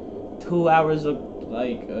 2 hours of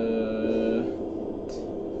like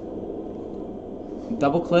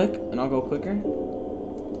double click and I'll go quicker.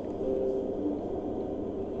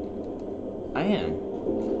 I am.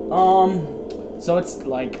 So it's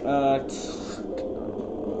like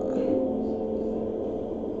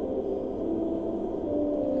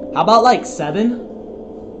how about like 7?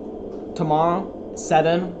 Tomorrow,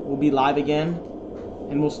 7, we'll be live again.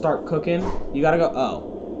 And we'll start cooking. You gotta go, oh,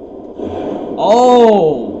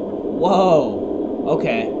 whoa,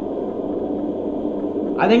 okay.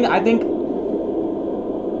 I think,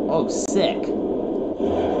 oh, sick.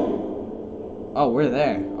 Oh, we're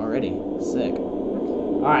there already, sick.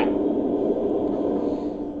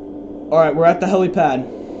 Alright, we're at the helipad.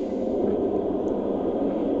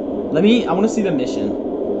 I wanna see the mission.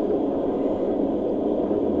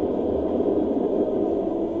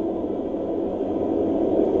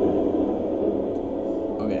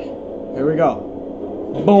 Here we go.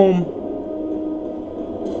 Boom.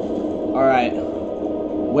 Alright.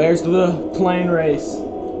 Where's the plane race?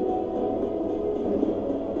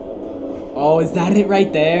 Oh, is that it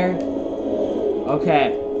right there?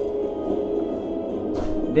 Okay.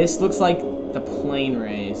 This looks like the plane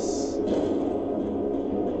race.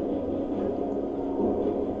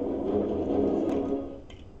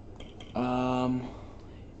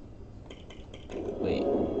 Wait.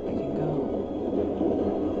 I can go...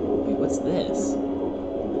 Wait, what's this?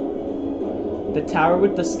 The tower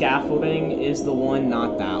with the scaffolding is the one,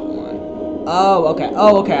 not that one. Oh, okay.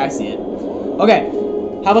 Oh, okay, I see it. Okay.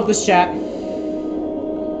 How about this, chat?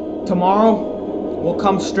 Tomorrow, we'll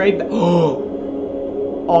come straight back.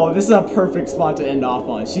 Oh, this is a perfect spot to end off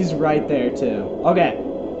on. She's right there, too. Okay.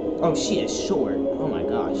 Oh, she is short. Oh, my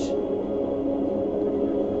gosh.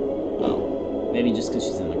 Oh. Maybe just because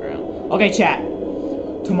she's in the ground. Okay, chat.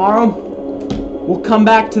 Tomorrow, we'll come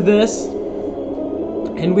back to this.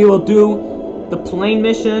 And we will do the plane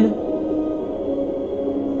mission.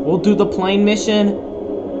 We'll do the plane mission.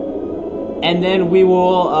 And then we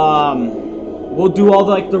will, we'll do all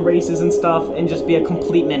the races and stuff and just be a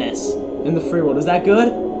complete menace in the free world. Is that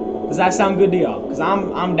good? Does that sound good to y'all? Because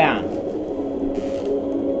I'm down.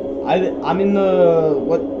 I'm in the,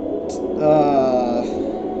 what,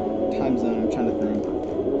 time zone? I'm trying to think.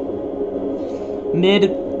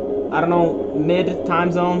 Mid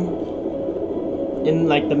time zone. In,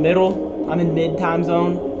 like, the middle. I'm in mid time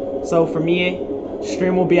zone. So, for me,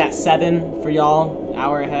 stream will be at 7 for y'all.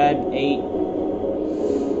 Hour ahead, 8.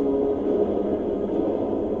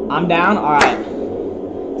 I'm down? Alright.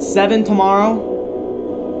 7 tomorrow.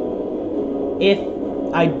 If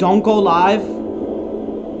I don't go live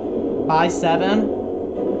by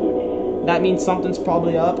 7, that means something's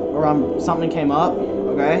probably up, or something came up,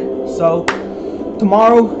 okay? So,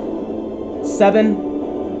 tomorrow, 7,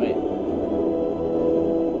 wait.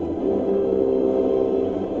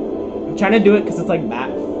 I'm trying to do it because it's like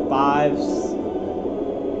back 5,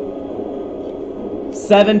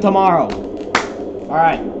 7 tomorrow.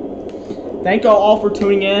 Alright. Thank y'all all for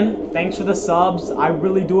tuning in. Thanks for the subs. I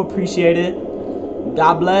really do appreciate it.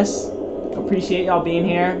 God bless. Appreciate y'all being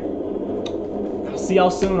here. I'll see y'all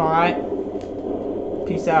soon, alright?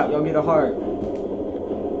 Peace out. Y'all get a heart.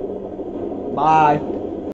 Bye.